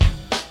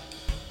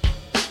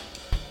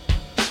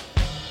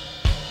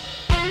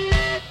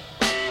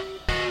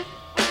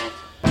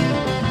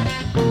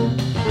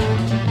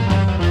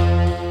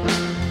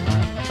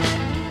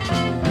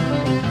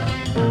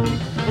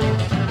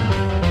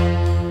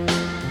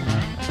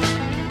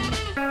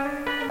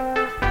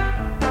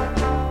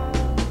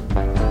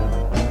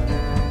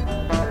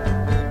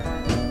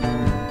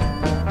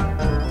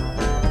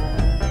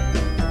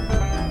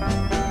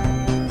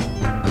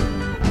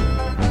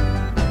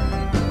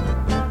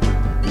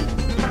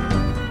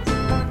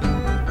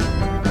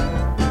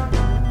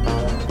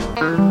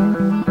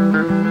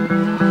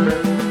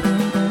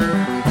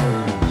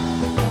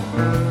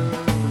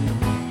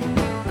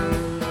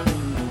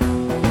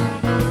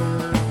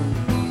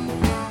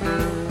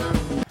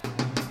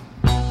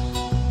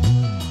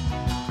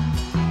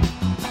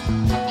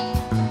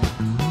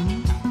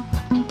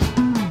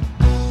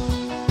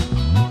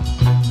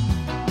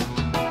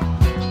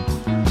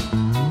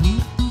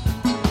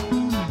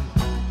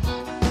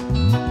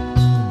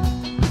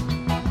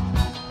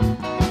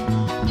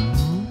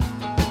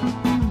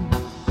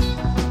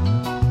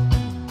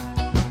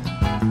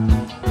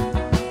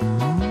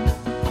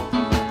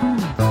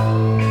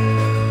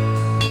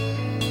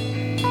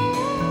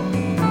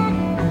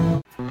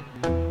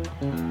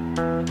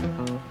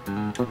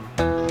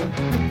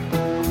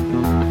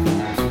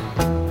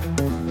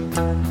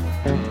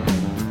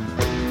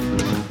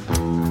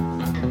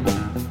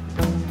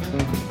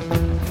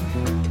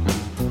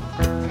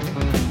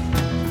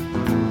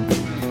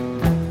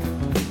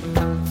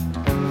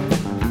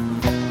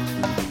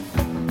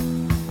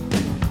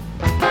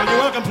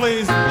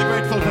please, the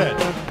Grateful Dead.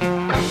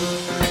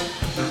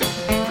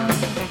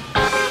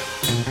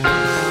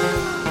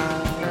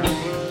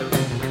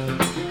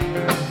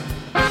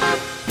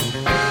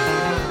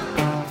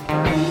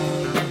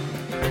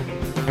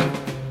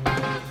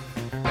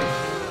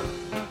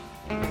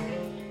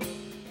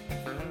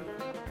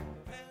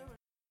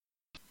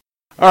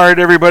 All right,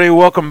 everybody,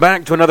 welcome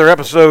back to another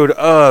episode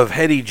of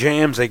Heady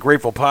Jams, a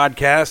Grateful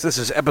podcast. This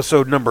is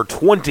episode number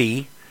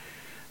 20,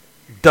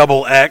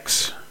 double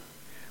X,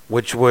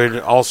 which would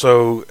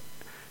also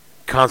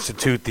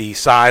constitute the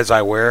size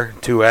I wear,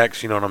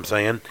 2X, you know what I'm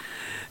saying.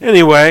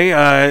 Anyway,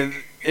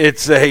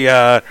 it's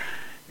a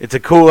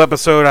cool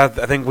episode. I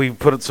think we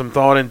put some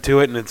thought into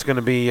it, and it's going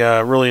to be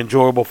really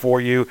enjoyable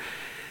for you.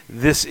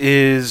 This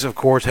is, of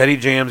course, Heady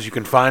Jams. You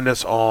can find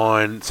us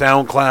on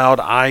SoundCloud,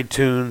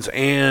 iTunes,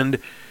 and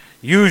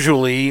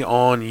usually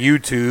on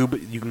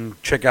YouTube. You can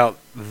check out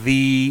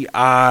The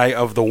Eye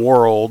of the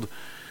World.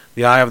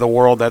 The Eye of the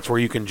World, that's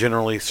where you can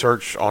generally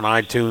search on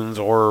iTunes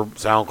or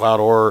SoundCloud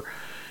or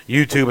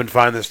YouTube and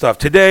find this stuff.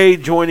 Today,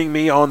 joining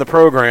me on the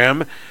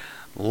program,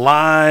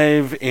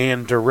 live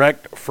and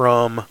direct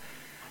from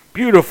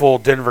beautiful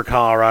Denver,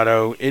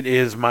 Colorado, it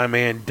is my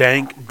man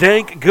Dank.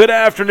 Dank, good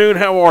afternoon.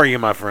 How are you,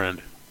 my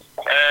friend?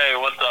 Hey,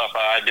 what's up?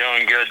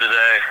 Doing good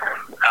today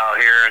out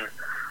here in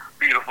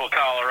beautiful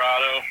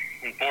Colorado.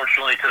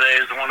 Unfortunately, today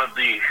is one of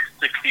the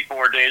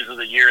 64 days of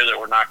the year that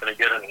we're not going to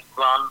get any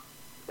sun.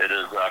 It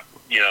is,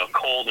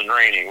 cold and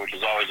raining, which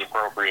is always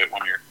appropriate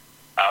when you're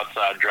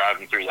outside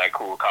driving through that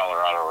cool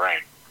Colorado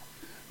rain.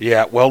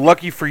 Yeah, well,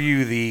 lucky for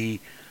you,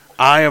 the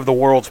Eye of the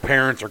World's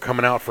parents are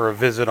coming out for a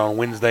visit on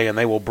Wednesday, and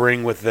they will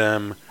bring with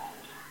them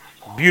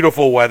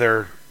beautiful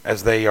weather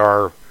as they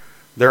are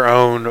their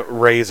own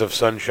rays of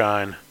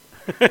sunshine,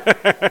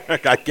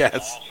 I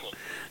guess. Awesome.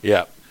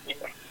 Yeah.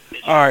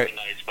 It's All right.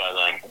 nice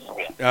by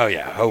then. Oh,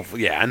 yeah,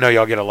 hopefully. Yeah, I know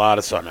y'all get a lot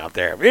of sun out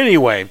there. But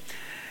anyway,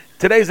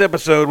 today's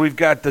episode, we've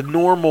got the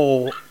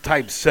normal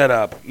type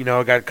setup. You know,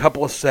 I got a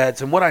couple of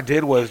sets. And what I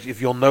did was, if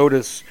you'll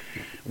notice,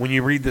 when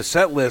you read the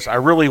set list, I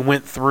really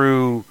went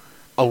through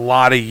a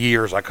lot of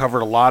years. I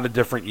covered a lot of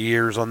different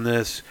years on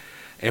this.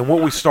 And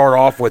what we start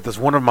off with is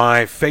one of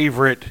my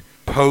favorite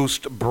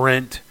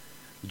post-Brent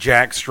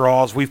Jack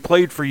Straws. We've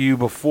played for you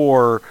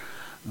before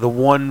the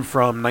one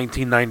from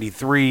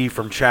 1993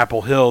 from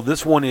Chapel Hill.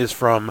 This one is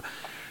from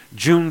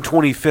June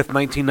 25th,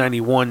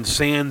 1991,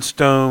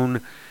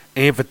 Sandstone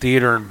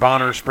Amphitheater in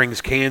Bonner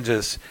Springs,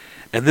 Kansas.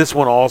 And this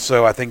one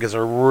also, I think, is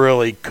a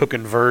really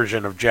cooking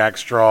version of Jack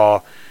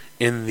Straw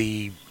in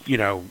the,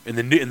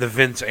 in the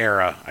Vince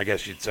era, I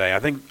guess you'd say. I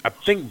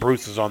think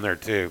Bruce is on there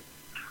too.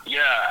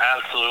 Yeah,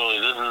 absolutely.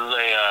 This is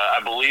I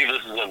believe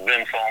this is a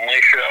Vince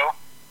only show.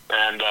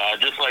 And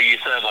just like you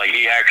said,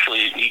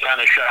 he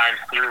kind of shines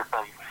through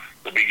from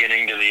the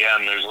beginning to the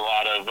end. There's a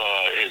lot of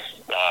his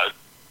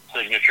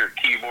signature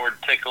keyboard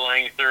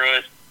tickling through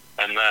it,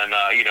 and then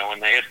when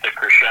they hit the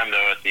crescendo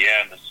at the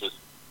end, it's just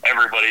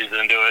everybody's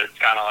into it. It's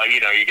kind of like you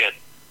get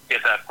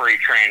that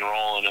freight train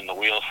rolling and the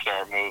wheels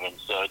start moving.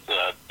 So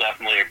it's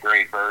definitely a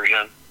great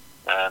version,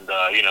 and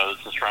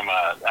this is from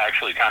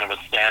actually kind of a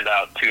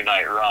standout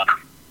 2-night run,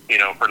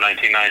 for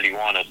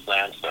 1991 at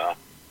Sandstone.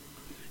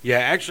 Yeah,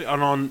 actually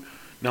on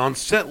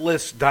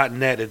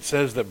setlist.net it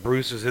says that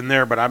Bruce is in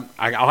there, but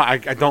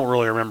I don't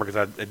really remember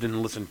because I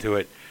didn't listen to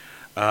it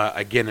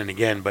again and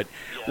again, but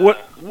Yeah.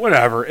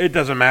 Whatever, it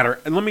doesn't matter.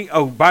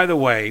 And by the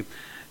way,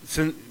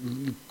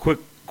 quick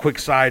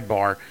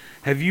sidebar,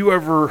 have you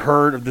ever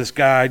heard of this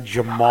guy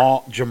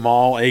Jamal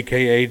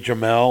aka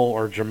Jamel,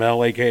 or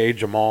Jamel aka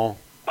Jamal?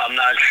 I'm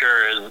not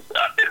sure.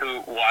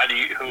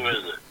 Who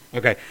is it?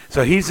 Okay,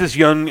 so he's this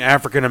young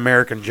African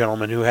American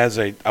gentleman who has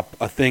a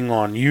thing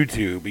on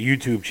YouTube, a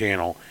YouTube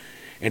channel,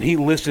 and he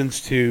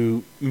listens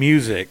to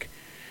music.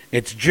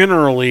 It's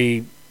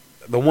generally,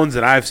 the ones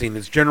that I've seen,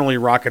 it's generally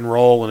rock and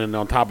roll, and then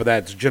on top of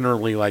that, it's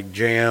generally like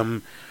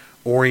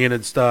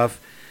jam-oriented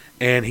stuff.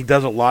 And he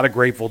does a lot of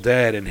Grateful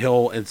Dead, and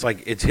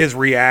it's his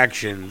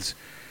reactions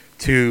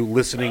to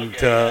listening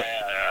to.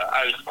 Yeah.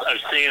 I've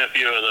seen a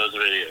few of those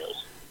videos.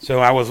 So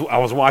I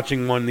was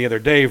watching one the other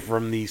day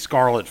from the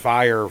Scarlet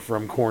Fire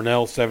from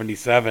Cornell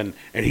 '77,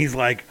 and he's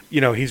like,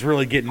 he's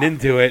really getting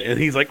into it, and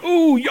he's like,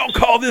 "Ooh, y'all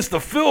call this the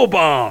Phil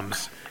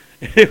Bombs?"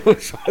 It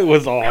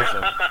was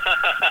awesome.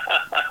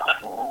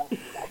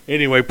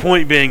 Anyway,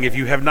 point being, if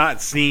you have not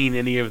seen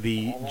any of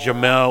the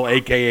Jamel,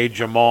 aka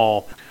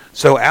Jamal,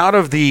 so out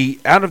of the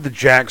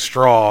Jack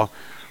Straw,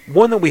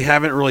 one that we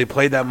haven't really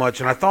played that much,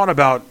 and I thought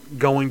about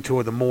going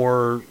to the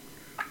more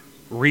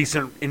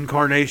recent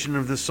incarnation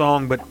of this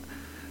song, but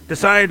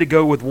decided to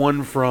go with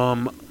one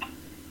from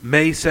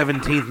May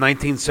 17th,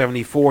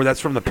 1974. That's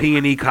from the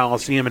P&E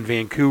Coliseum in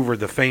Vancouver,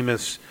 the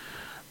famous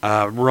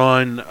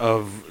run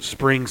of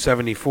Spring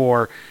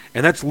 74,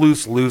 and that's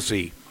Loose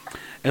Lucy.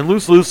 And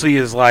Loose Lucy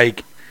is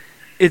like,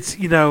 it's,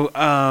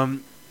 I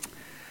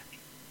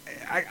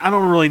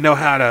don't really know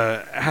how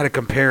to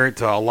compare it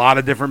to a lot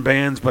of different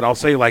bands, but I'll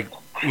say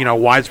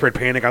Widespread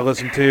Panic I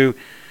listen to,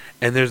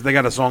 and they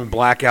got a song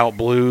Blackout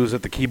Blues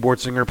that the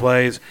keyboard singer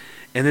plays,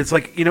 and it's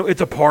like,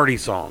 it's a party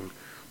song.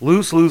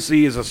 Loose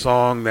Lucy is a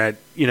song that,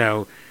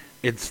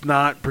 it's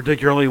not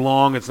particularly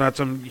long. It's not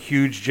some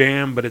huge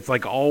jam, but it's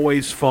like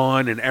always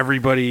fun, and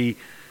everybody,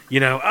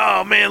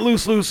 oh man,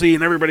 Loose Lucy,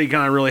 and everybody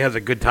kind of really has a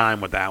good time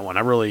with that one.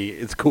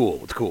 It's cool.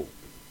 It's cool.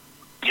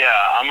 Yeah,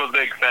 I'm a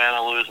big fan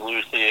of Loose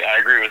Lucy. I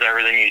agree with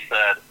everything you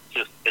said.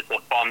 It's a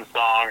fun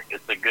song.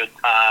 It's a good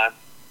time.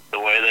 The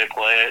way they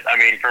play it. I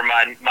mean, for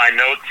my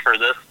notes for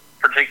this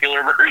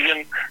particular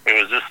version, it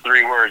was just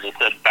 3 words. It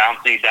said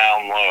bouncy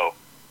down low.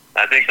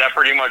 I think that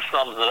pretty much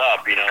sums it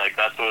up.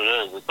 That's what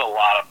it is. It's a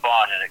lot of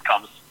fun, and it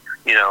comes,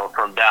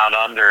 from down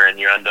under, and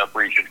you end up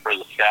reaching for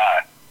the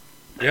sky.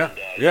 Yeah,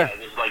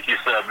 and, just like you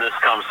said, this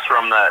comes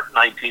from that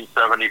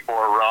 1974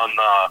 run,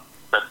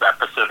 that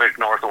Pacific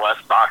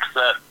Northwest box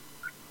set,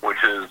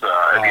 which is, if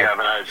you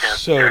haven't had a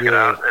chance to check it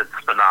out,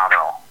 it's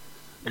phenomenal.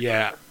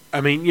 Yeah,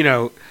 I mean,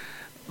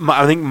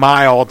 I think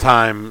my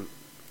all-time,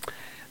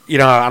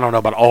 I don't know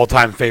about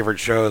all-time favorite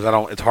shows.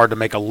 It's hard to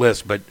make a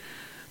list, but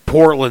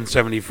Portland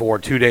 74,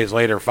 2 days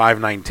later,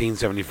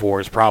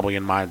 5/19/74 is probably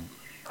in my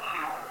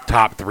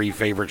top 3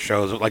 favorite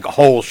shows, like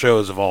whole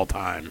shows of all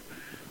time.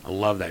 I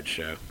love that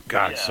show.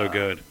 God, it's so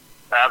good.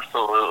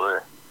 Absolutely.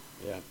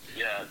 Yeah.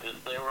 Yeah,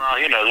 they were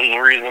on, there's a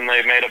reason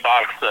they made a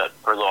box set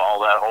for all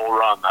that whole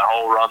run. That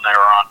whole run they were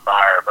on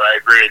fire. But I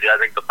agree with you. I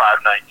think the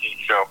 5/19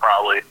 show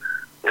probably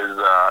is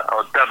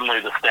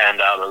definitely the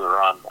standout of the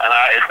run. And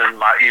it's in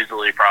my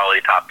easily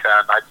probably top 10,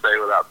 I'd say,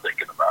 without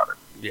thinking about it.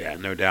 Yeah,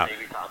 no doubt.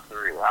 Maybe top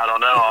 3. I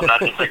don't know. I'm not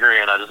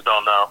disagreeing. I just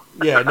don't know.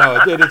 Yeah,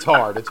 no, it's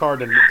hard. It's hard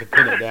to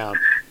pin it down.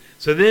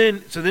 So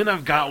then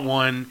I've got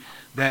one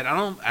that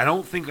I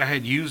don't think I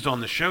had used on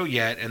the show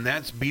yet, and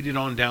that's Beat It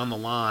On Down the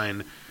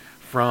Line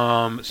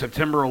from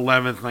September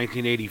 11th,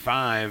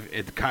 1985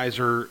 at the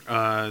Kaiser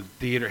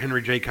Theater,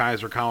 Henry J.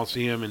 Kaiser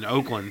Coliseum in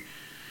Oakland.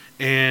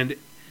 And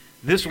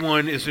this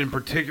one is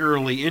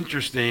particularly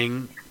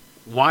interesting.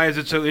 Why is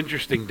it so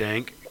interesting,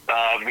 Dank?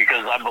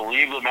 Because I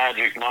believe the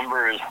magic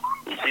number is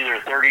either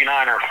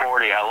 39 or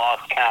 40. I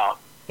lost count,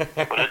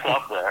 but it's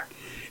up there.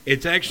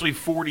 It's actually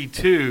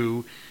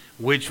 42,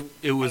 which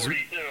it was.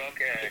 42,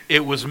 okay.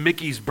 It was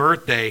Mickey's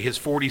birthday, his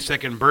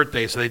 42nd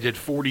birthday, so they did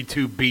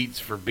 42 beats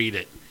for Beat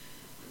It.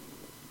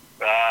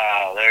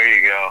 There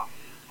you go.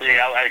 See,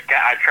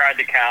 I tried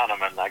to count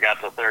them, and I got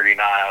to 39.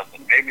 I was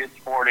like, maybe it's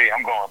 40.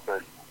 I'm going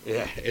 30.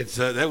 Yeah,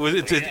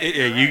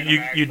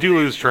 you do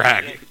lose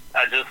track.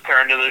 I just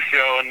turned to the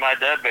show in my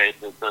dead base.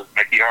 It says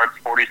Mickey Hart's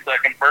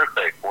 42nd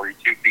birthday,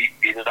 42 beat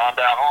it on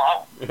down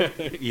the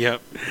line.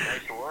 Yep.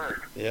 Nice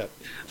work. Yep.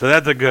 So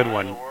that's a good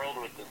one.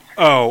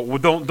 Oh, well,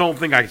 don't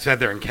think I sat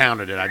there and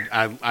counted it.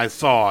 I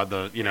saw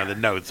the the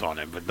notes on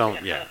it, but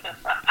don't. Yeah.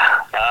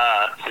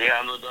 See,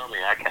 I'm the dummy.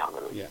 I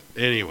counted it. Yeah.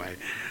 Anyway,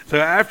 so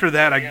after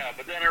that,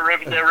 but then it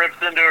rips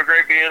into a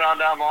great beat it on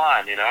down the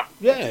line.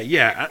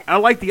 Yeah. I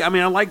like I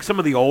like some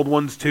of the old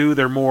ones too.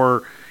 They're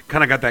more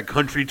kind of got that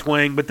country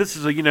twang, but this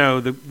is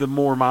the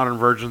more modern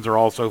versions are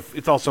also.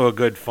 It's also a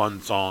good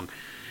fun song.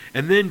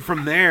 And then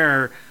from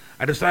there,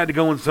 I decided to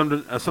go in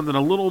something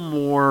a little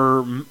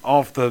more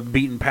off the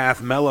beaten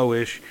path,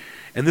 mellow-ish.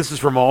 And this is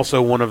from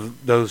also one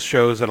of those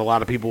shows that a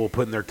lot of people will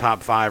put in their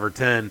top 5 or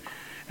 10.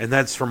 And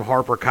that's from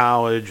Harper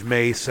College,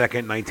 May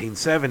 2nd,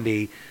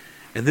 1970.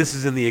 And this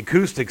is in the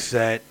acoustic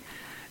set.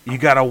 You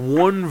got a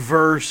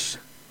 1-verse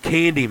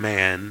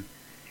Candyman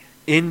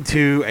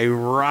into a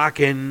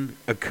rockin'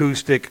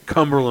 acoustic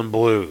Cumberland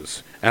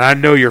Blues. And I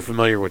know you're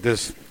familiar with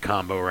this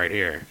combo right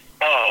here.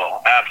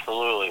 Oh,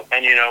 absolutely.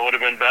 And, it would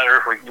have been better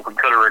if we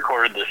could have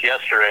recorded this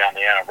yesterday on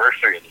the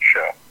anniversary of the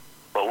show.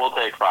 But we'll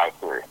take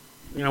 5-3.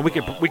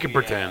 We can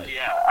pretend.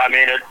 Yeah, I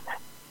mean, it's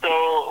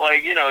so,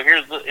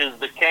 is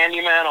the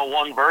Candyman a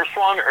 1-verse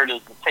one, or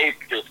does the tape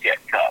just get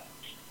cut?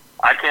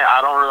 I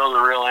don't know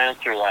the real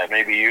answer to that.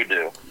 Maybe you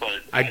do.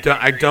 But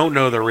I don't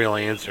know the real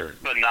answer.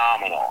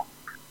 Phenomenal.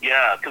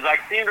 Yeah, because I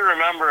seem to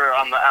remember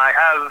I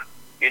have,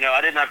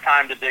 I didn't have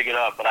time to dig it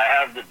up, but I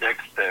have the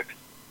Dick's pics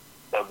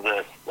of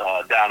this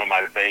down in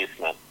my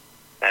basement.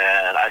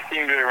 And I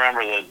seem to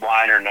remember the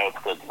liner notes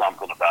said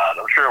something about it.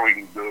 I'm sure we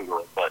can Google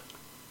it, but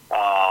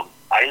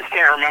I just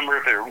can't remember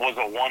if it was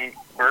a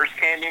 1-verse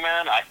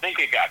Candyman. I think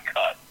it got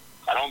cut.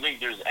 I don't think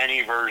there's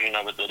any version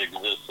of it that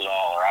exists at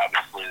all, or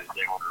obviously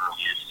they would have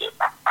released it.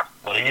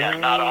 But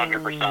again, not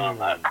 100% on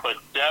that. But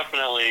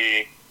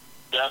definitely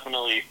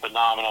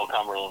phenomenal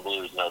Cumberland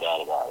Blues, no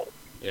doubt about it.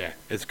 Yeah,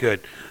 it's good.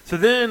 So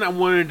then I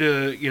wanted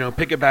to,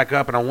 pick it back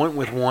up, and I went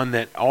with one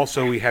that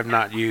also we have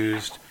not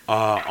used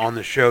on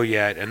the show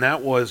yet, and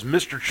that was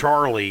Mr.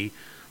 Charlie,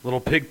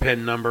 little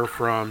Pigpen number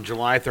from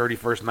July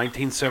 31st,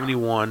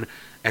 1971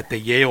 at the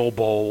Yale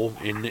Bowl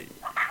in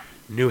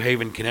New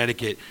Haven,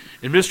 Connecticut.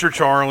 And Mr.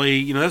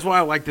 Charlie, that's why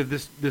I like that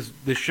this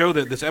show,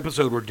 that this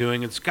episode we're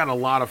doing, it's got a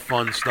lot of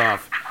fun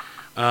stuff.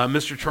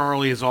 Mr.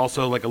 Charlie is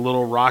also like a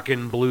little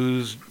rockin'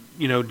 blues,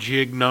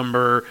 jig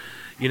number,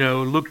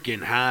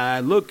 looking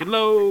high, looking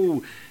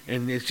low.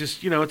 And it's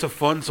just, it's a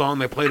fun song.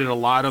 They played it a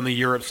lot on the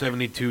Europe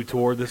 72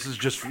 tour. This is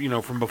just,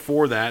 from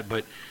before that.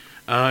 But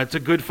it's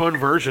a good, fun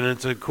version.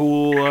 It's a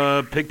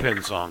cool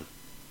Pigpen song.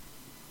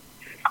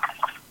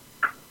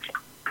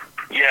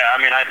 Yeah, I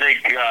mean, I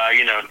think,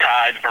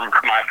 tied for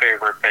my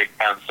favorite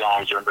Pigpen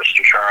songs are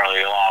Mr.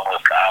 Charlie along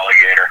with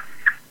Alligator.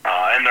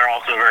 And they're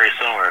also very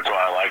similar. That's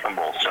why I like them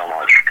both so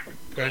much.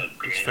 Okay,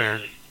 that's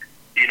fair.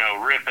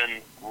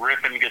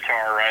 Ripping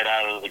guitar right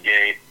out of the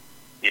gate.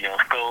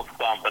 Phil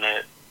thumping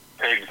it.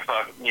 Pigs,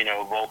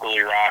 vocally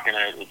rocking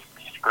it.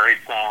 It's a great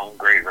song,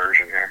 great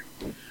version here.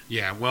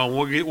 Yeah, well,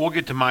 we'll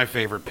get to my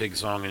favorite Pig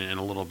song in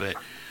a little bit.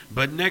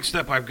 But next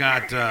up,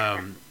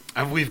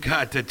 we've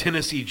got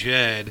Tennessee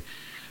Jed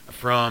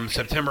from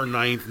September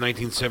 9th,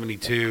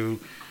 1972,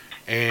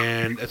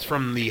 and it's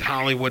from the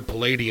Hollywood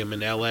Palladium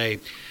in L.A.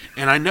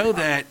 And I know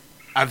that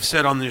I've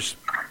said on this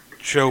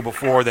show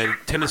before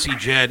that Tennessee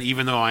Jed,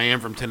 even though I am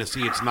from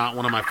Tennessee, it's not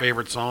one of my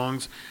favorite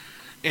songs.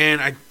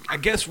 And I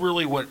guess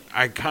really what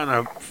I kind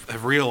of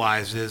have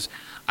realized is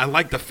I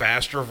like the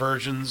faster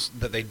versions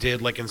that they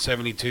did like in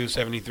 72,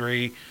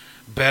 73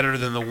 better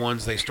than the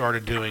ones they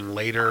started doing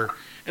later.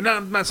 And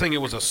I'm not saying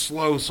it was a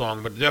slow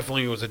song, but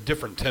definitely it was a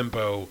different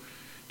tempo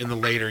in the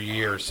later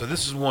years. So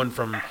this is one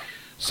from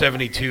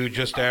 72,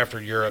 just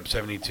after Europe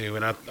 72,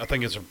 and I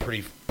think it's a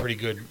pretty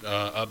good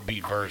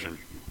upbeat version.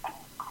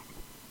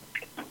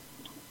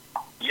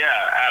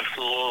 Yeah,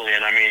 absolutely.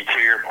 And I mean, to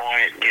your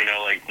point,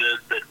 like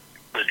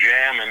the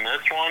jam in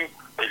this one,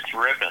 it's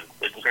ripping.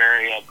 It's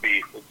very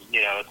upbeat.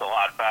 It's a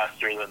lot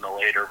faster than the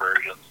later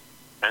versions.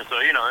 And so,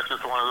 it's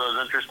just one of those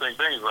interesting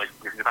things. Like,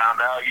 if you found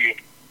out you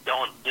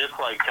don't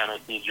dislike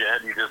Tennessee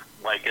Jed, you just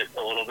like it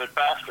a little bit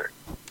faster.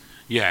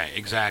 Yeah,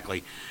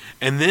 exactly.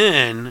 And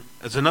then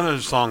it's another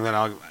song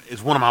that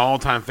is one of my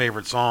all-time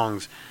favorite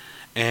songs,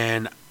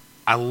 and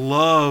I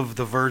love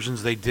the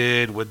versions they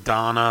did with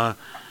Donna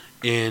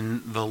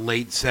in the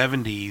late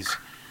 70s.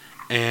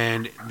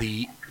 And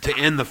to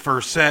end the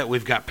first set,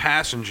 we've got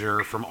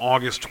Passenger from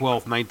August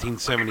 12th,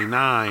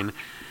 1979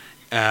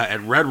 at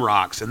Red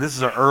Rocks. And this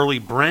is an early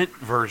Brent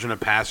version of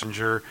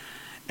Passenger.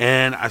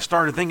 And I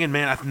started thinking,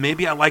 man,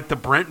 maybe I like the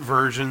Brent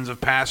versions of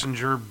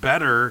Passenger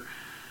better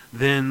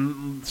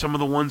than some of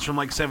the ones from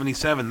like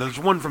 77. There's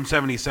one from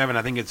 77,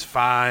 I think it's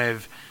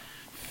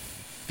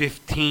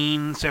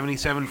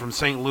 5/15/77 from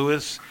St.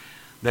 Louis.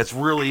 That's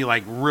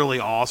really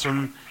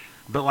awesome.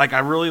 But I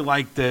really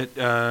like that.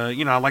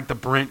 I like the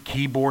Brent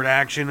keyboard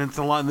action. It's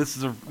a lot. And this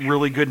is a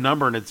really good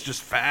number, and it's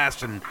just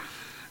fast. And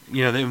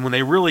when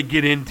they really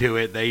get into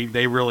it,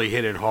 they really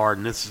hit it hard.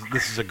 And this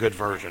is a good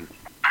version.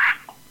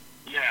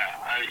 Yeah,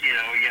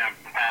 again,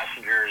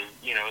 Passenger is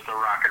it's a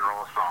rock and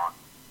roll song,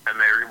 and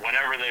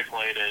whenever they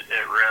played it,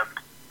 it ripped.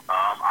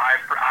 I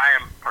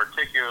am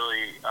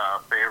particularly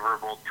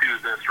favorable to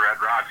this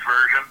Red Rocks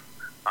version.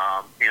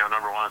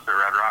 Number one, it's the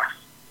Red Rocks.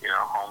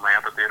 Home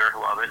amphitheater,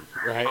 love it.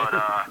 Right. But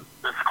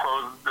this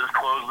closed the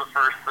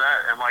first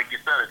set, and like you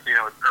said, it's it's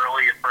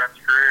early in Brent's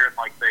career, and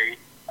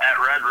at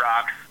Red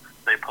Rocks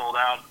they pulled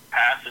out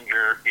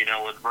Passenger,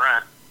 with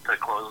Brent to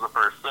close the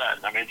first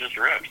set. I mean, it just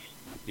rips.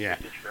 Yeah.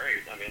 It's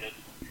great. I mean,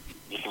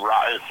 it's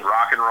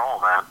rock and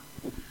roll, man.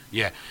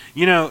 Yeah.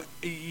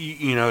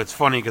 It's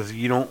funny because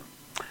you don't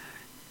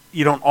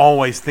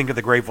always think of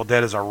the Grateful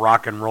Dead as a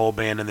rock and roll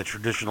band in the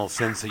traditional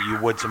sense that you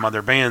would some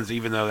other bands,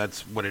 even though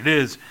that's what it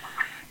is.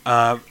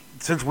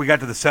 Since we got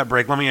to the set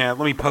break, let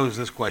me pose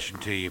this question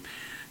to you.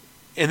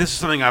 And this is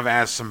something I've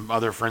asked some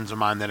other friends of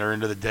mine that are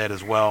into the Dead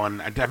as well,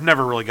 and I've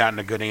never really gotten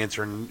a good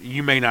answer, and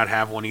you may not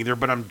have one either,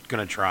 but I'm going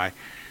to try.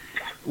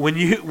 When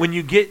you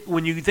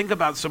think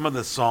about some of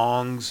the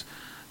songs,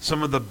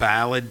 some of the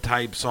ballad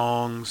type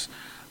songs,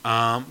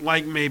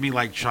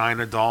 like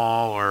China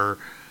Doll or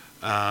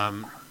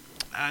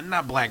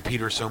not Black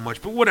Peter so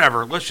much, but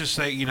whatever. Let's just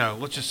say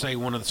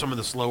some of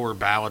the slower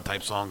ballad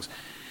type songs.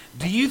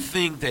 Do you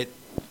think that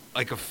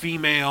a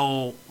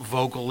female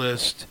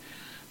vocalist,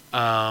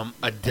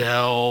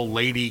 Adele,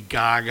 Lady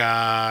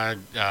Gaga,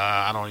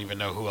 I don't even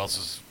know who else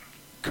is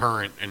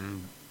current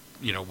and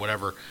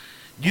whatever.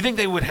 Do you think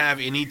they would have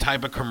any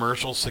type of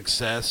commercial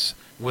success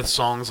with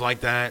songs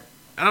like that?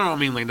 I don't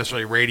mean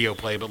necessarily radio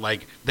play, but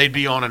they'd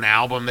be on an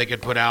album they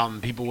could put out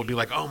and people would be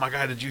like, "Oh my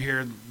God, did you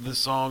hear this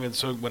song?" And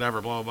so whatever,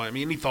 blah blah blah. I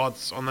mean, any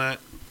thoughts on that?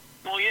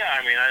 Well, yeah.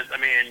 I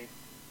mean,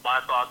 my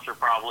thoughts are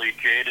probably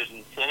jaded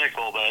and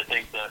cynical, but I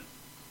think that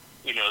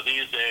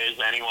these days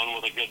anyone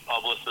with a good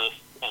publicist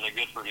and a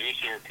good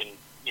producer can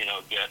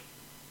get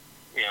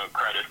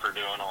credit for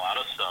doing a lot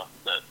of stuff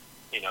that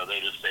they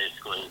just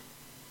basically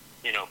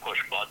push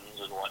buttons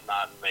and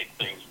whatnot and make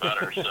things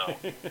better. So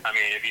I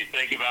mean, if you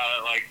think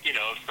about it,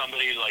 if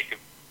somebody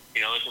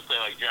let's just say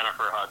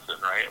Jennifer Hudson,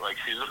 right?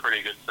 She's a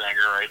pretty good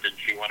singer, right? Did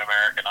she win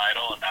American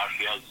Idol, and now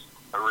she has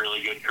a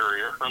really good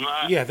career from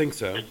that? Yeah, I think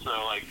so. And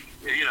so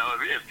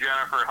if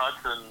Jennifer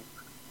Hudson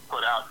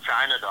put out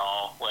China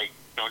Doll,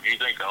 don't you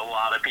think a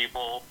lot of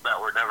people that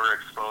were never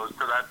exposed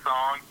to that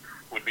song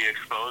would be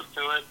exposed to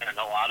it, and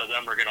a lot of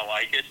them are going to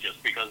like it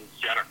just because it's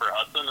Jennifer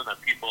Hudson, and then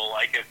people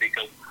like it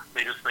because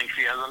they just think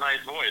she has a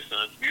nice voice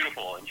and it's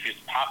beautiful and she's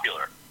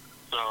popular.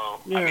 So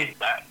yeah. I mean,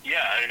 I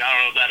don't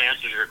know if that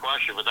answers your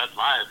question, but that's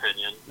my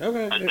opinion.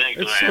 Okay, I think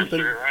it's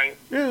something, answer, right?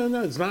 Yeah,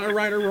 no, it's not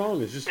right or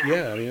wrong. It's just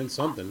it's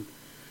something.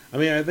 I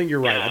mean, I think you're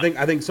right.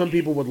 Yeah. I think some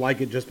people would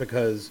like it just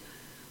because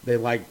they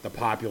like the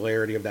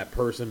popularity of that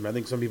person. I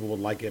think some people would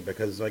like it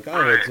because like,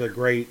 oh, it's a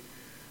great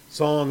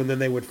song, and then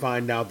they would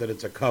find out that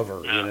it's a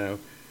cover. Yeah. You know,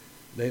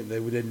 they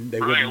wouldn't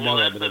Right. know Well,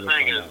 it, that's but they the would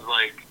thing find is out.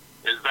 like,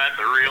 is that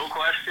the real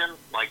question?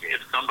 Like,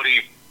 if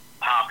somebody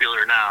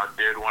popular now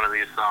did one of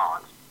these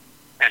songs,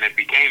 and it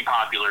became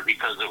popular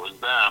because it was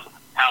them,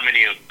 how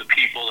many of the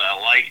people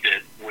that liked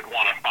it would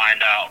want to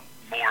find out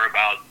more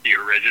about the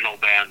original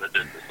band that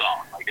did the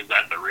song? Like, is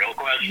that the real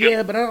question?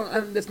 Yeah, but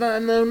it's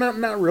not. No,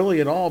 not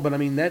really at all. But I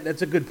mean,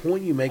 that's a good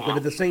point you make. But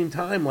at the same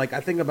time, like I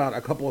think about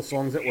a couple of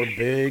songs that were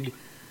big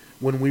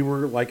when we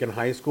were like in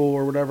high school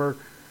or whatever,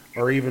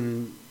 or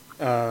even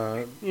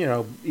either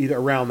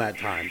around that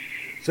time.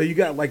 So you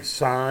got like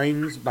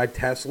 "Signs" by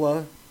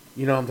Tesla.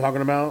 You know what I'm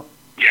talking about?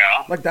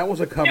 Yeah. Like that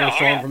was a cover Yeah, oh,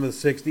 song yeah. from the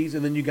 '60s,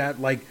 and then you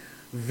got like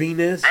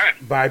 "Venus"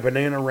 Right. by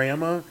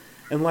Bananarama.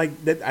 And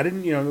like that, I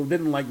didn't, it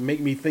didn't like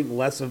make me think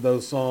less of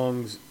those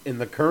songs in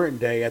the current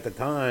day at the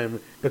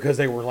time because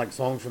they were like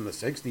songs from the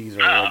 '60s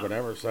or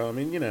whatever. So I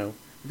mean, it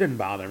didn't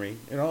bother me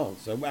at all.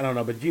 So I don't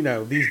know, but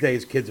these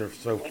days kids are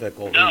so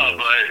fickle. Who No, knows?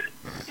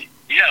 but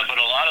yeah, but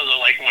a lot of the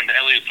like when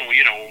at least when we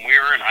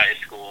were in high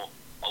school,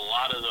 a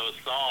lot of those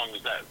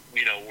songs that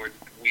we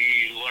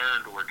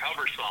learned were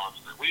cover songs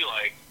that we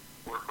liked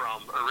were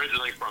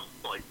originally from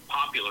like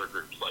popular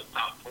groups like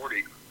top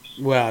 40 groups.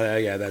 Well,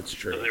 yeah, that's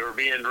true. So they were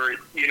being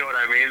you know what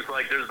I mean? It's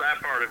like there's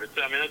that part of it.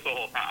 So I mean, that's the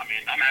whole time. I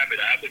mean, I'm happy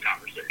to have the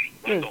conversation.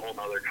 That's a whole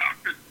other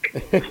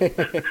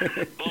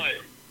conversation. But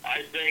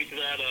I think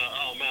that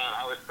oh man,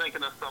 I was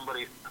thinking of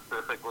somebody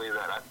specifically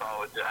that I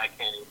thought I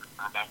can't even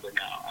remember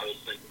now. I was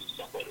thinking of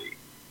somebody.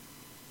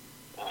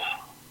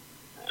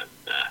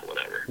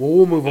 Whatever. Well,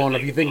 we'll move on.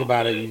 If you think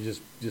about it, you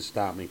just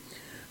stop me.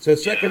 So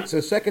second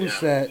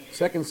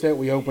set,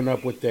 we open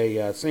up with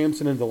a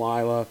Samson and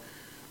Delilah,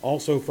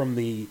 also from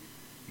the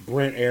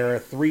Brent era,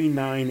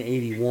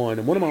 3981,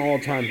 and one of my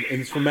all-time,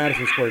 and it's from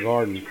Madison Square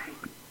Garden.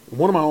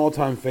 One of my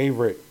all-time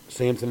favorite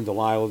Samson and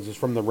Delilah is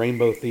from the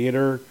Rainbow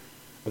Theater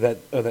of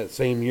that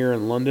same year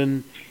in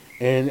London,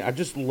 and I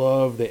just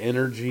love the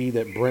energy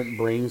that Brent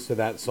brings to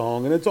that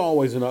song, and it's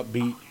always an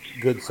upbeat,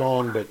 good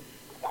song, but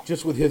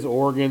just with his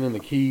organ and the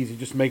keys, he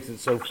just makes it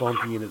so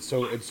funky, and it's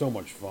so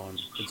much fun.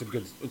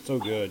 It's so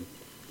good.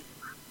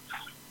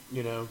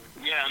 Yeah,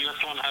 and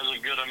this one has a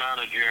good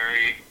amount of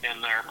Jerry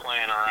in there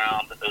playing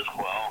around as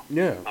well.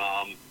 Yeah.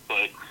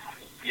 But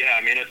yeah,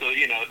 I mean it's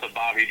a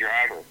Bobby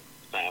Driver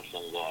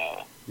Samson.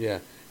 Yeah,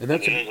 and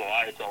that's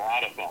it's a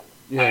lot of fun.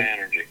 Yeah. High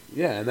energy.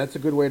 Yeah, and that's a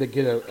good way to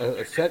get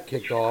a set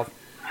kicked off.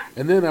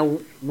 And then I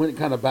went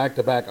kind of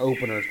back-to-back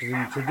openers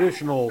because the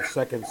traditional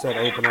second set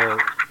opener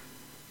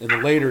in the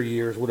later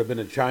years would have been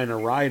a China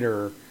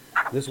Rider.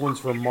 This one's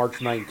from March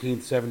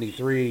 19th,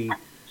 73,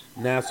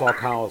 Nassau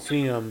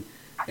Coliseum.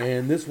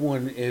 And this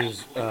one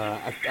is,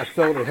 I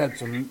felt it had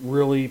some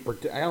really,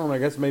 I don't know, I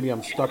guess maybe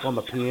I'm stuck on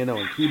the piano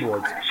and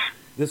keyboards.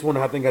 This one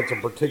I think had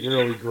some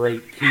particularly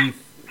great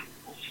Keith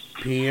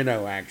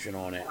piano action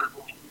on it.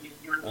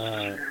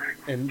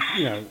 And,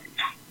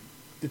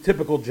 the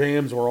typical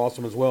jams were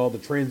awesome as well. The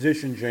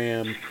transition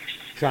jam,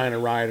 China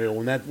Rider,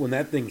 when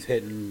that thing's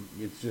hitting,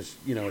 it's just,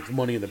 it's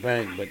money in the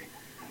bank. But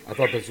I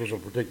thought this was a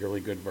particularly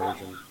good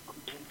version.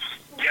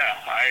 Yeah,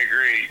 I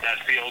agree. That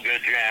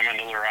feel-good jam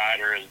into the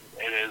Rider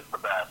it is the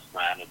best,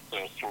 man. It's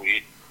so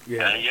sweet.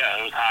 Yeah. And yeah,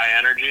 it was high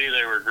energy.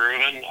 They were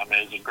grooving. I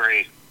mean, it was a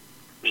great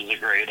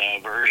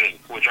version.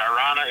 Which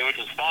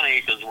is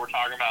funny because we're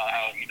talking about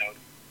how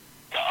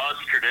to us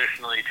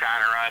traditionally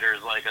China Rider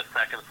is like a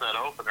second set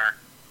opener.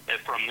 And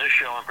from this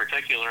show in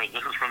particular,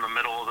 this is from the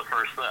middle of the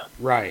first set.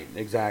 Right,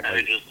 exactly.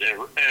 And it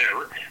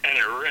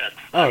rips.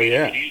 Oh, I mean,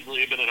 yeah. It could easily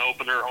have been an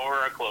opener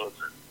or a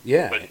closer.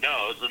 Yeah. But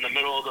no, it's in the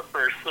middle of the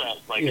first set.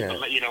 Like Yeah.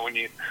 when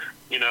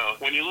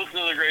you listen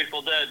to the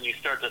Grateful Dead and you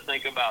start to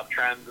think about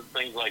trends and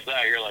things like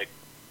that, you're like,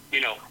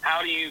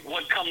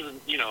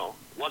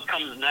 what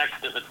comes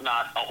next if it's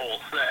not a whole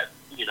set?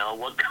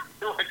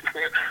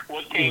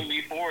 What came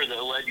before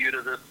that led you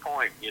to this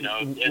point?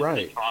 It's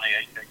Right. funny.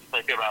 I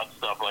think about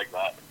stuff like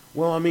that.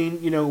 Well, I mean,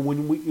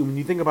 when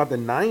you think about the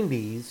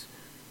 '90s,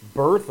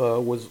 Bertha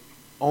was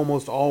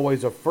almost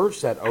always a first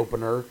set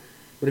opener.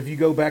 But if you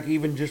go back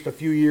even just a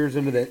few years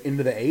into the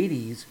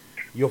 '80s,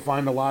 you'll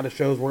find a lot of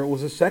shows where it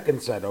was a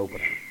second set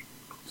opener.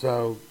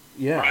 So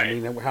yeah, Right. I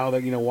mean, how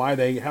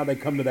they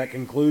come to that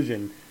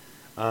conclusion.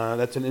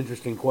 That's an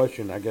interesting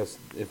question. I guess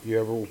if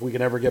we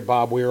can ever get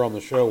Bob Weir on the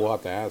show, we'll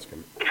have to ask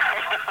him.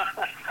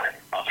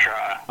 I'll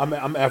try. I'm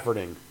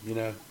efforting,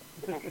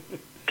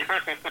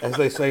 as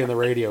they say in the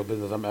radio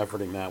business. I'm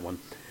efforting that one.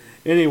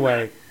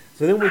 Anyway,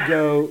 so then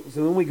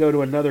we go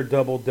to another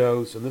double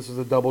dose, and this is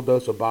a double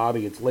dose of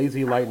Bobby. It's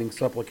Lazy Lightning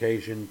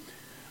Supplication.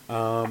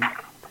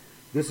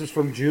 This is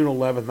from June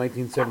 11th,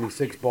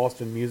 1976,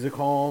 Boston Music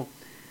Hall.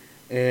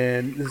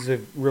 And this is a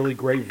really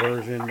great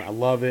version. I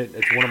love it.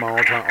 It's one of my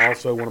all-time,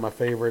 also one of my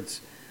favorites.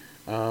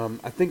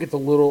 I think I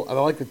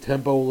like the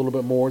tempo a little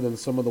bit more than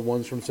some of the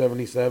ones from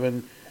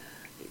 '77.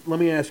 Let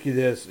me ask you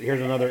this.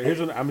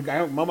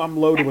 I'm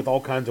loaded with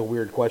all kinds of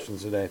weird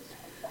questions today.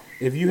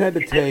 If you had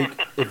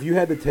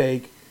to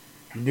take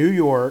New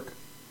York,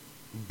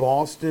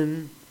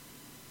 Boston,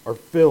 or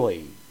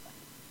Philly,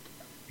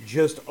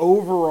 just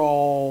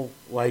overall,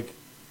 like,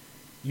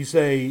 you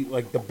say,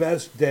 like, the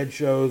best Dead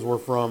shows were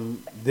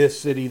from this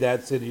city,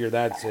 that city, or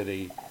that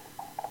city.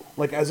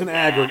 Like, as an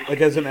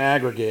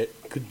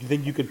aggregate, could you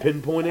think you could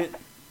pinpoint it?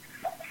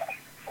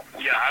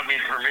 Yeah, I mean,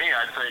 for me,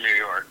 I'd say New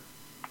York.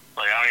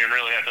 Like, I don't even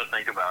really have to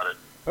think about it.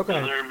 Okay.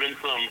 So there have been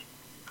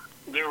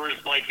there was,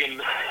 like, in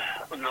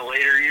the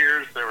later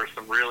years, there were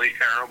some really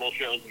terrible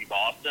shows in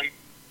Boston.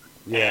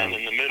 Yeah. And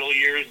in the middle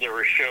years, there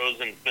were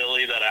shows in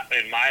Philly that,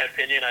 in my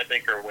opinion, I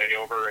think are way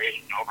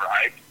overrated and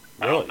overhyped.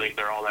 I don't think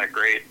they're all that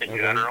great in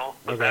general.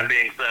 But that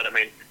being said, I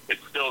mean,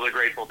 it's still the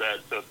Grateful Dead,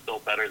 so it's still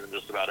better than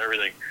just about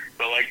everything.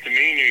 But, like, to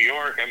me, New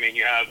York, I mean,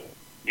 you have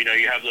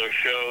those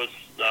shows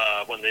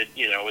when they,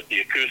 with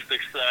the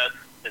acoustic set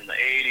in the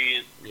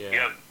 80s. Yeah. You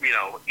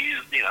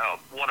have,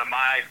 one of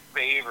my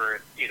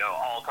favorite,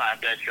 all-time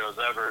Dead shows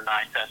ever,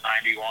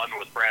 9/10/91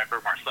 with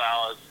Branford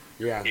Marsalis.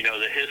 Yeah.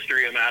 The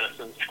history of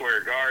Madison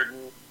Square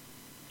Garden.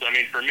 So, I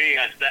mean, for me,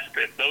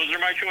 if those are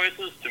my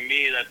choices, to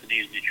me, that's an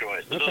easy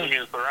choice. It doesn't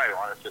mean it's the right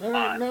one. It's just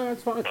fine. No,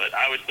 that's fine. But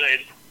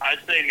I'd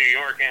say New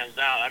York, hands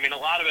down. I mean, a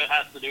lot of it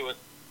has to do with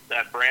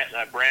that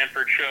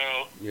Branford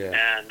show,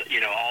 and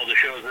all the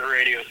shows at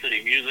Radio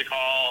City Music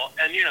Hall,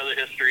 and the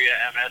history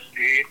of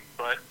MSG.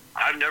 But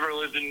I've never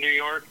lived in New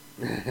York.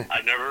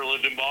 I've never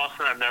lived in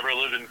Boston. I've never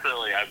lived in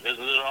Philly. I've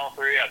visited all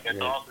three. I've been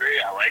to all three.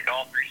 I like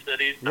all three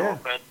cities. No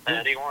offense to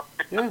anyone.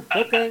 Yeah.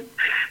 Okay.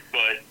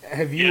 But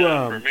have you?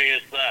 For me,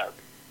 it's that.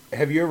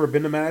 Have you ever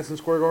been to Madison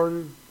Square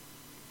Garden?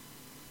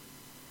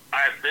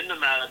 I've been to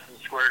Madison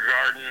Square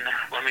Garden.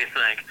 Let me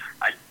think.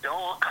 I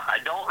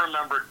don't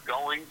remember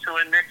going to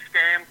a Knicks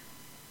game.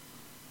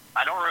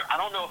 I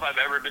don't know if I've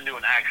ever been to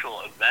an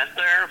actual event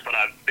there, but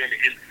I've been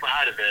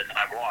inside of it and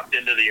I've walked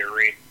into the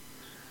arena.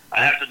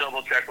 I have to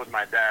double check with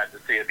my dad to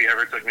see if he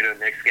ever took me to a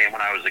Knicks game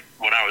when I was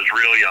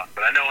real young.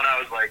 But I know when I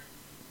was like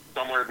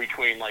somewhere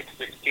between like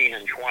 16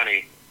 and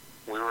 20,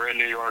 we were in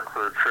New York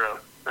for a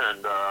trip,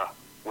 and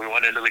we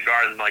went into the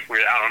Garden. Like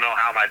I don't know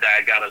how my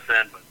dad got us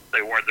in, but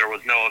there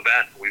was no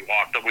event. We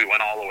walked up, we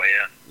went all the way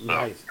in. So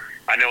nice.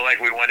 I know, like,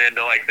 we went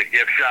into, like, the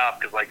gift shop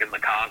because, like, in the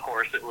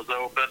concourse it was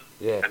open.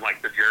 Yeah. And,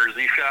 like, the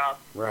jersey shop.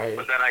 Right.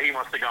 But then he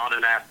must have gone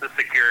and asked the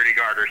security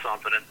guard or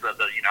something and said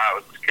that, I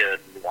was his kid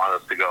and wanted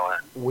us to go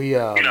in. We,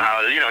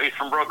 how, he's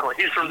from Brooklyn.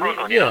 He's from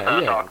Brooklyn. Yeah.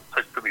 Talk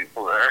to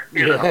people there.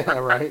 Yeah,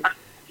 right.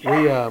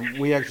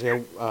 We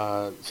actually,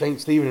 St.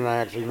 Stephen and I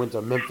actually went to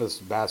a Memphis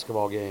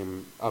basketball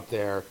game up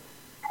there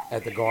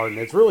at the Garden.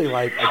 It's really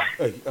like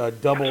a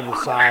double the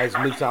size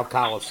Mid-South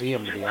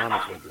Coliseum, to be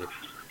honest with you.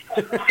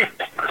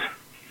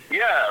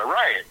 Yeah,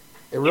 right.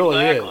 It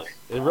really is.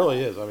 It really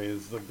is. I mean,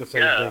 it's like the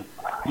same thing.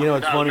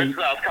 It's funny.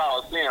 Mid-South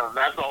Coliseum,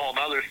 that's a whole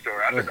other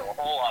story. I've been to a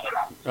whole lot of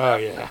that. Oh,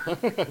 yeah.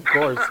 Of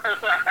course.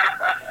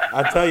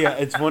 I tell you,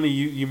 it's funny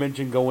you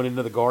mentioned going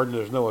into the Garden.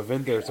 There's no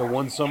event there. So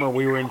one summer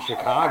we were in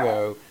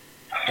Chicago,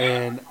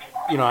 and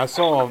I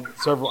saw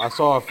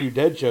a few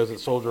Dead shows at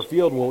Soldier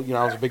Field. Well,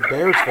 I was a big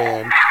Bears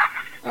fan.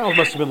 I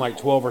must have been like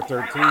 12 or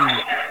 13,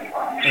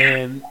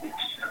 and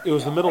it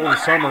was the middle of the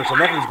summer, so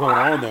nothing's going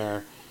on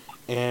there.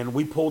 And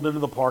we pulled into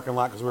the parking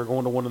lot because we were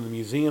going to one of the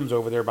museums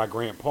over there by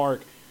Grant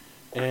Park.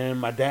 And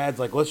my dad's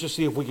like, let's just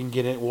see if we can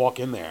walk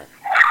in there.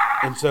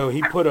 And so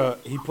he put a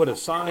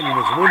sign in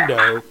his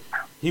window.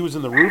 He was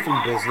in the roofing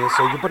business,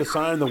 so he put a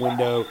sign in the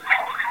window,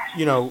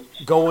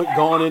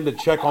 going in to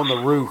check on the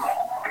roof,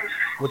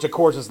 which of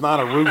course is not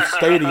a roof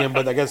stadium,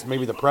 but I guess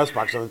maybe the press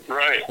box.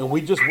 Right. And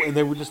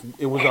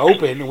it was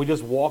open, and we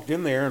just walked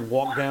in there and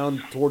walked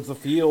down towards the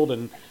field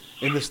and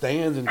in the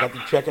stands and got to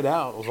check it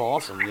out. It was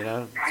awesome,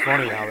 It's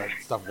funny how that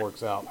stuff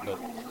works out. But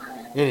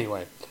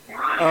anyway,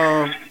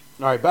 all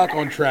right, back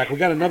on track. We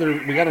got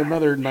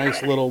another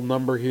nice little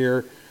number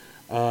here.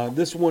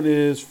 This one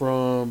is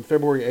from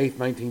February 8th,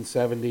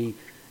 1970.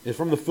 It's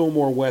from the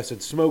Fillmore West.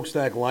 It's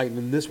Smokestack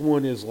Lightning. This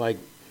one is like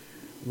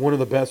one of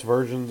the best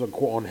versions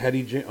on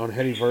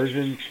Hetty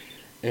version,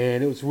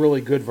 and it was a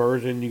really good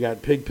version. You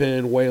got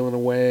Pigpen wailing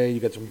away.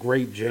 You got some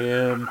great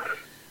jam.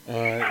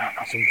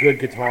 Some good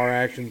guitar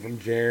action from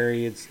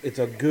Jerry. It's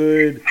a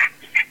good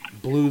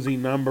bluesy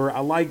number. I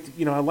liked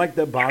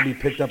that Bobby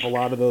picked up a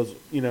lot of those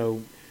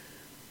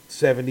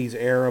 70s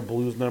era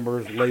blues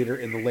numbers in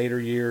the later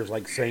years,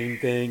 like Same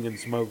Thing and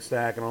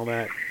Smokestack and all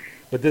that.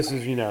 But this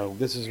is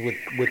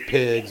with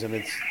Pigs, and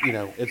it's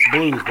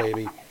blues,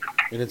 baby,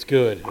 and it's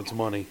good. It's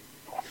money.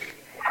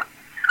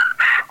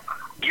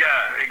 Yeah,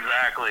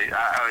 exactly.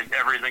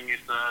 Everything you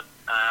said.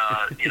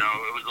 It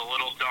was a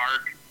little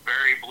dark.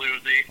 Very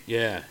bluesy.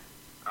 Yeah.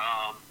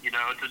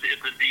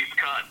 It's a deep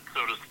cut,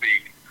 so to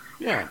speak.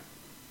 Yeah.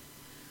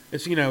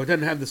 It's it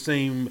doesn't have the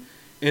same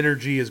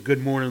energy as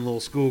Good Morning Little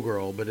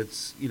Schoolgirl, but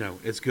it's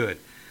it's good.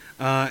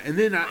 And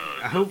then I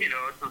hope it's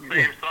the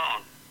same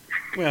song.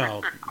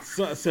 Well,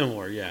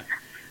 similar, yeah.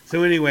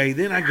 So anyway,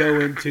 then I go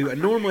into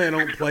normally I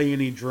don't play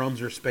any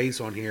drums or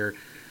space on here,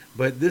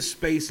 but this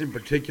space in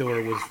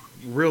particular was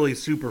really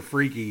super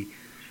freaky.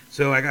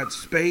 So I got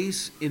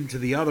space into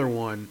the other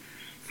one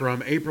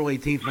from April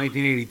 18th,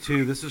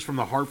 1982. This is from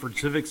the Hartford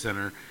Civic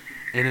Center.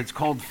 and it's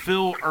called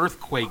Phil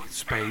Earthquake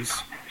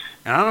Space.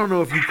 And I don't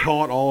know if you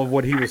caught all of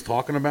what he was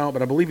talking about,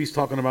 but I believe he's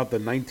talking about the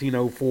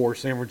 1904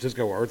 San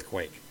Francisco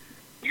earthquake.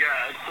 Yeah,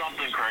 it's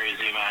something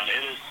crazy, man.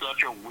 It is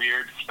such a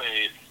weird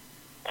space.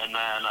 And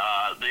then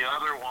the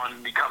other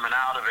one coming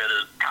out of it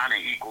is kind of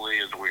equally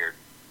as weird.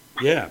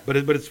 Yeah, but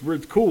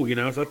it's cool, you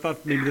know. So I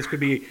thought maybe this could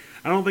be.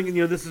 I don't think, you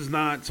know, this is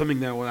not something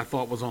that I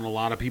thought was on a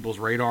lot of people's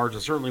radars.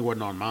 It certainly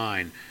wasn't on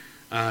mine.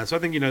 So I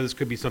think, you know, this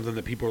could be something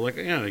that people are like,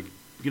 yeah, like,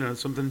 you know,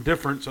 something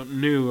different, something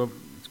new.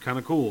 It's kind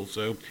of cool.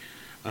 So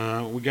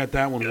we got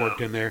that one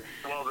worked in there.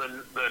 Well,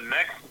 the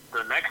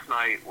next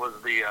night was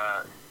the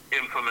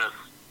infamous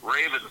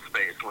Raven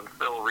space when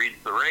Phil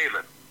reads the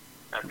Raven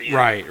at the end.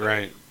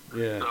 Right.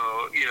 Yeah.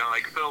 So, you know,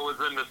 like Phil was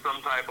into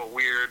some type of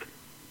weird,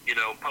 you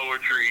know,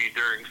 poetry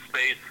during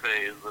space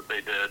phase that they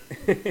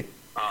did.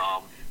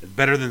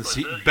 Better than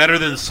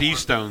Sea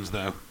Stones,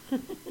 though.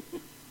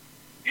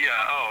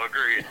 Yeah,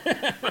 agreed.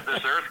 But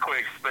this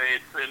earthquake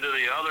space into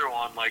the other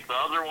one, like the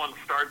other one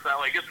starts out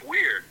like it's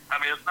weird. I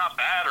mean, it's not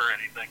bad or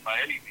anything by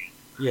any means.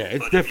 Yeah,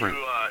 it's but different.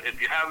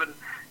 If you haven't,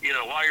 you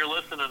know, while you're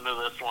listening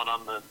to this one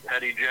on the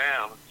Heady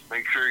Jams,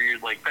 make sure you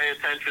like pay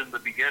attention to the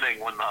beginning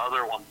when the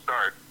other one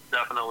starts.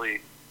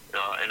 Definitely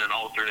in an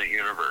alternate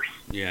universe.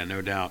 Yeah,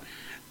 no doubt.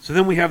 So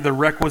then we have the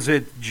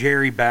requisite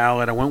Jerry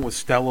ballad. I went with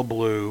Stella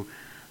Blue.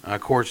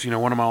 Of course, you know,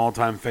 one of my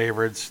all-time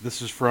favorites.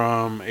 This is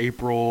from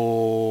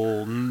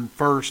April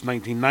 1st,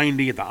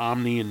 1990 at the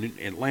Omni in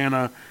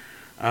Atlanta.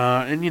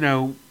 And, you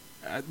know,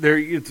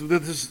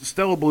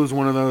 Stella Blue is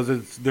one of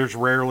those. There's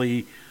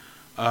rarely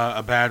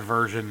a bad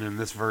version, and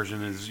this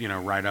version is, you know,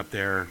 right up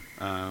there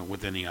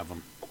with any of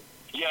them.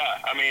 Yeah,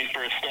 I mean,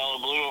 for Stella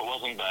Blue, it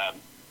wasn't bad.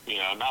 You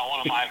know, not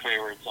one of my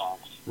favorite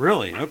songs.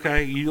 Really?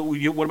 Okay.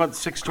 You what about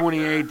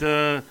 628?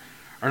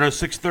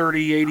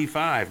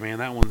 630-85? Man,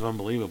 that one's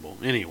unbelievable.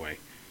 Anyway,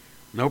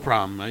 no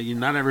problem.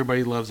 Not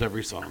everybody loves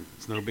every song.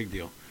 It's no big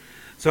deal.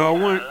 So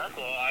I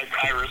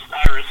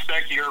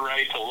respect your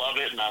right to love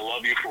it, and I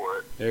love you for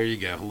it. There you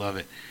go. Love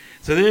it.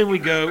 So then we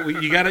go.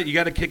 You got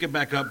to kick it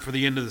back up for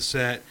the end of the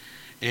set,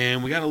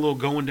 and we got a little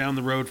Going Down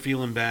the Road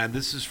Feeling Bad.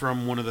 This is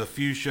from one of the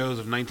few shows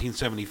of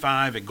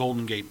 1975 at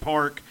Golden Gate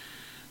Park.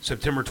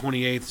 September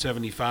 28th,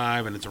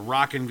 75, and it's a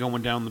rockin'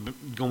 going down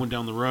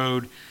the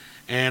road.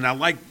 And I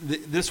like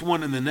this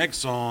one and the next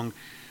song.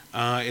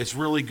 It's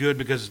really good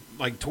because,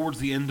 like, towards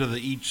the end of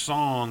each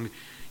song,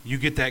 you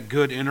get that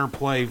good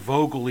interplay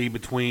vocally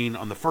between,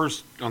 on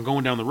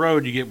Going Down the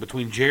Road, you get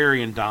between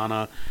Jerry and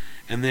Donna.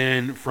 And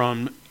then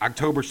from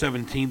October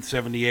 17th,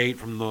 78,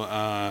 from the,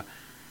 I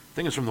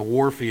think it's from the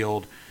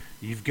Warfield,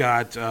 you've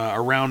got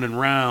Around and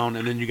Round,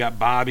 and then you got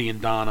Bobby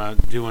and Donna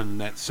doing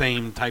that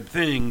same type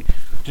thing,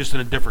 just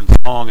in a different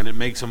song, and it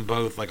makes them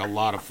both like a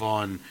lot of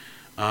fun,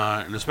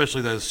 and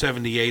especially those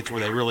 78s where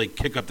they really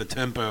kick up the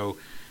tempo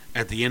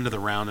at the end of the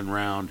Round and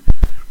Round.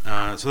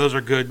 So those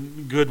are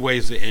good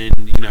ways to end,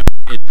 you know,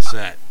 in the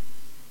set.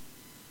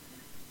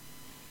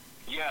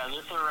 Yeah,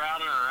 this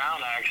Around and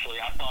Around actually,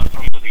 I thought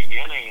from the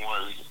beginning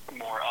was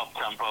more up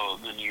tempo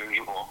than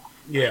usual.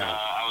 Yeah.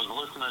 I was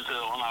listening to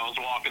it when I was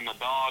walking the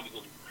dogs,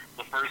 and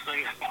the first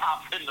thing that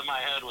popped into my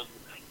head was,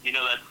 you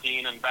know, that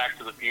scene in Back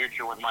to the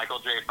Future when Michael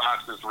J.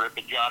 Fox is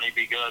ripping Johnny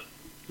B. Good.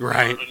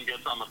 Right. Marvin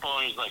gets on the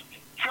phone, he's like,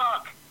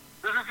 Chuck,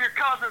 this is your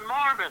cousin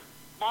Marvin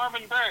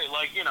Berry.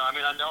 Like, you know, I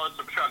mean, I know it's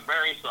a Chuck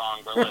Berry song,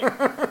 but, like,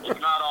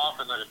 it's not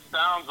often that it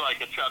sounds like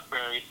a Chuck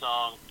Berry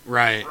song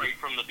right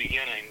from the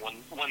beginning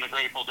when the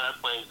Grateful Dead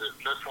plays it.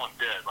 This one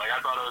did. Like, I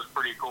thought it was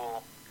pretty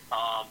cool.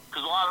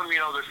 Because a lot of them, you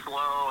know, they're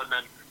slow, and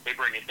then they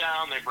bring it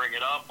down, they bring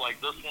it up.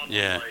 Like, this one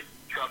was, like,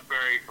 Chuck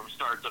Berry from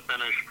start to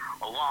finish,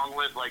 along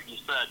with, like you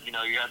said, you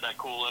know, you had that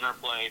cool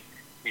interplay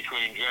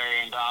between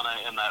Jerry and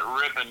Donna and that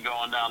ripping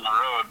going down the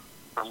road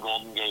from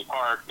Golden Gate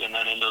Park and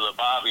then into the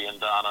Bobby and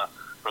Donna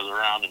for the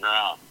Round and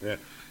Round. Yeah.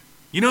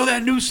 You know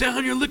that new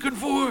sound you're looking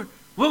for?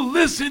 Well,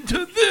 listen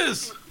to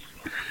this.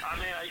 I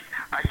mean,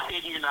 I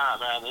kid you not,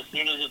 man. As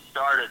soon as it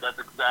started, that's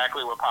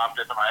exactly what popped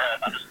into my head.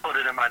 I just put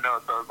it in my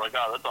notes. I was like,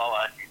 oh, that's all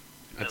I need.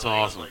 That's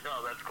awesome. I was like,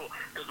 oh, that's cool.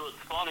 Because what's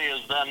funny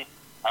is then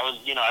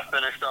I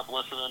finished up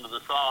listening to the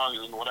songs,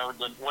 and whenever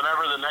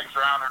the next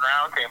Round and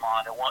Round came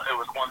on, it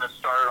was one that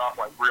started off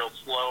like real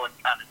slow and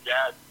kind of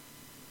jazz.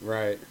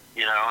 Right.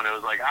 You know, and it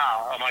was like,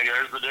 oh my God,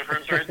 there's the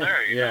difference right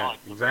there. Yeah,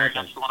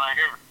 exactly. That's the one I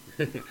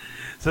hear.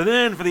 So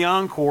then for the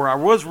encore, I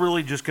was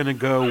really just going to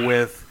go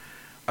with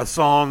a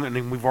song,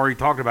 and we've already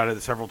talked about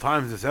it several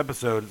times this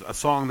episode, a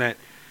song that,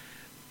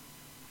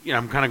 you know,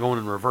 I'm kind of going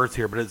in reverse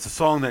here, but it's a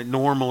song that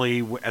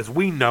normally, as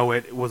we know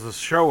it, was a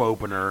show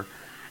opener,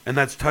 and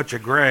that's Touch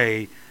of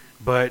Grey.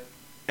 But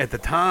at the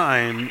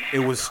time, it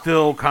was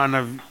still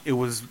sometimes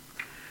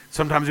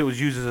it was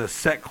used as a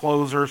set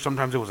closer,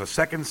 sometimes it was a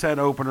second set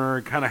opener.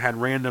 It kind of had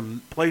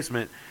random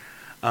placement.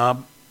 I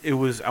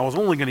was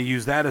only going to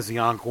use that as the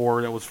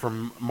encore. That was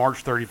from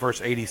March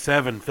 31st,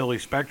 87, Philly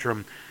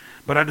Spectrum.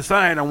 But I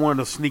decided I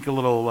wanted to sneak a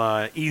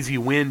little Easy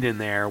Wind in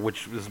there,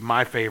 which is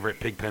my favorite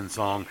Pigpen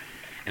song.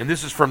 And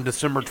this is from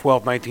December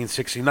 12th,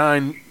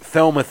 1969,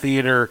 Thelma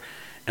Theater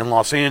in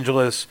Los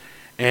Angeles.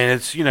 And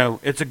it's,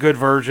 it's a good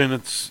version.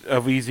 It's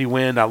of Easy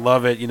Wind. I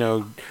love it.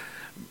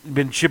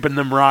 Been chipping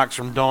them rocks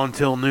from dawn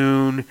till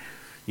noon,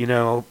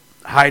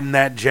 hiding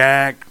that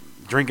jack,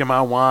 drinking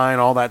my wine,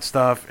 all that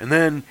stuff. And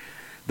then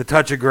the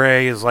Touch of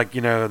Grey is like,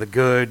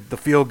 the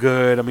feel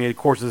good. I mean, of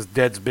course, it's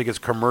Dead's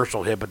biggest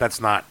commercial hit, but that's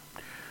not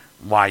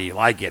why you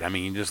like it. I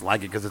mean, you just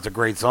like it because it's a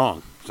great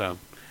song. So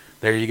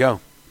there you go.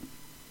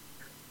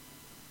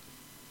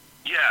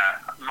 Yeah,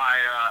 my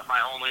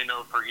only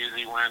note for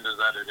Easy Wind is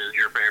that it is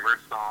your favorite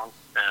song,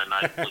 and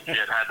I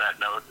legit had that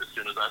note as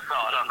soon as I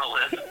saw it on the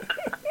list.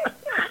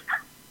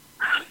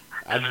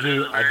 I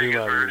do love Easy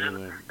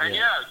Wind. And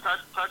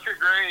Touch of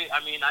Grey, I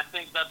mean, I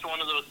think that's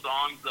one of those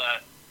songs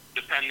that,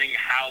 depending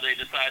how they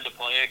decide to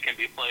play it, can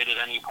be played at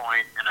any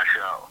point in a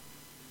show.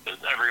 Because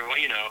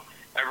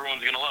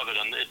everyone's going to love it,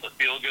 and it's a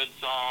feel-good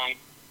song.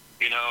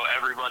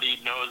 Everybody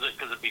knows it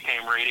because it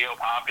became radio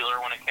popular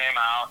when it came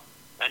out.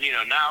 And,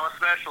 now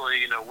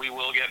especially, we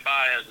will get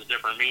by as a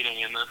different meaning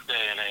in this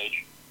day and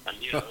age. And,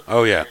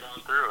 oh, yeah. It's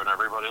on through, and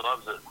everybody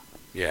loves it.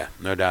 Yeah,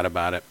 no doubt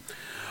about it.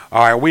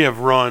 All right, we have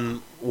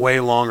run way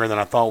longer than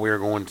I thought we were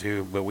going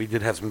to, but we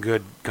did have some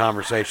good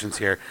conversations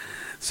here.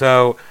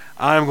 So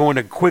I'm going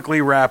to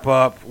quickly wrap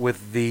up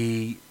with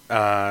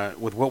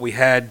with what we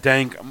had.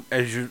 Dank,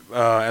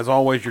 as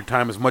always, your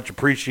time is much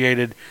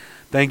appreciated.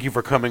 Thank you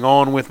for coming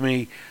on with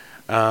me.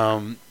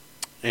 And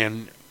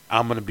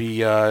I'm going to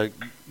be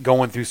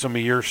going through some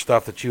of your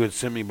stuff that you had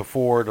sent me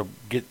before to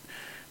get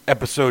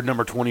episode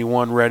number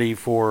 21 ready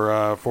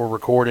for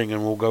recording,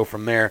 and we'll go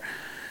from there.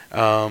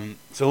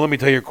 So let me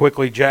tell you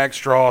quickly: Jack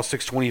Straw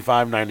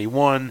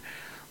 625.91,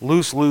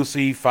 Loose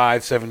Lucy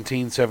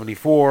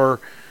 517.74,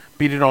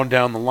 Beat It On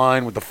Down the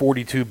Line with the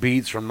 42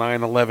 beats from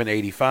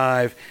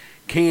 9/11/85,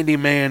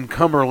 Candyman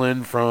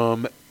Cumberland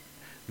from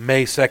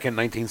May 2nd,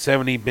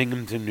 1970,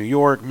 Binghamton, New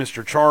York,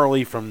 Mr.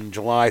 Charlie from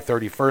July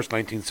 31st,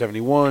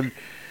 1971,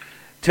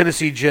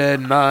 Tennessee Jed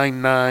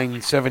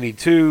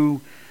 9/9/72,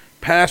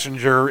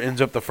 Passenger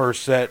ends up the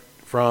first set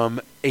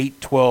from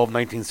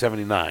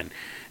 8/12/1979.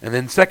 And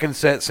then second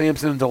set,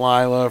 Samson and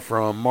Delilah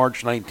from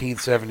March 19th,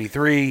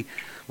 73.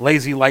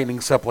 Lazy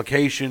Lightning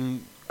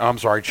Supplication. I'm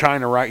sorry,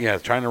 China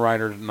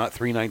Rider, not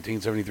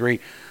 3/19/73.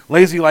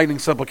 Lazy Lightning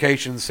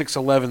Supplication,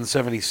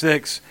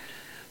 6/11/76.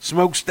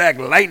 Smokestack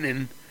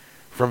Lightning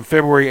from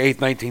February 8th,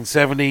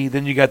 1970.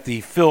 Then you got the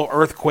Phil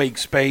Earthquake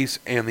Space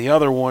and the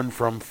other one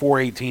from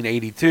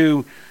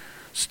 4/18/82.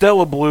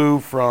 Stella Blue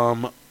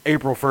from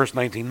April 1st,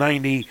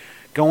 1990.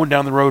 Going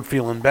Down the Road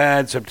Feeling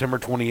Bad, September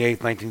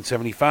 28th,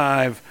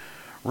 1975.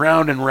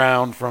 Round and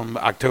Round from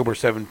October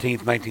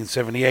 17th,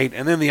 1978.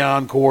 And then the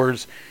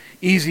encores,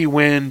 Easy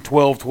Wind,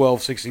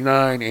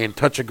 12/12/69, and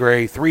Touch of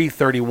Grey,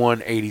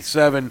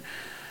 3/31/87.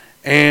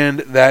 And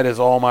that is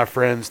all, my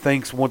friends.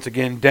 Thanks once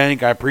again,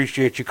 Dank. I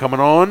appreciate you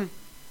coming on.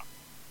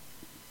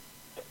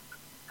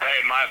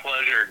 Hey, my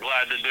pleasure.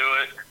 Glad to do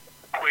it.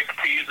 Quick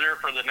teaser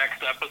for the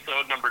next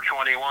episode, number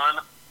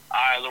 21.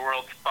 Eye of the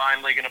World's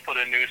finally going to put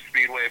a new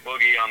Speedway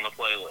Boogie on the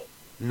playlist.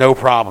 No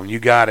problem. You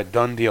got it.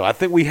 Done deal. I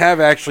think we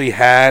have actually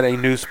had a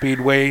new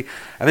Speedway.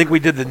 I think we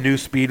did the new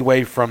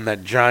Speedway from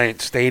that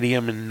giant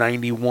stadium in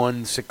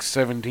 91,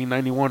 617,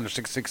 91 or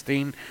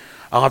 616.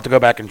 I'll have to go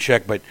back and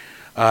check, but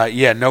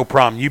yeah, no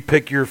problem. You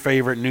pick your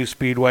favorite new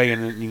Speedway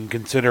and you can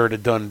consider it a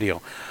done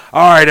deal.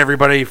 All right,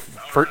 everybody.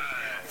 For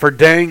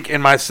Dank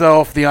and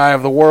myself, the Eye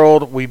of the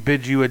World, we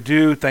bid you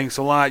adieu. Thanks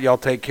a lot. Y'all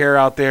take care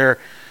out there.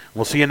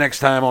 We'll see you next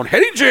time on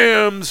Heady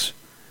Jams,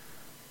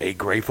 a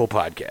Grateful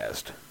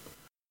podcast.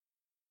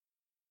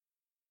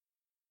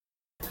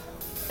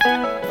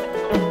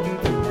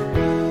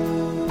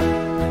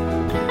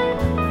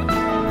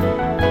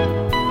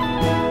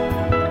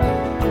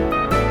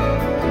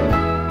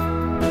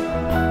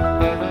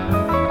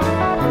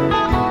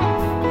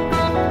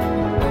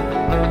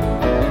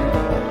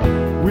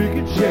 We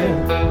can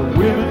share the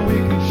women, we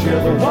can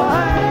share the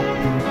wine.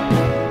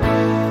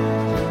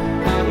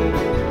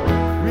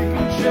 We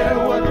can share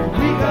what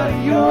we got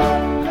of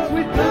yours, 'cause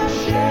we done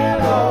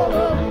shared all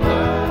of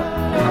mine.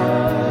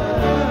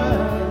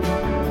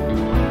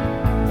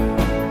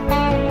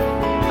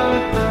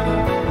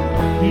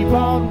 Keep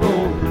on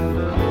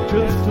going,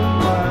 just a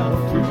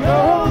mile to go.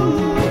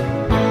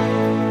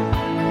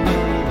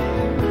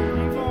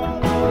 Keep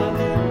on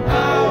rolling,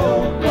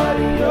 oh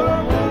buddy,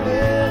 you're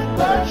moving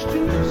much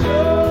too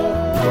slow.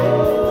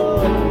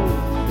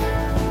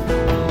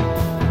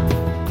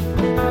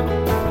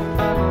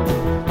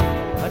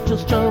 I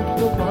just jumped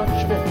the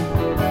watchman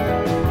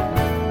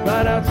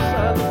right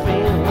outside the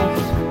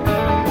fence.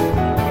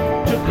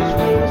 Took his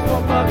wings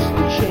for bucks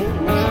and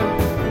change.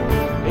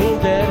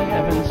 Ain't that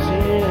heaven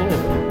sent?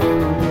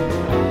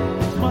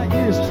 My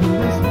ears too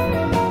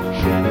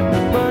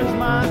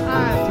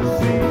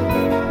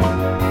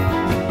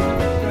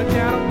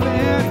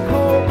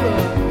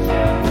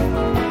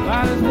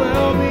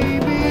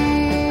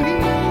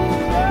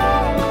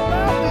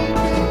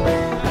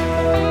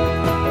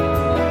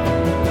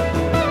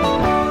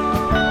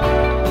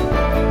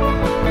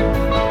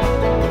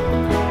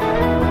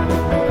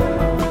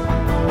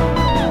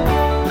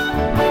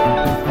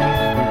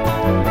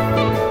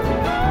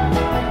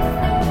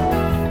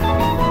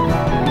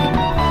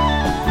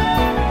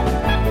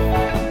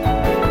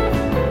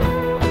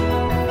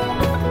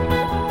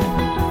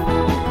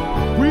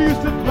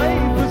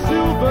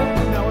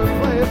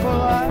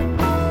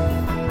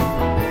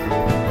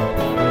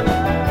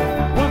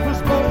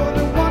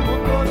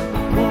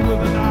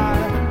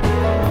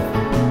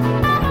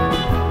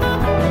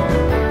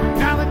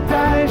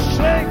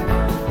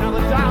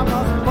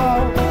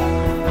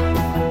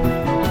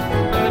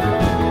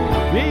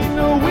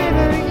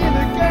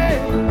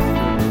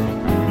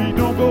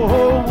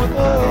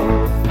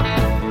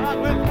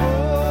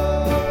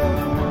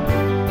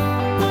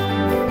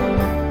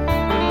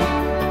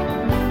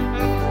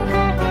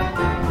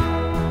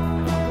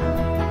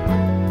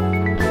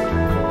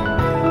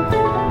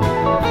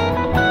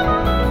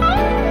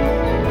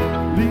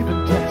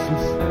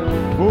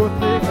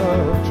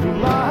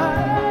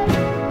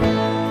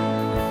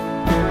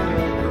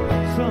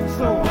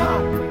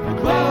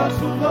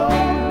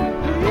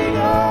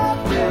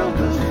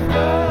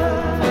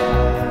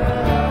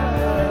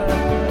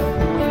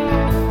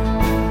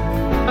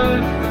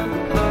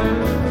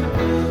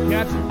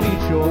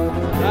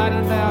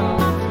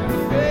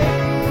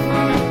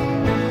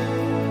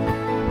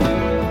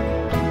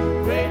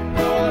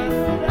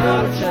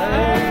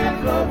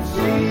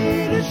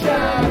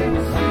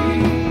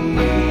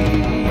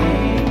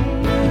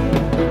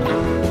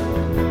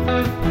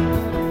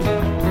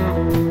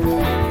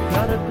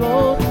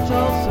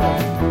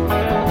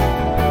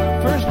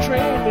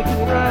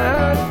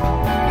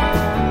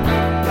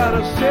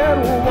that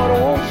one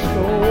old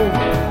stove,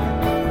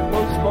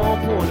 one small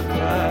point of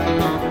pride.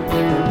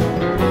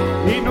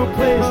 Ain't no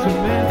place a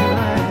man can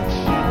hide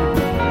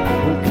shit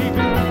will keep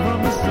him from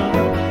the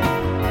sun.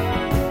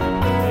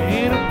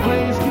 Ain't a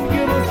place can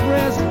give us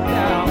rest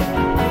now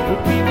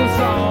will keep us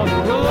on the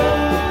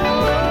road.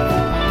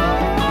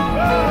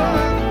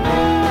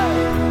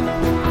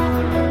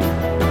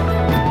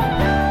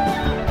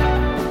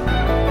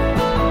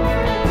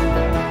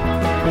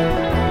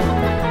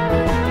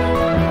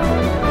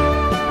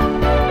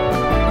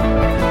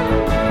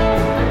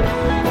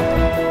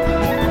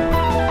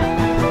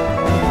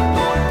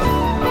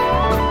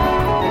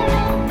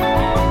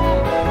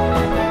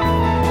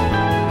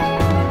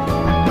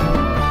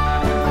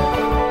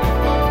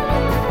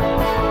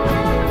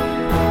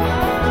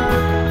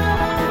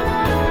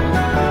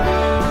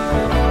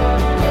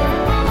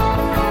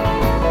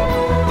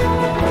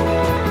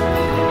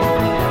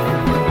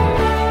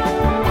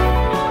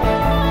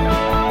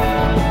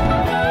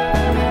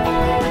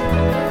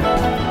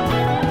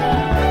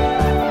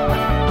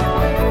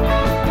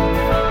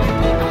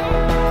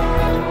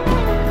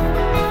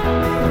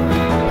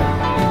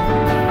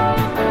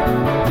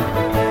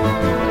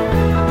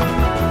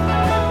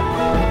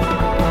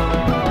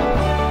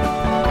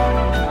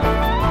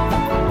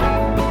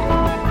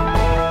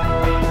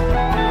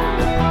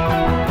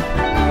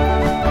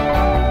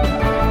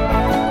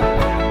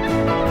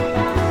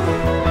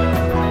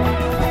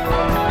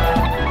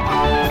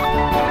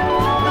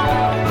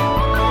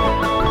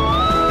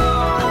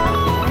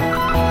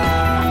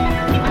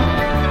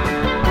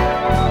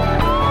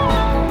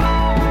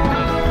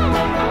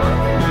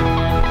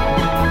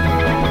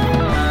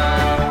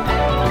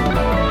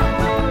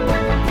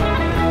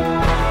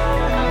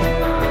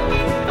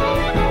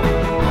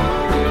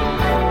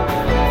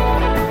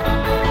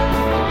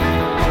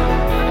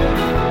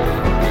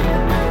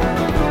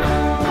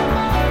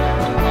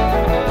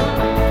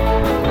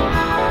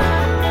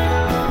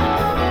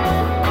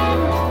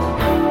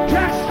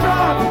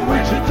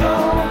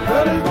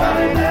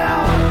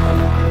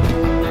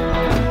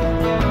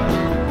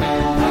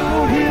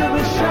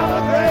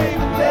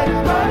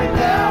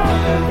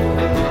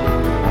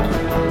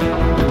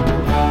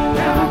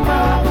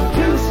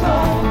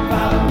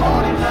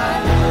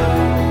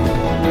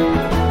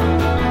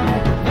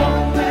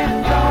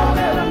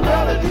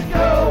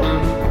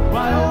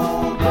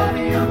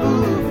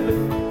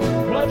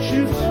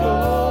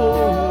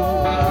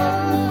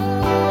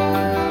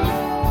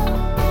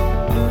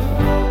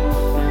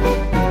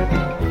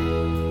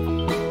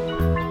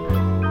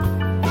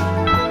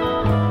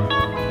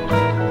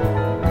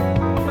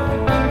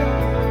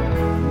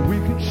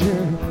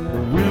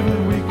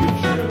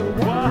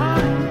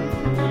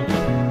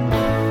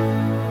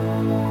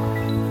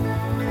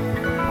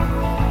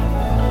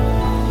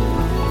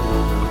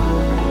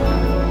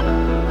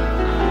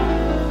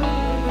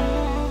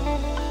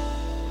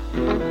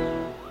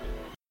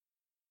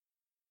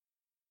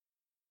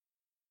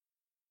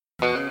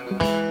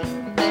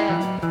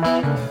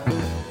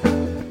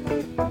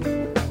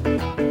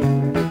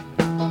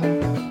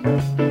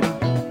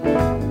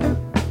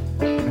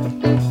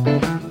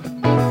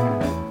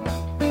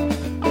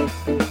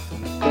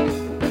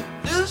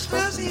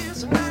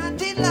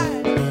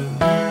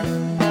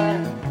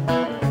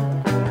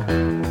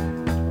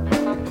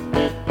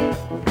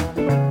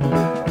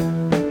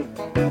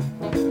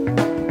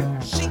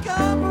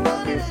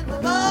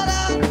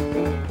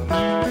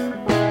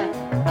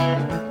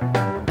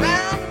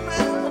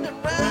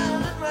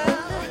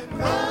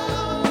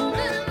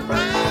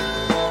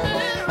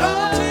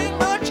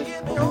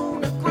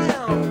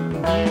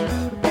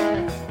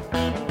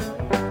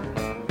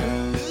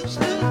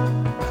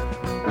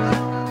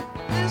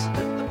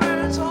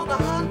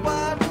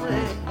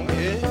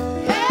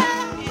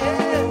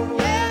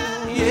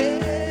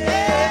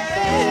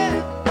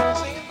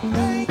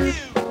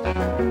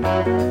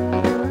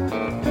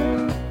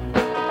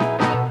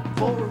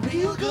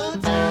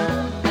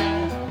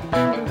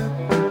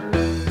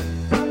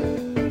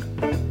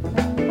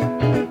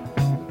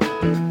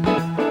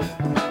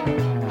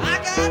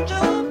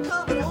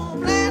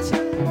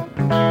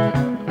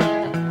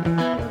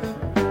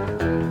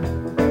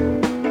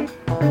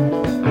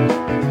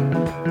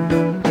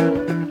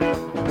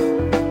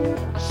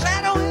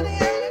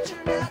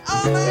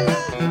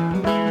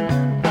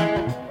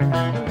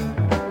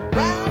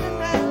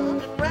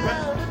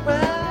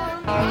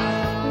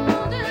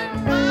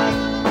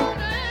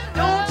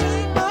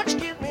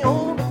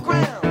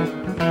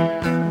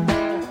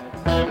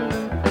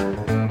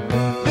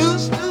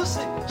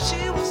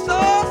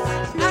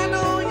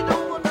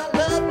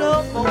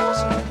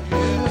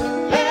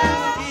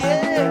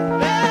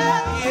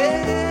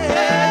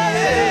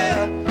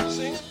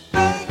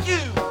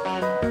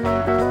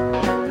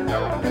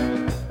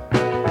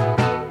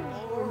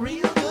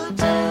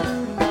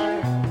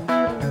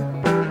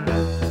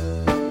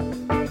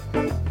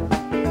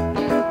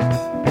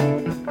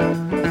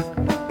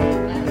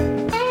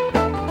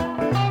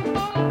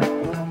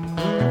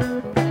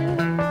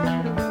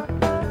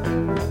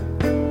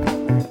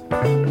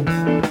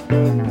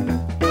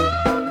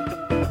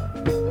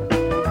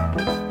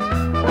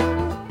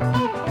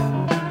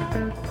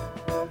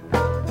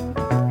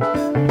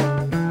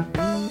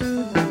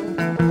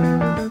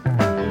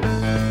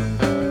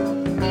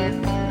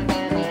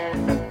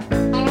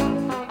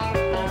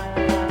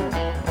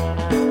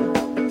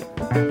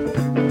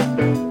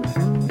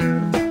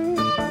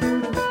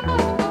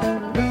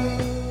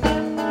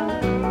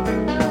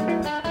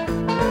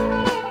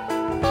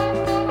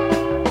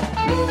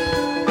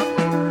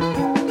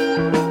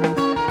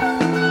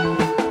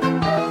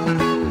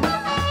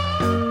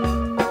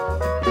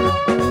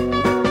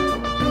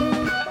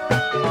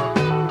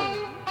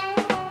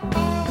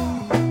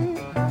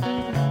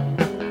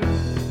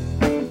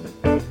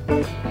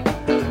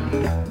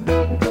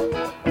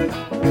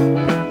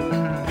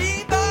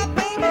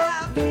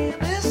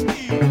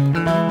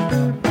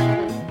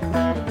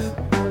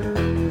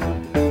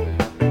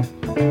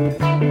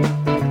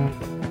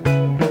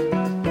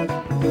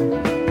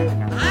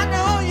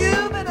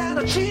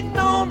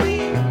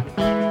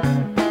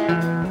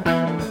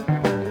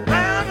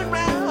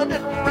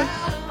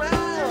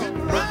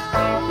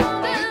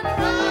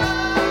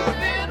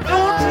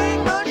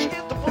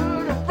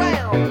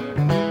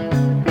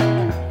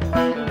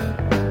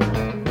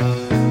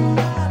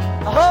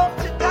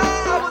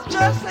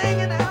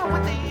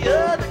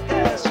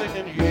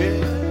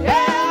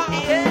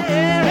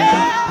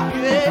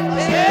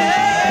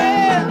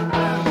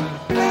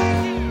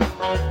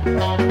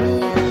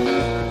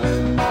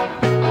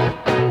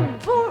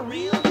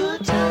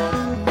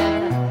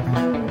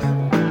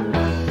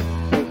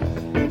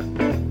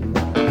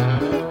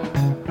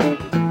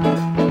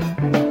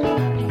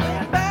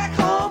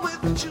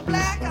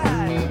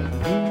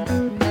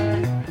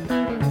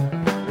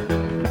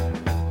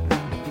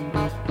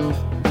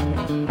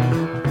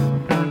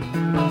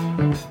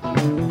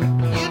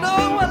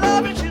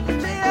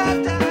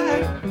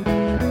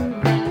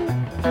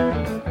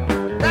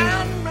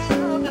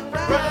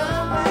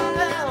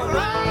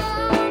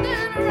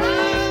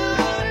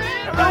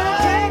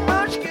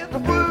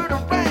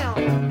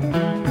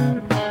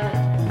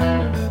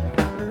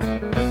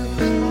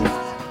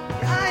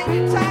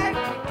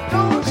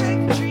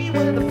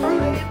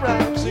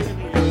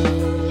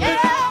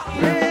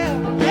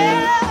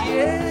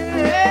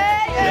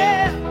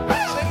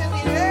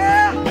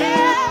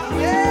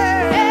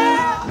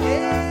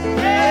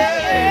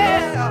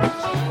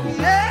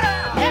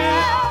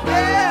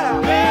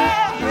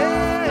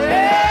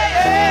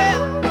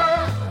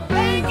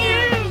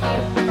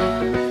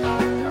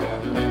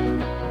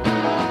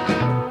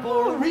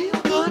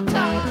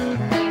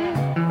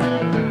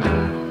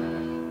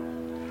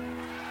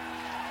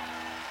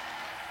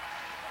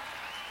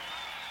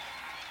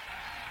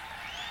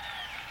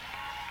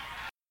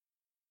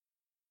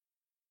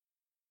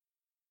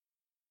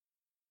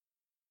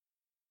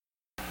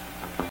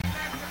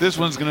 This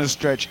one's going to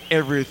stretch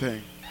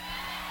everything.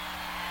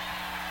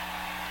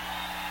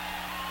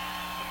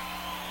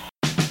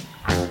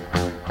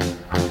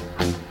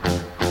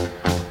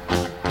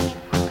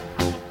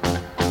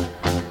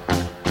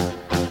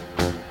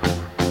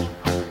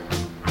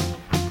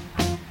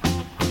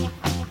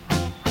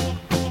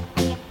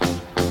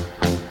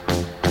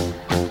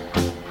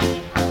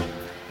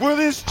 Well,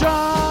 this job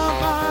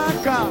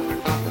I got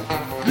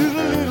is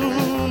a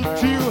little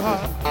too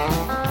hot.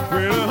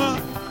 Well,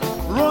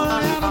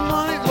 running out of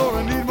money, Lord, I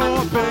need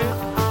more pay.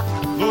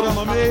 Lord, I'm a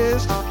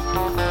mess.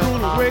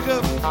 Gonna wake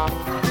up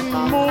in the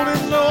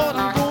morning, Lord,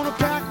 I'm gonna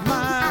pack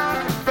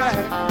my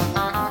bag.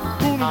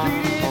 Gonna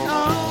beat it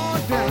all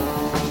down.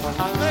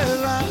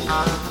 Well,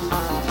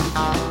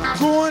 I'm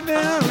going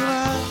down the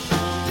line.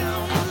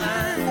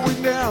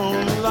 Going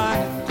down the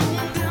line.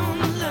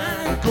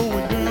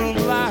 Going down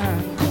the line.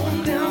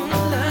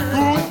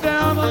 Going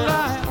down the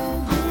line.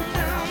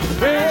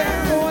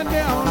 Yeah, going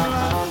down the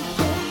line.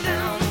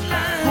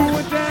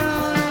 Going down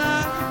the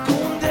line.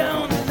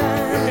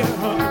 Yeah,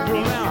 go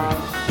down.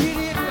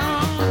 Get it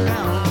on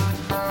down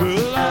the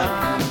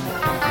line.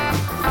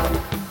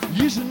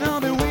 Yes, and I'll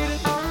be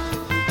waiting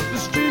at the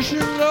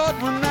station, Lord,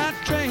 when that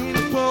train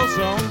pulls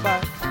on by.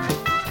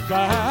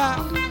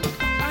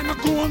 I'm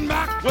going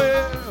back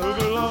where I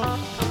belong.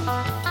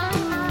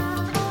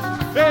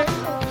 Hey,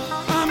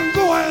 I'm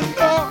going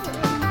north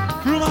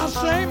through my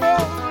same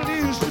old it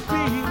used to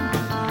be.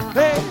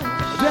 Hey,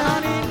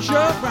 down in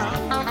Chuck Brown,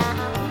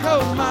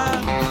 coal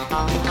mine.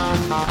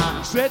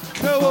 Said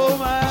coal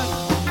mine,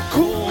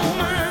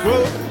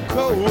 whoa,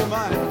 coal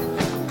mine,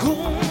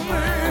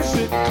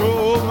 said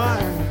coal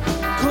mine.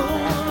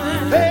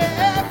 Hey,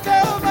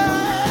 coal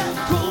mine,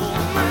 coal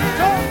mine,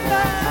 hey,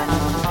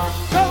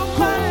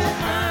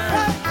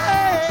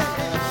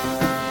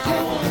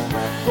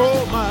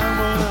 coal mine,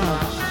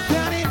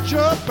 down in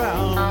Chuck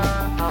Brown,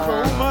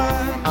 coal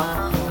mine.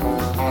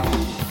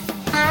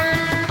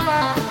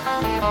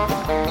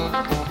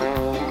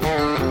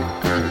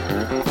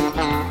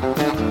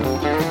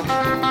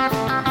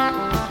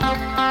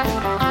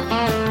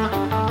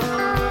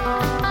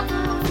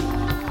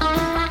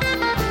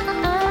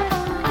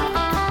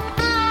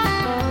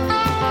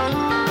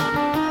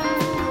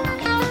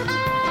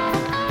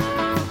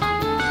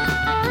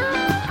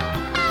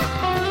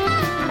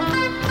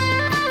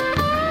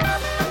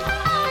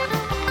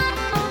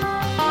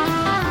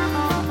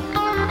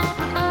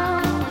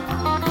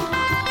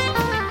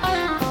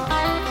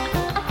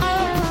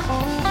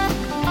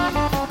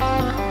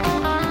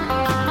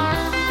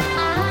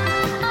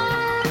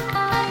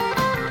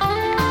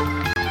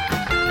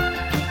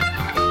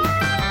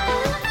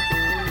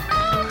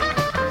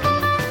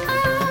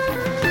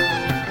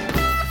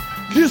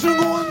 Yes, I'm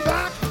going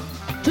back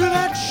to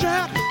that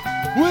shack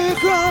way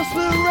across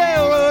the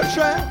railroad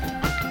track.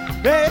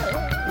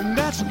 Yeah, and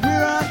that's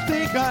where I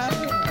think I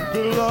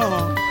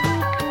belong.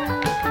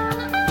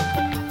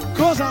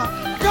 'Cause I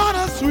got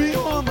a sweet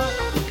woman,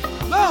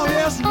 oh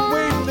yes,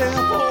 waiting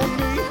there for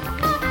me.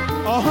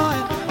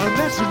 And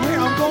that's where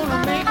I'm gonna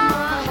make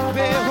my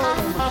happy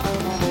home.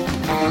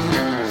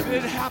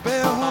 Said happy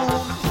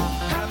home,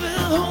 happy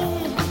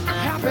home,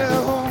 happy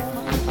home,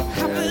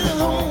 happy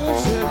home.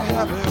 Said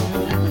happy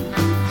home.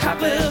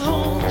 Happy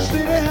home,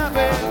 city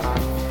happy,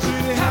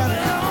 city happy,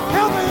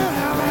 happy,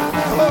 happy,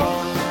 happy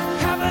home,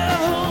 happy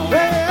home,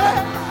 hey,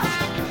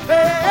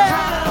 hey,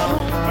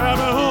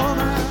 happy home.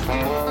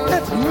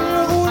 That's where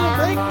I'm gonna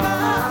make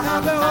my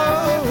happy home.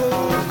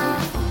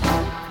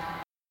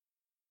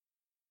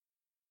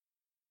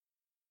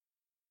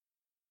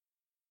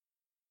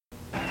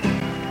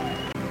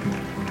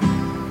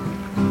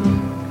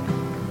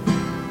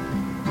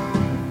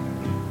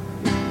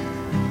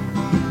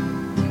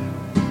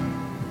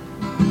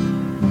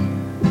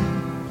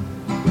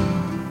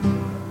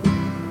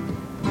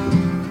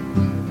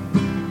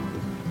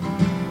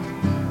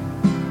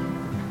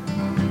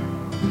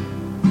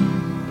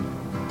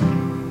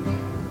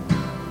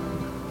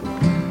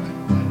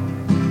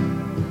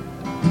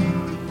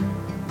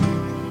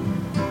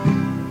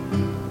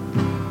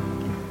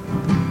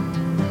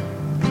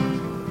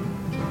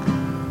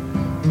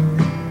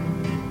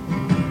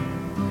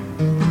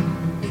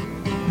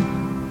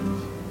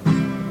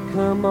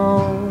 Come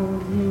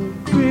on, you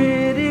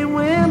pretty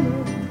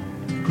women,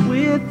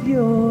 with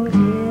your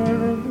hair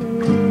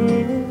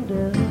hanging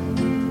down.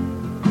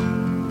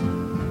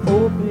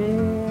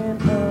 Open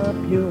up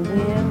your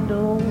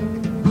window,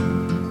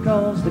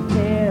 'cause the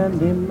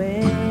candy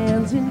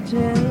man's in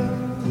town.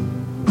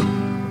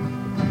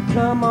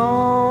 Come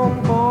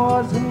on,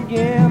 boys, and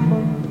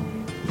gamble,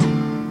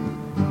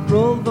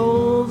 roll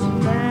those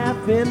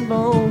laughing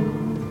bones.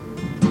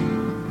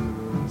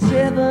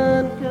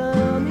 7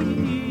 come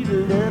eat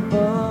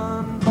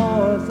 11,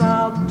 boys,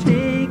 I'll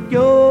take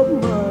your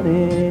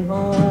money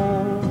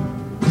home.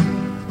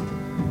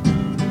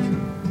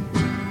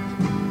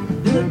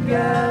 Look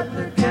out,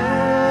 the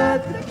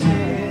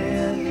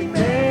candy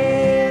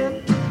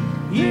man.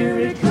 Here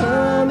he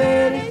come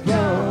and he's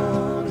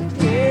gone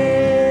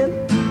again.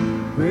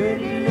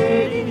 Pretty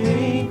lady, you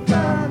ain't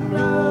got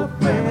no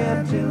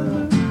friend to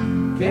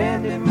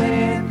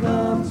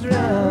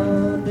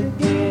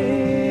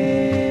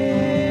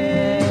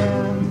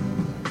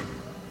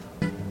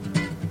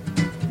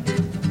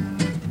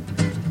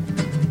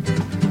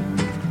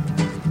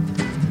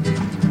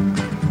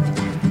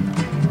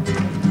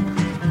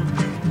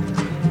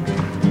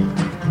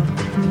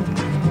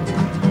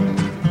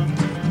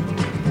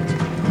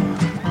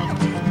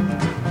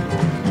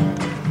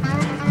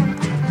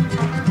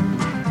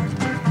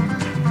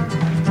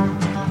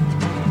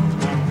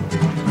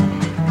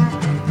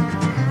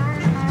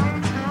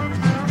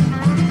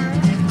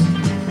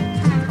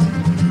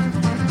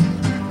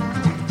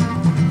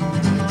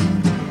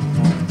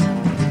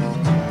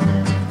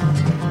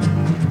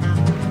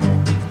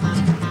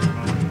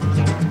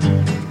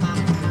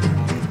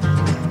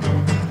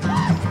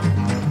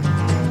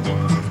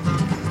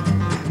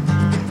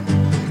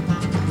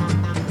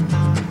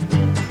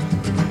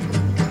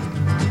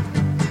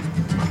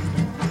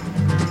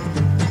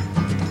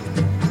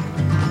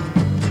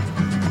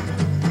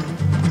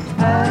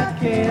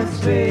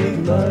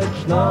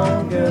much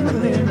longer,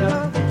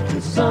 Melinda.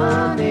 The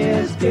sun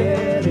is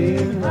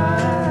getting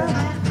high.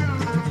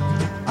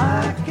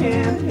 I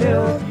can't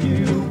help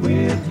you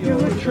with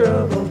your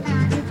trouble.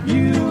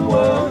 You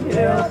won't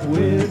help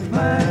with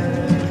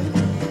mine.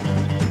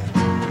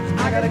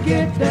 I gotta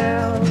get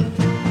down.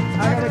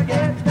 I gotta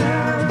get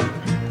down.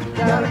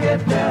 Gotta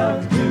get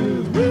down to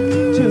the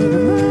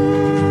moon.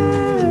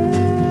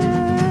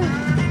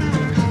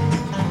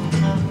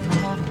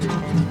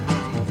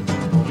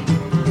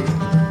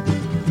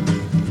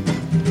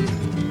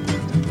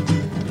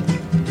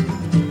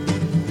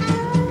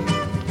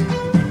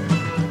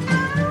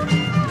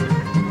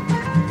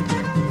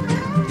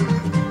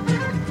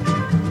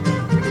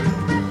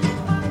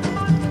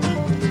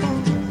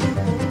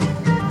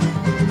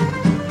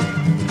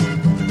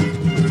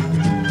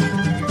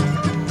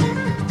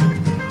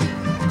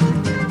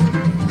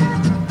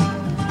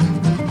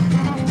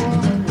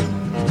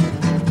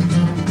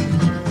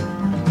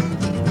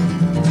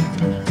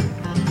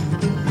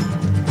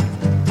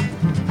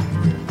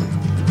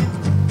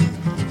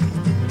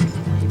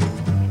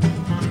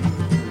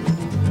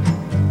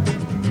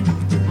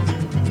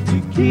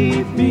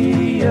 Keep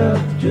me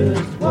up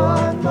just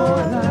one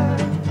more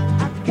night.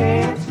 I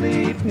can't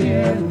sleep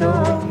here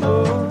no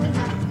more.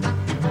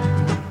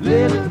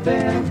 Little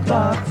band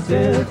clock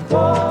says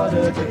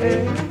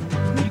 7:45.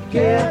 You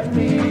kept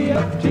me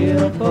up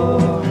till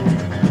 4.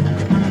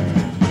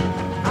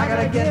 I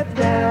gotta get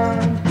down.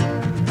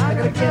 I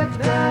gotta get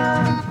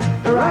down,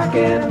 or I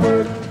can't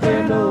work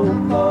there no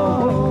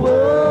more. Whoa.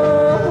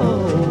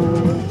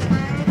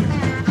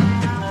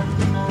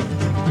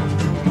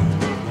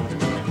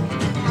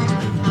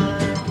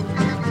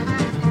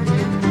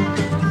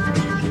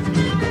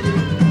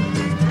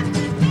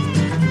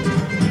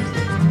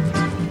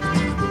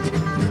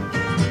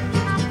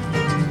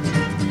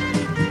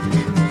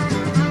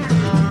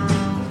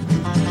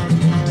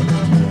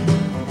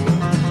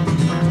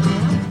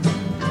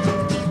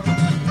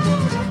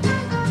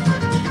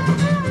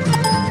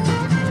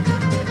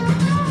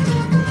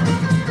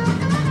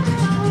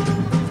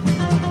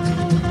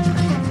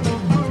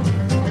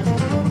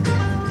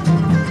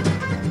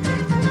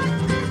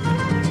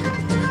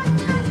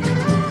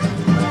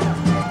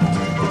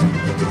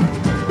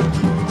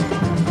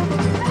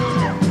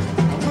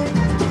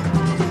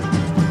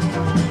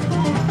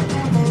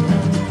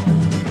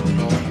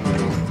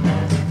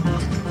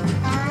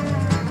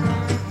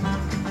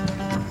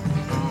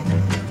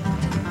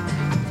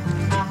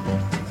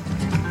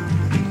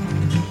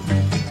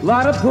 A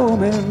lot of poor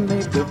men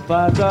make a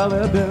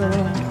 $5 bill,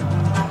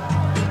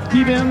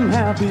 keep him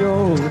happy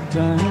all the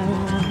time.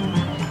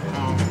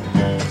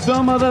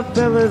 Some other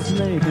fellas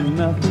making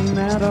nothing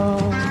at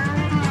all,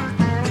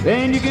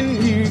 and you can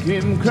hear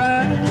him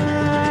cry.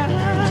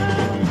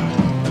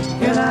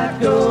 Can I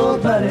go,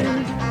 buddy?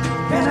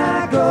 Can I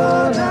go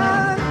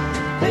now?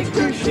 Take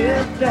your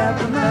shift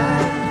after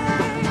mine.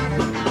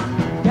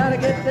 Gotta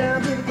get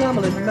down to the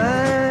Cumberland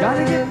mine.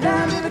 Gotta get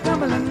down to the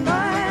Cumberland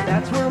mine.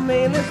 That's where I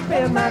mainly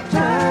spend my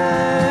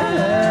time.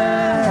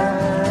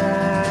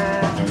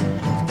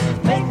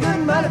 Make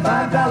good money,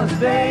 $5 a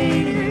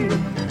day.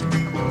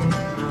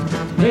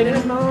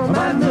 Heading on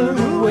my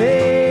new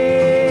way.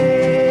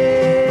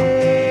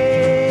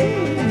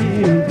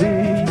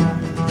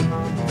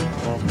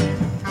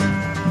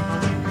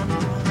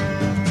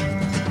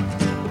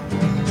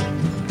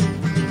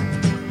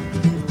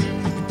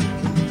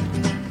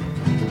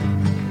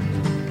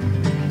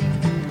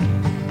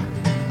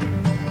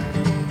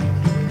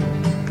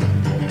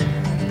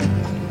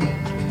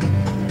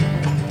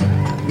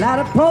 A lot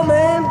of poor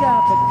men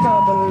got the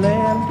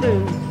Cumberland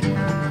blues.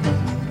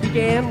 You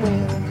can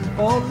win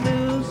or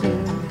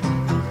losing.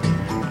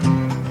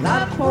 A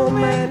lot of poor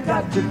men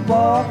got to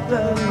walk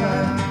the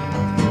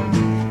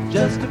line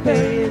just to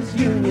pay his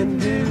union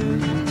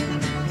dues.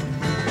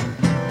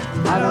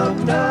 I don't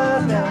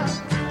know now,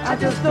 I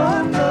just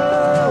don't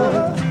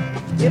know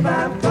if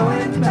I'm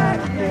going back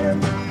in.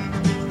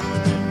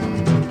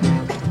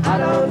 I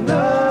don't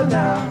know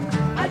now,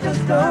 I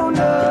just don't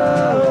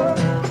know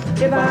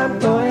if I'm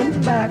going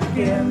back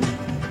in.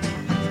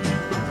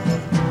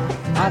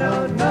 I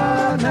don't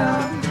know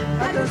now,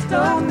 I just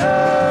don't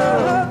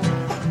know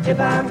if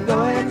I'm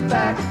going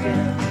back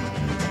in.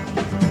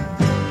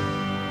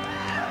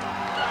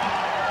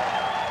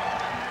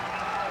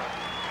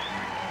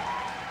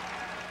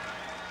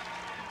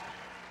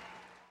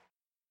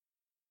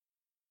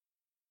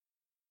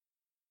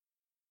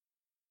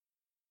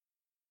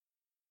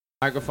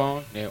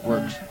 Microphone, yeah, it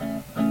works.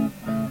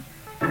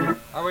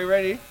 Are we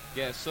ready?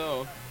 Guess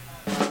so.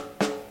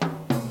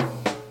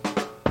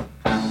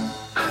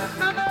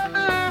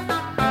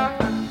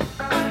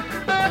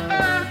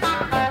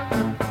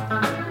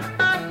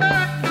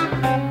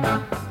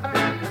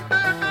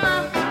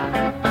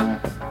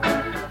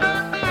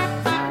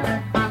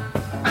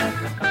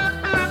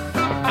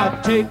 I'll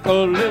take a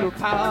little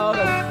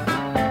powder,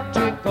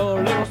 take a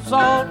little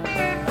salt,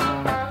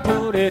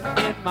 put it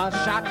in my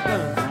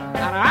shotgun,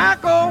 and I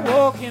go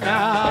walking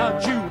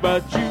out,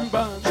 juba,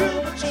 juba,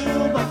 juba,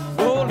 juba,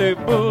 bully,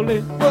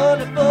 bully,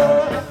 bully,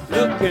 bully,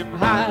 look looking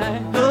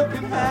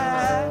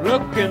high,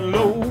 looking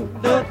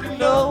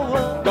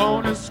low,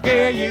 gonna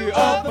scare you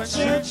up and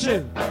shoot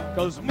you,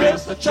 'cause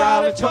Mr.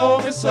 Charlie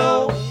told me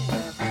so.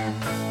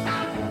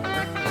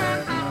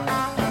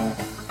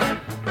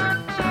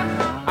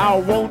 I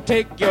won't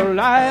take your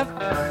life,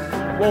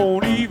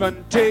 won't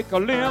even take a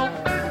limb.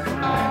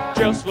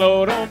 Just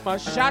load on my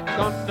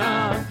shotgun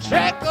now,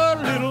 check a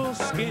little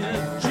skin.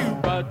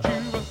 Juba,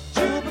 juba,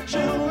 juba,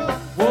 juba,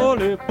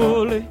 woolly,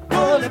 bully,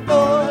 woolly,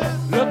 bully.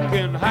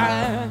 Looking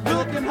high,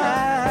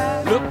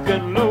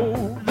 looking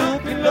low,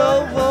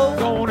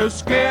 gonna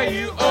scare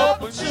you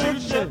up and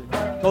shoot you,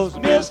 'cause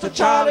Mr.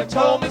 Charlie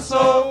told me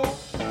so.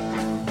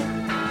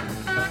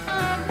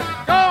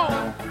 Go!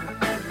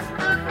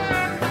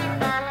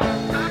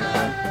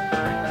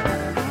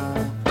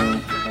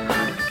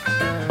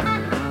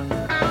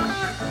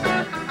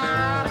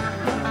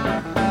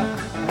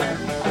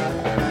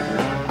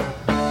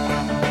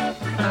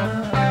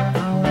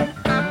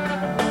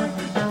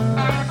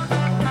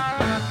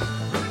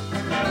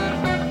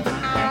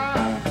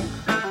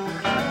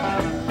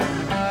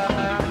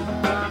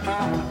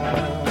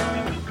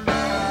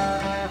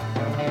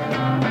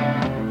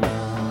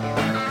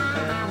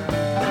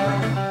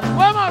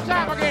 One more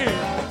time again.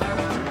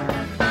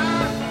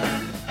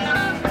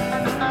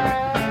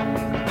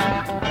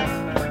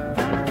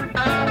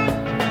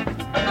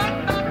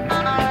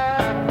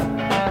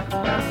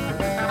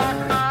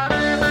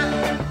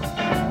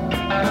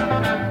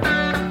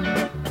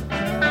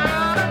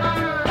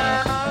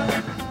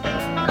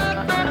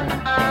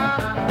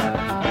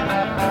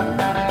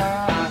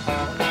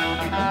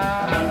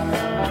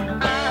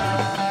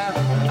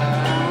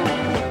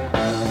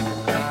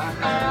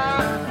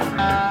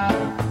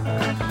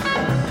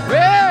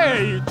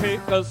 Well, you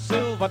take a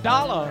silver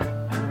dollar,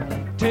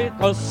 take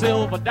a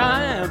silver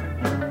dime,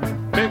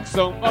 mix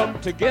them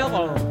up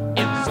together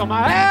in some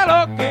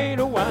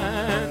alligator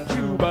wine.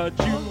 Juba,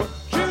 juba,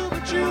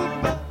 juba,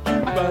 juba,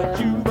 juba,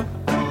 juba.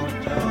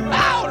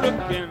 Now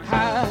looking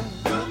high,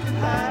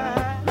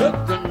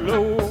 looking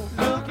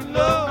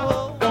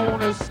low,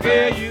 gonna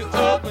scare you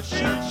up and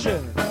shoot you,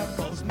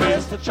 'cause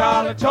Mr.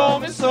 Charlie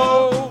told me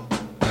so.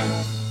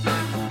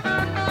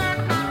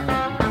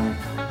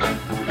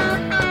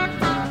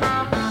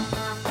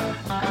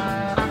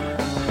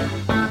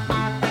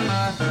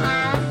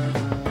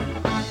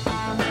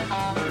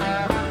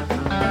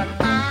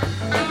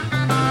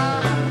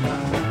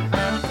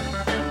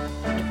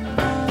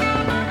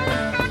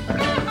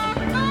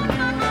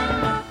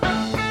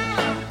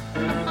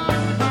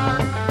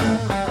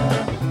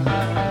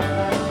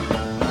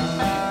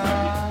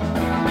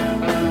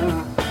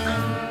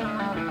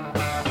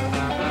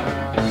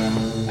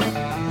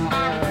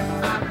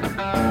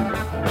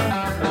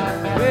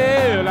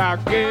 Well, I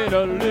get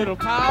a little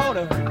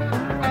powder,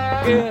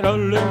 get a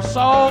little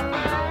salt,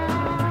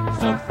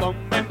 stuff them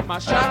in my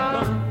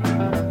shotgun,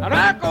 and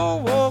I go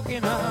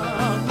walking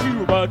out.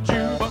 Juba,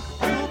 juba,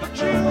 juba,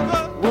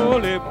 juba,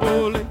 woolly,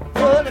 bully,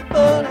 woolly,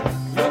 bully.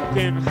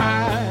 Looking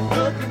high,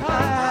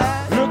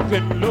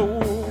 looking low,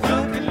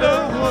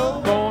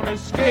 gonna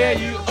scare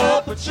you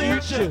up and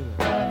shoot you,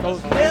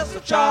 'cause Mr.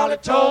 Charlie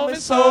told me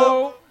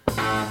so.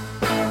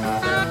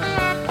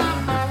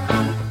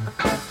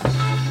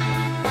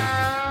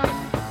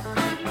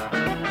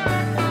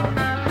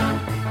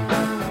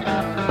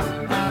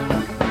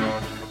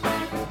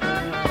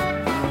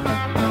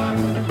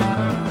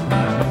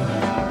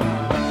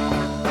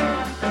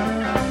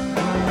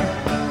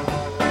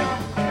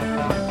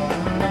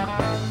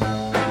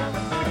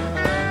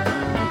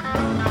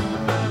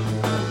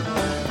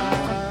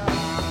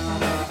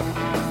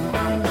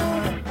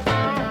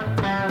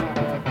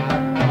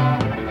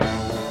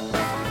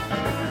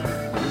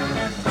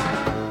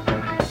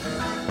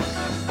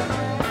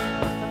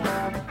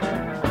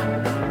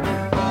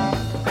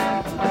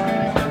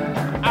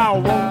 I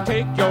won't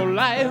take your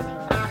life,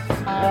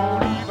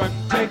 won't even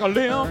take a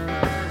limb.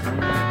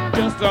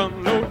 Just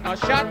unload my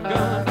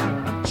shotgun,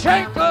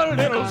 shake a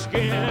little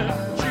skin.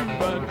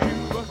 Juba,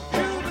 juba,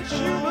 juba,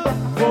 juba,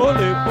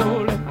 bully,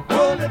 bully,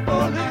 bully,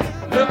 bully.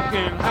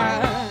 Looking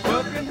high,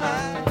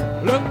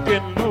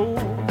 looking low,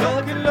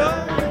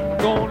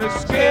 gonna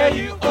scare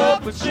you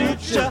up and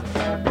shoot you,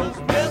 'cause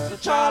Mr.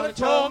 Charlie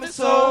told me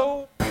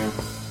so.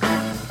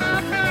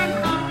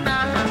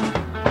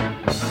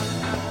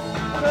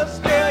 Gonna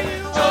scare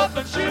you up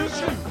and shoot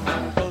you,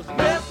 'cause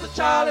Mr.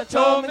 Charlie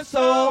told me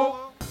so.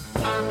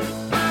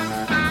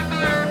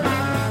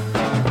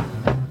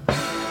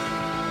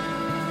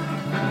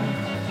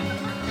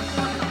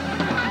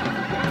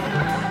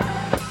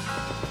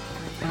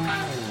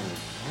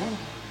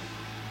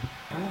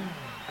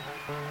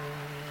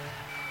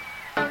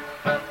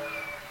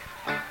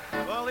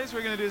 Well, at least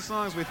we're going to do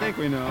songs we think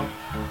we know.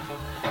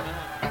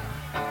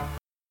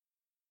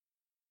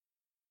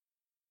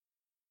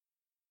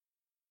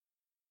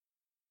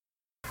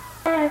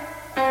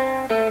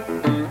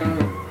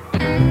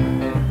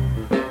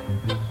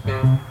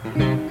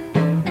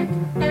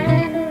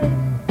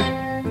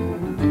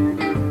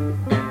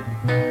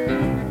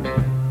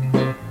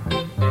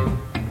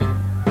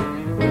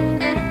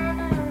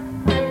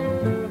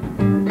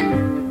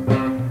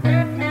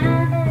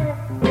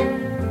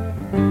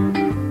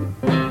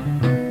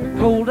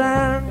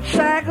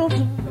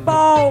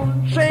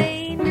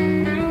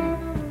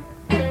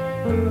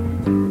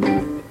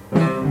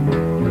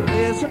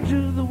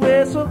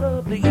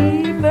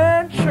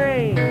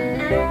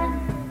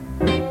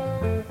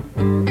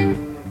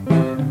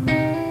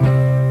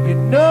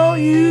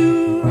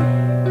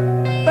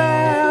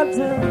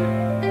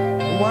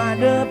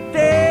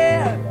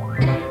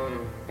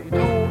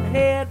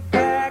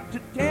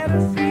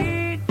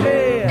 Tennessee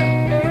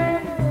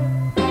jazz.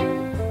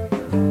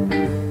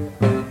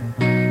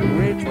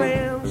 Rich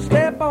man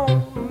step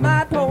on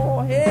my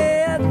tall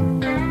head.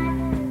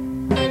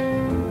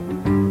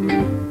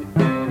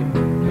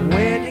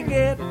 When you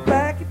get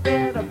back, you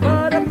better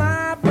butter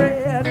my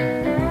bread.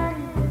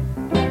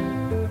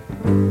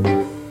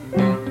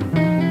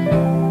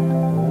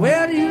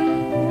 Well, you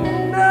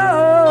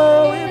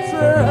know it's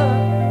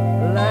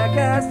like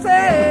I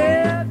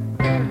said,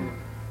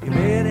 you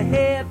better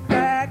head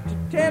back to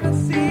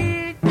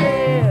Tennessee,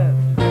 yes.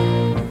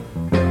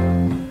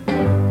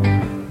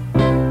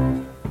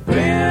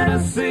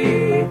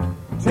 Tennessee,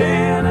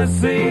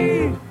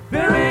 Tennessee,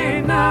 there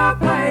ain't no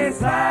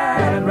place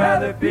I'd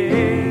rather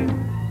be.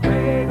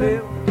 Baby,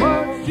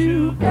 won't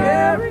you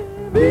carry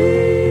me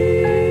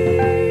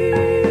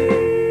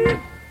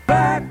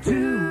back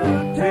to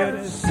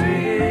Tennessee?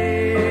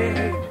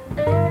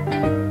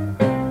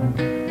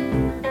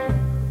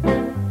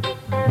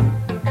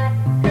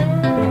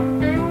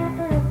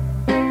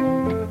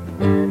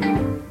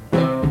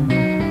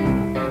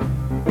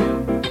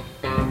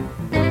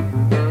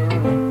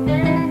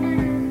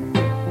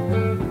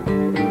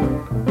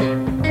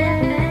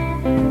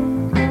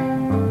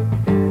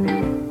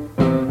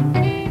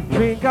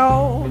 Drink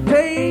all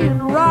day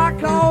and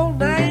rock all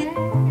night.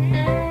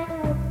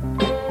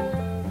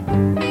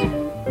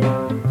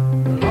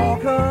 I'll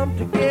come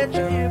to get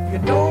you if you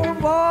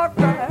don't walk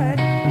right.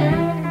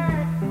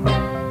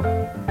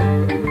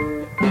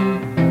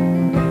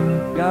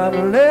 Got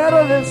a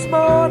letter this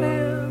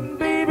morning,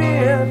 baby,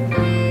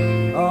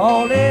 and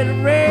all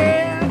in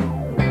red.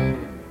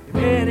 You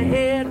better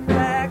head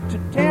back to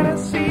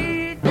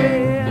Tennessee,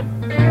 Ted.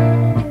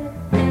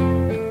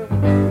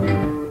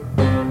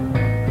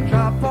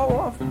 Drop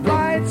 4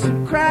 flights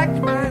and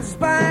cracked my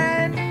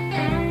spine.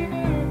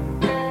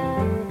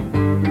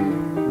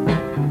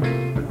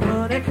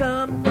 Honey,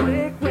 come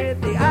quick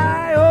with the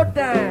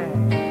iodine.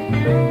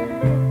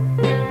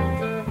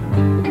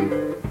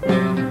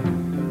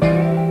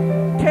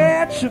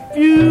 Catch a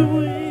few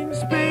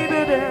wings,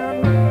 baby,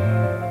 down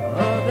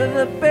under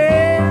the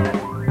bed.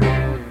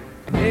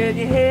 Then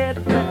you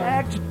head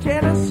back to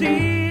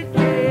Tennessee,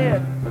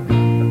 Ted.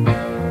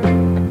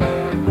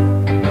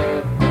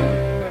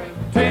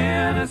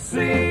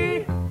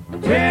 Tennessee,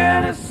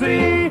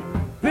 Tennessee,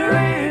 there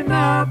ain't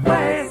no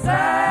place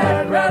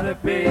I'd rather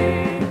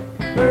be.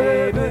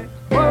 Baby,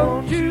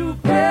 won't you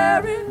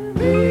carry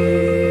me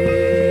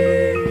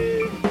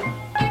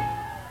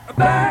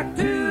back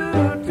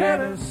to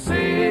Tennessee?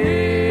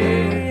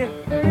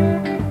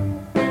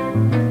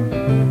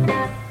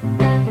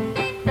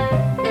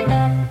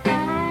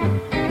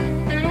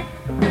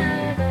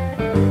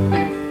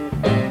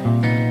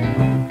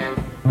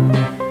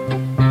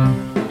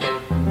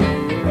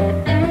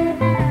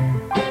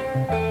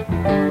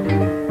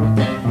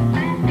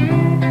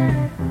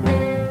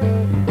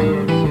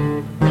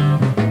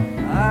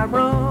 I'm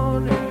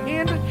running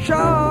into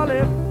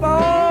Charlie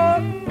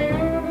Ford.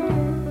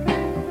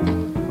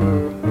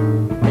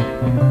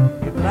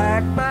 He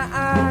blacked my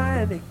eye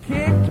and he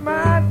kicked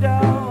my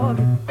dog.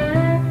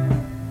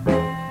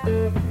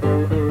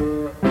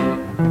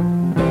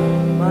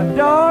 My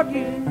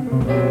doggy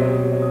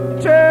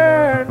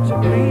turned to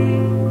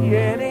me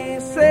and he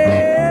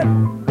said,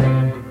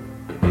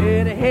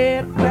 better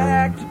head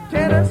back to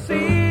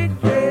Tennessee,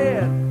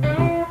 kid.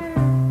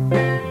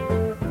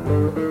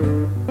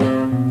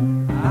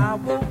 I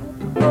woke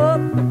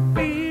up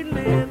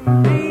feeling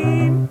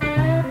mean.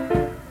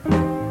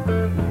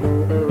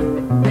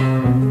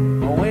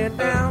 I went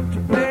down to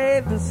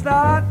play the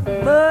slot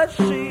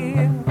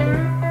machine.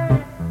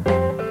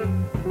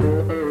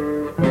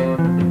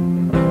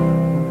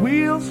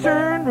 Wheels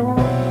turned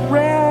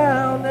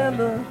around and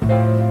the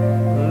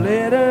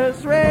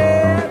letters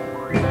read,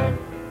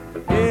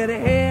 better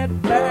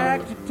head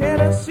back to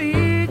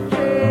Tennessee,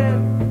 kid.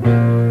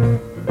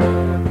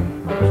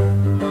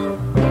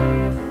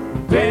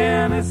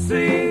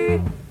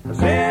 Tennessee,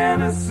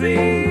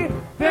 Tennessee,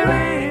 there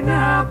ain't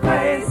no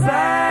place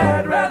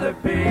I'd rather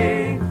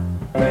be.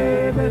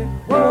 Baby,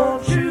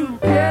 won't you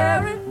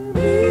carry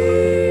me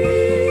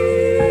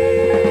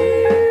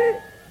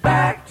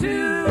back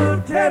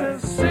to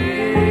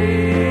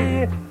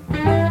Tennessee?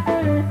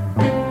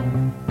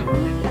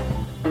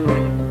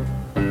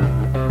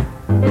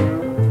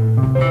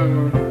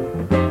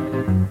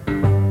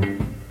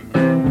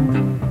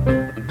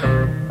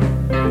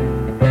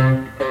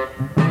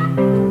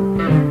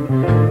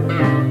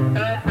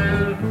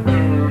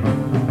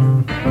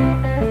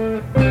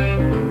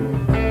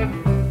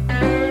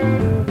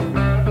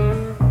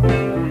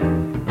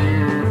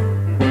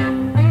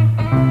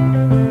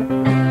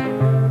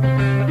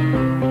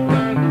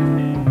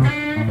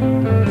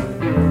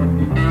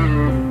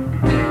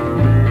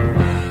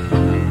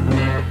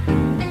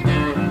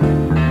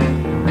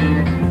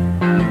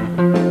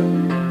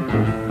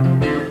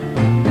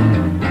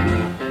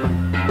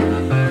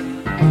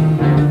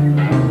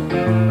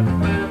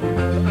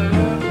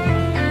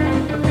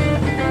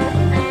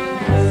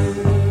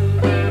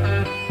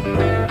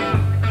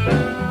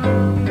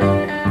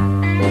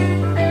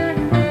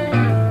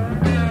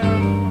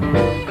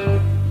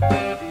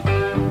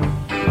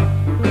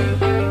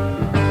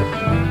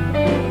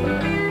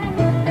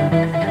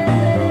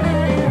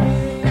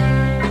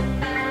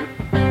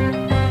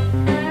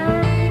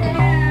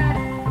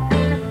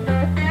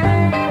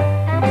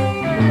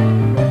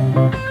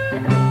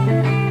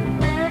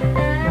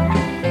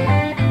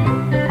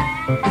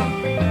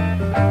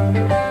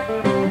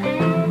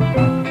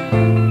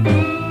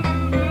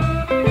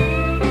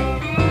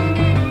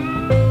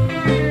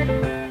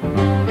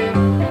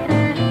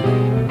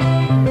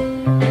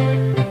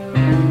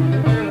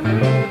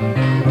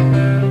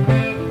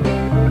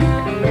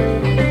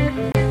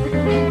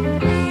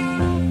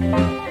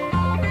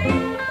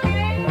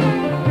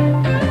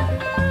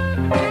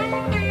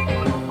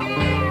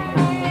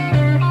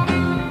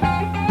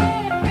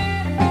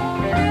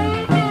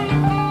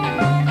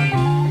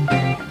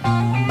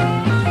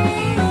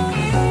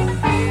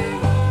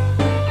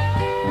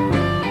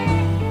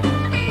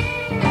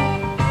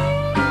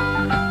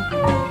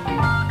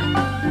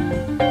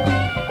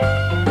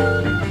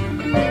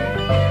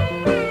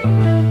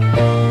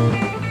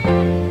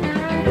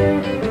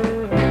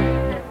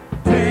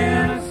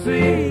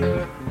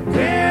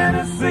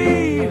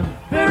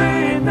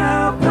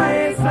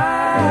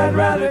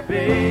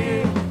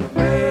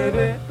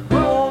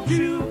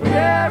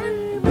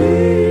 carry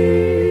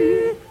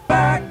me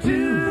back to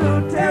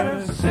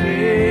Tennessee.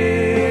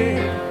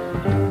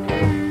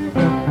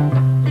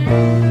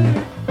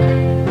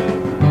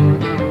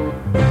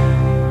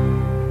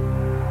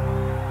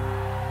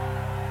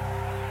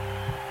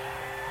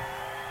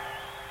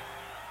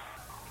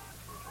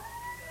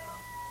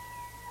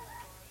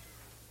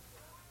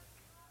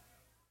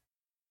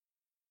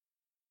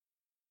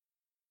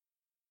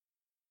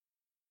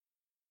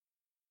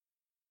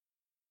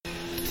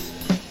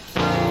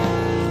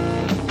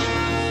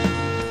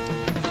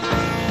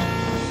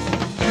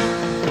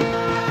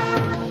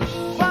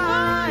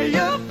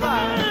 Fire,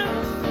 fire,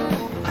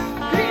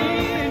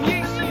 can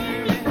you see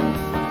it?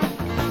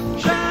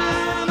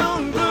 Shine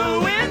on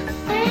glowing,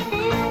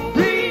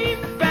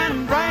 deep and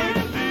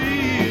brightly.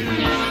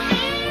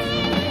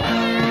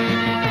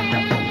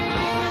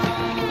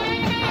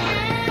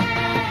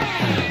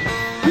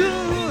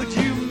 Could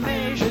you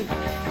measure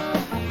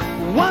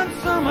one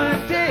summer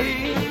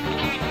day?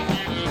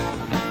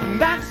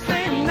 That's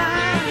a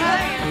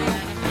night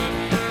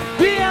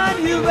beyond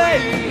you,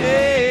 baby.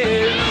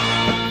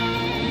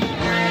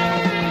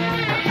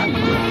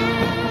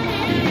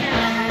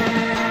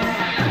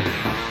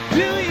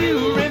 Do you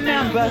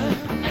remember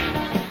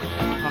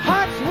our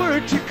hearts were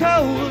too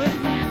cold?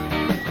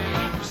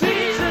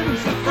 Seasons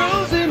have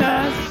frozen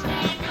us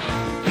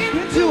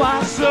into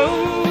our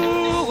souls.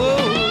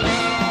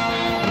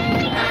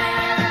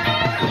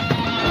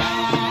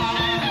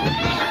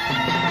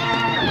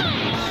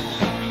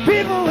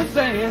 People were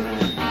saying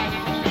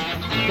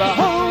the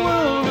whole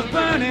world was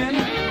burning,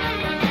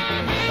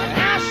 the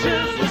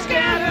ashes were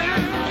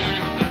scattered,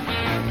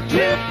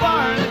 too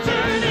far to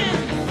turning,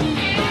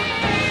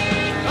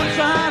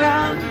 upside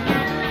down,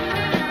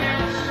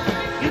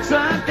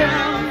 inside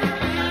down.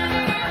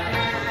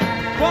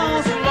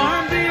 False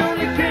alarm, the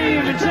only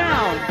game in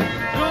town.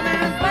 No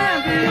man's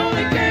land, the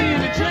only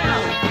game in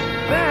town.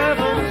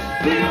 Babel,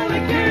 the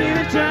only game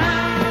in town.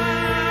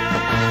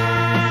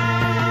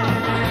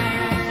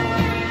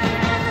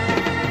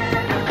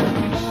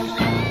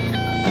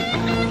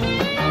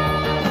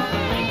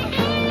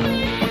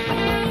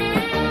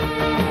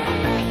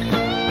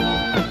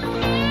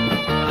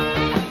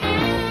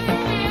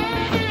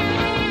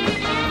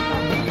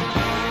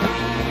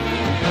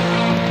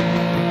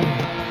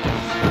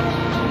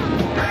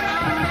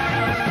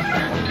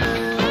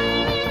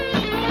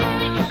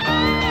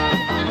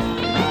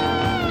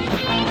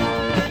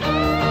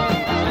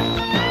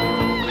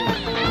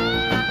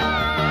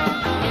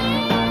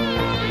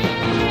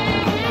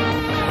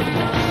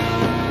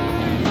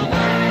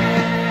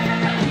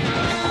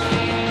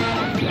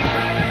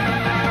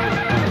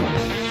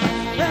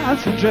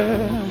 Passenger,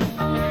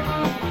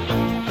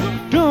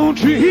 don't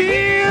you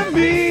hear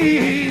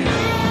me?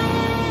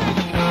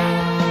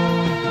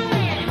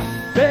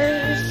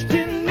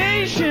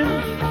 Destination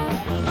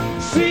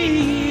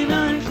seen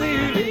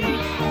unclearly.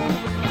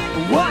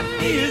 What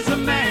is a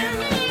man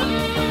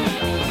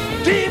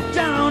deep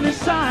down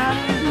inside?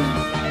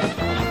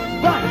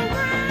 But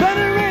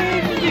better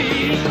ain't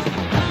me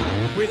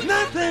with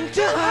nothing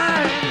to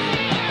hide.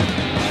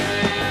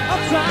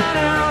 Upside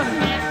down,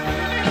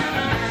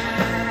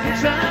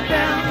 upside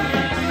down.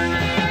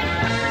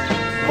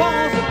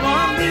 Falls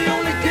alarm, the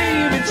only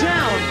game in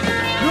town.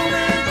 No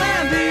man's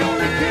land, the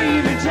only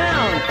game in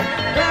town.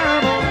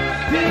 Babel,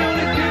 the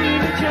only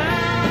game in town.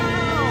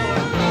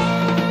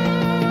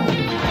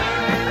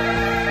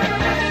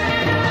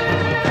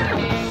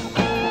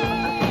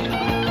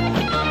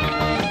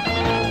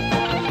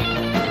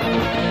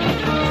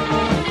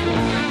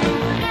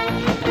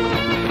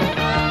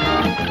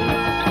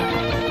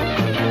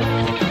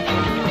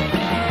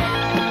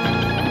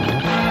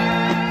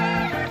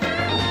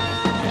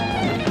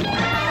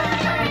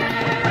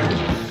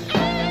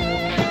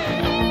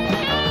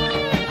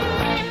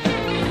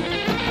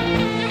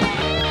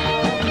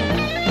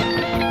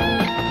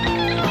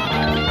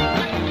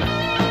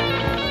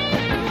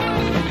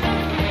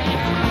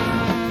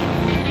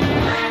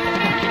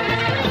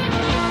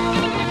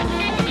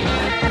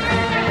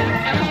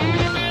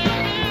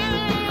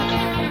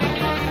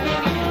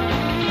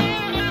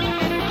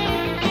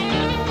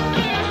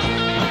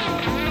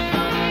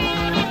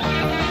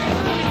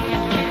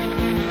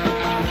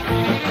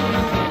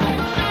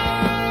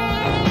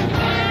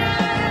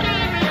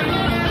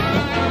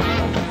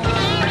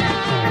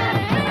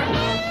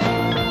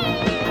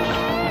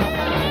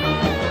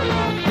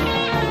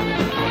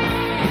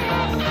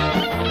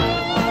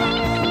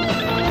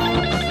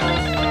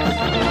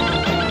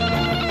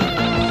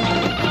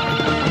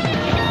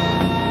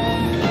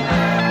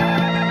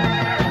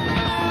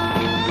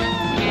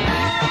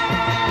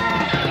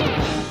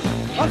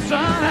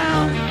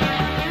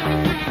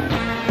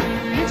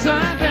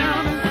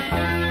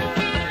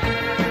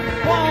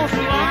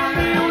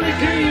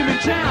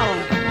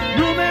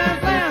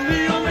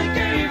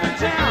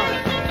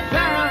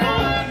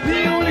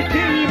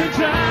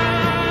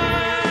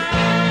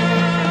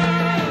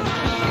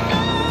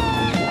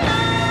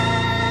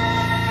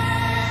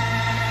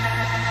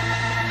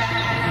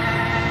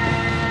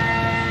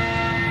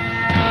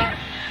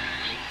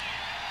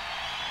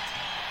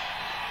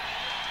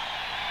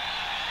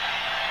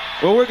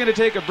 Well, we're going to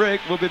take a break.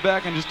 We'll be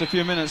back in just a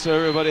few minutes, so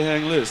everybody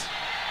hang loose.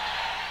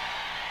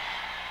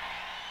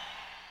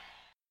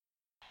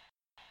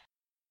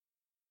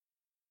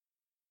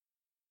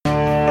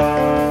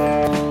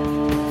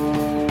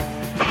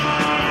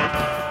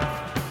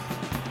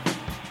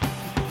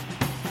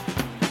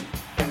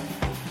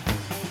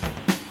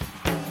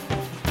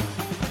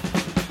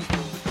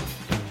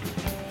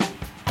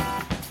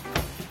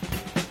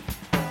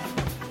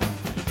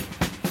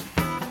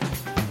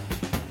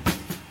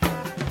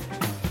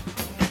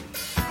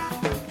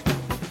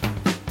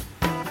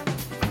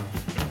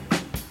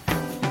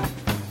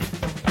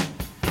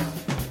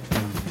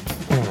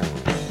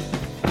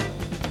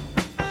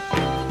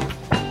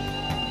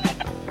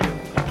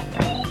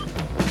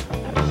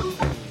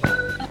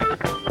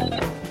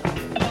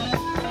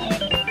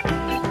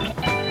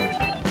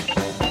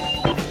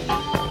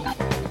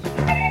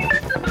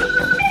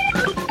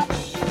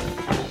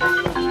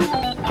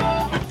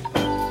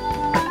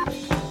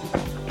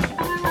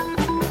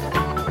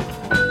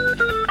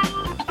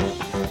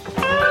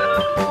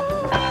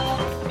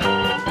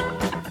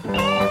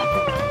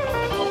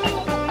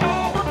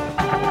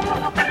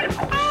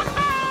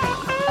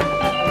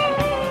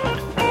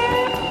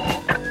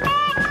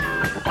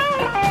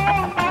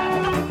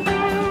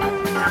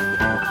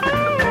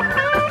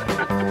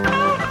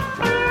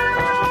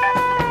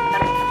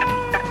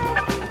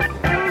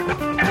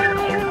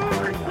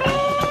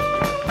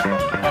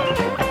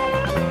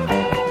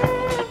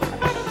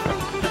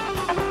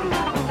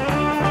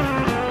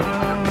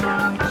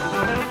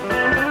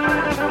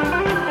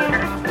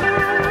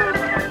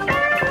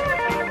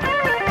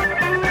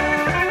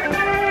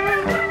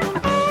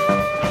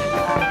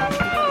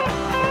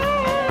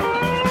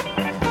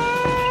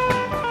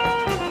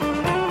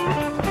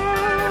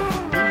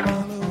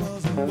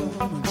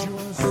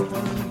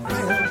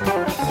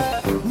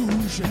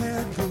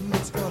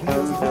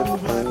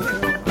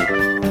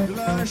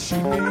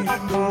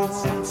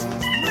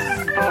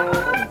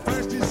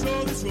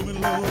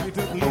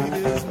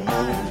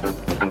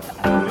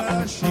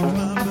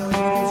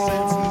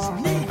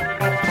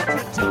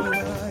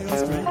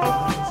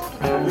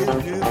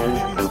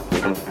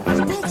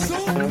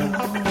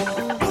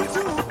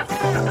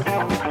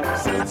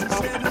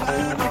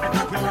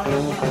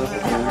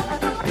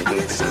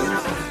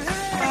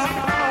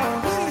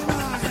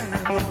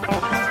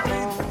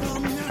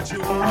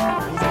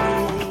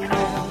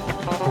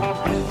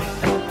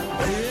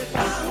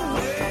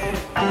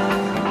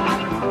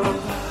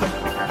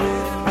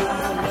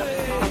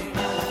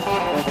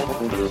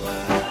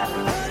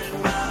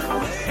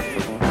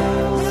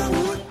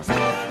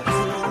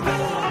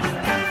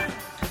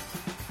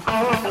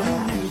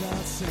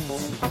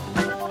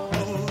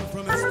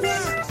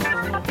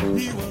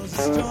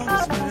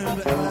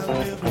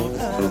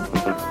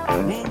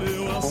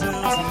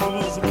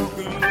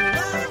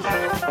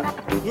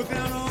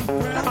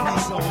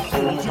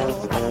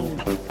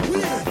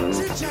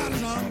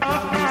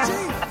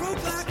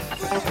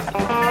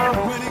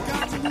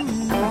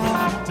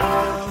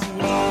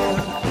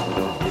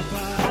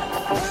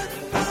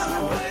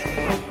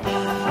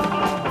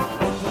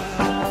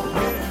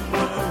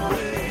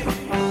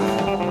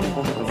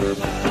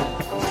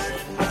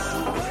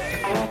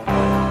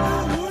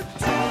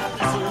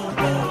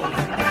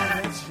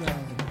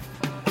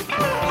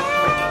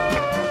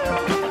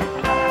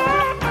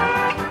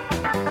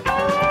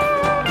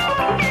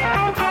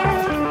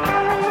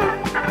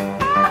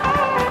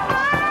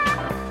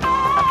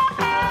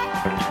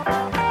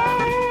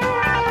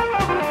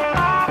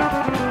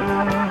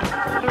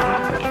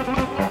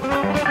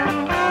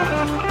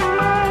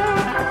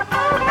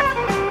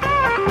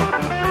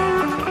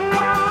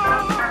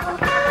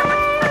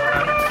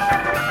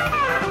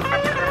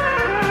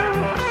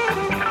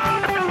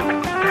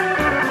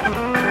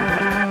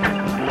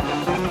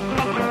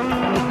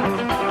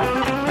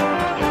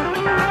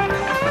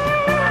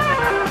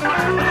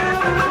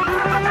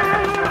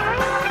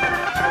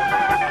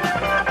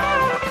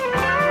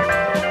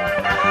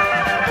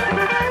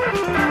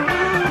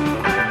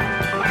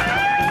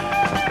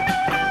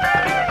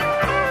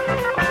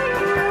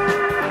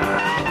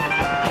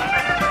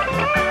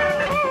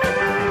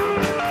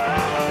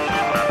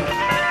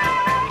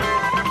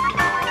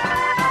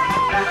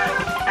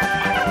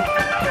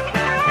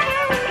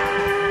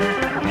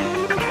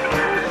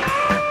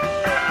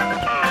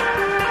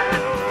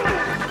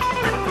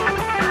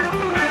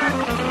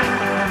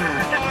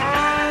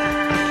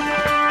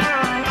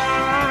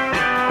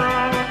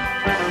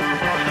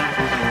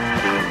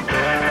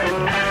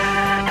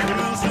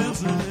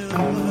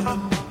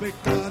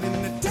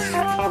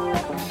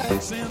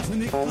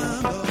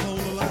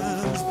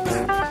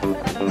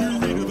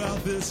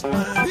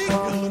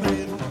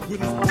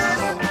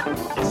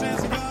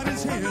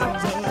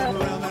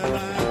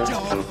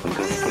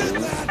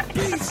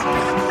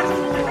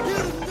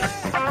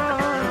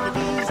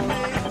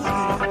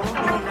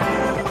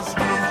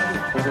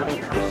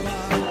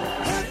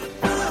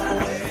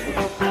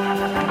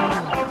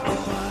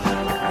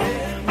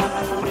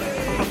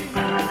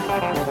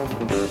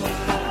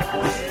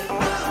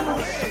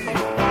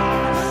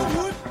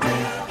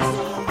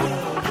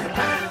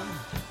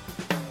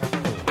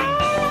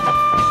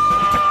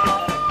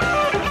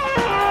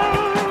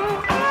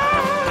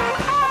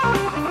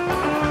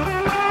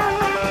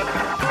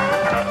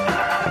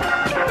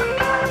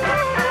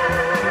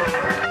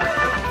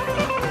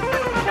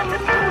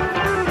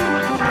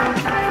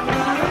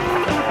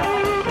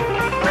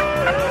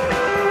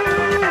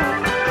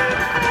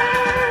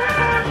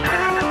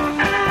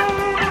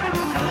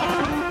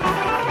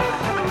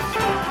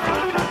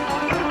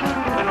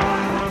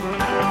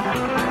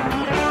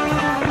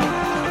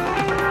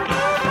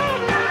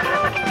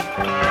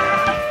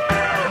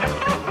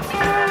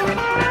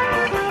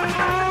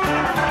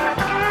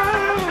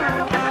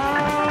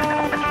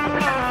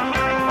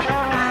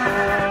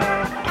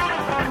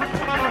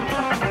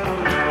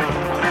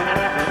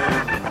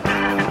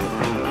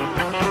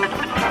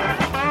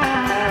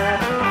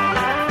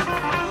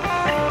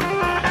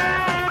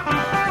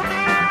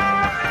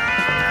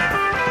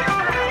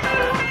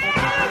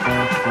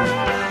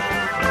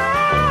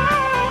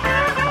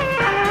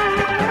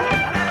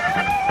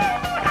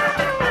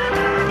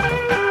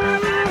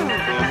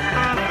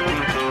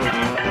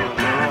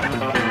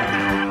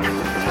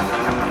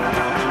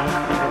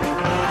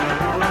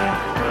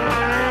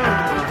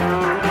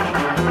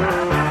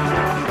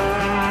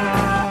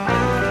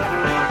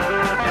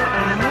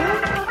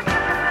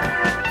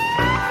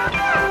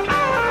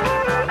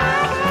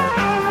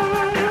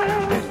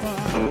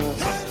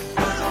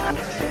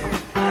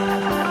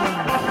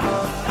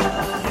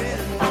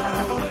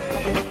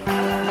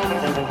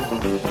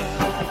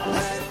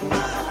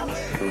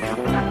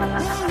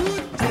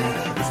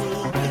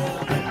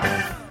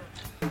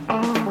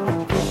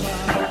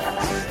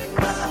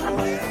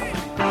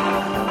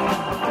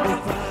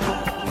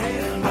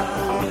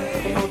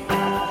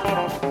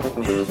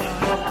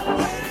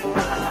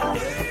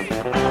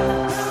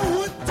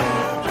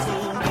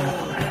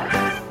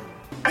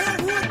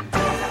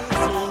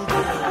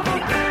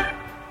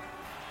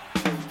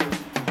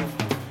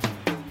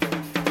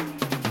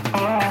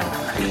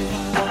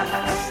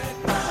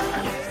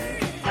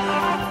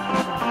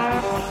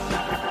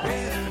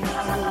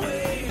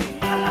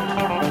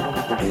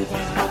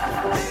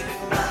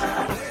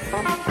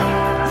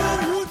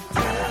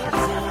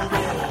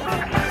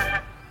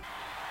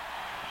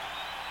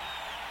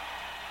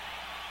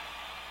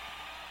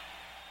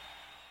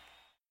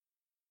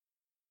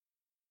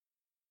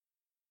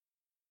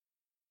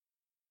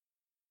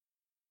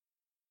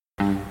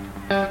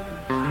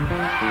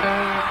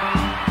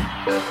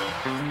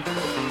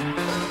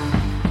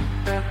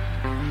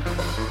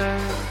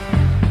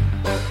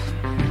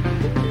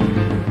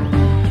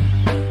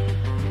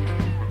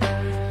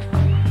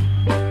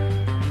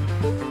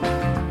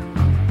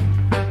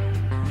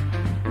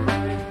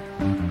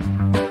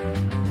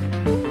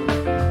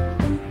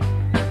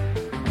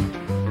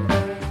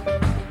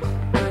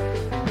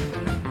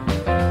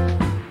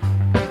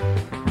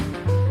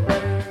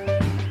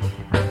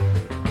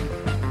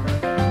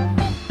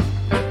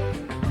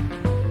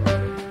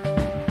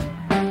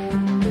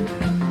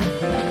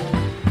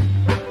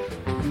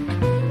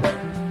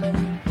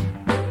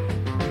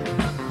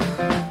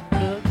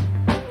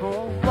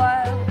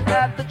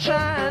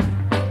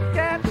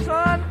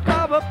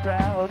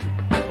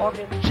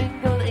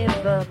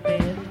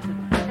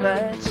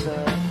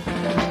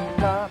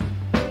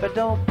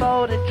 don't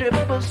bought a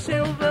triple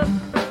silver.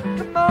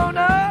 Come on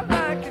out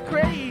like a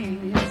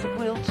craze.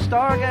 We'll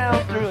stark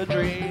out through a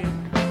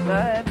dream.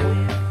 Right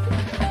wind.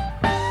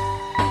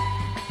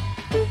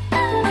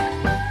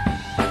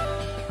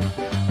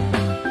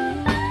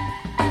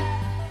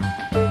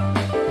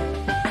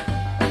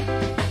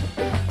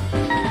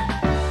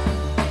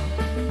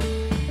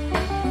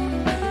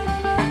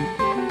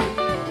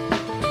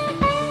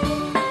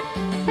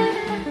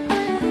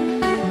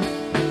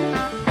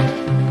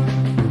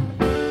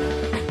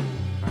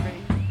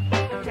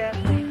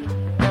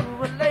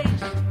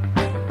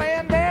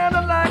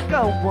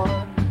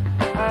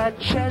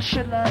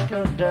 Cheshire like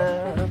a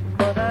dime,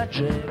 but I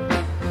dream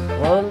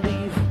a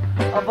leaf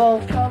of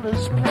all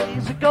colors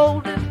plays a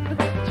golden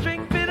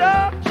string fit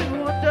up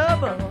to a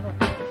double.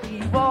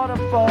 The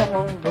waterfall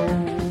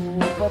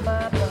over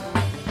my back.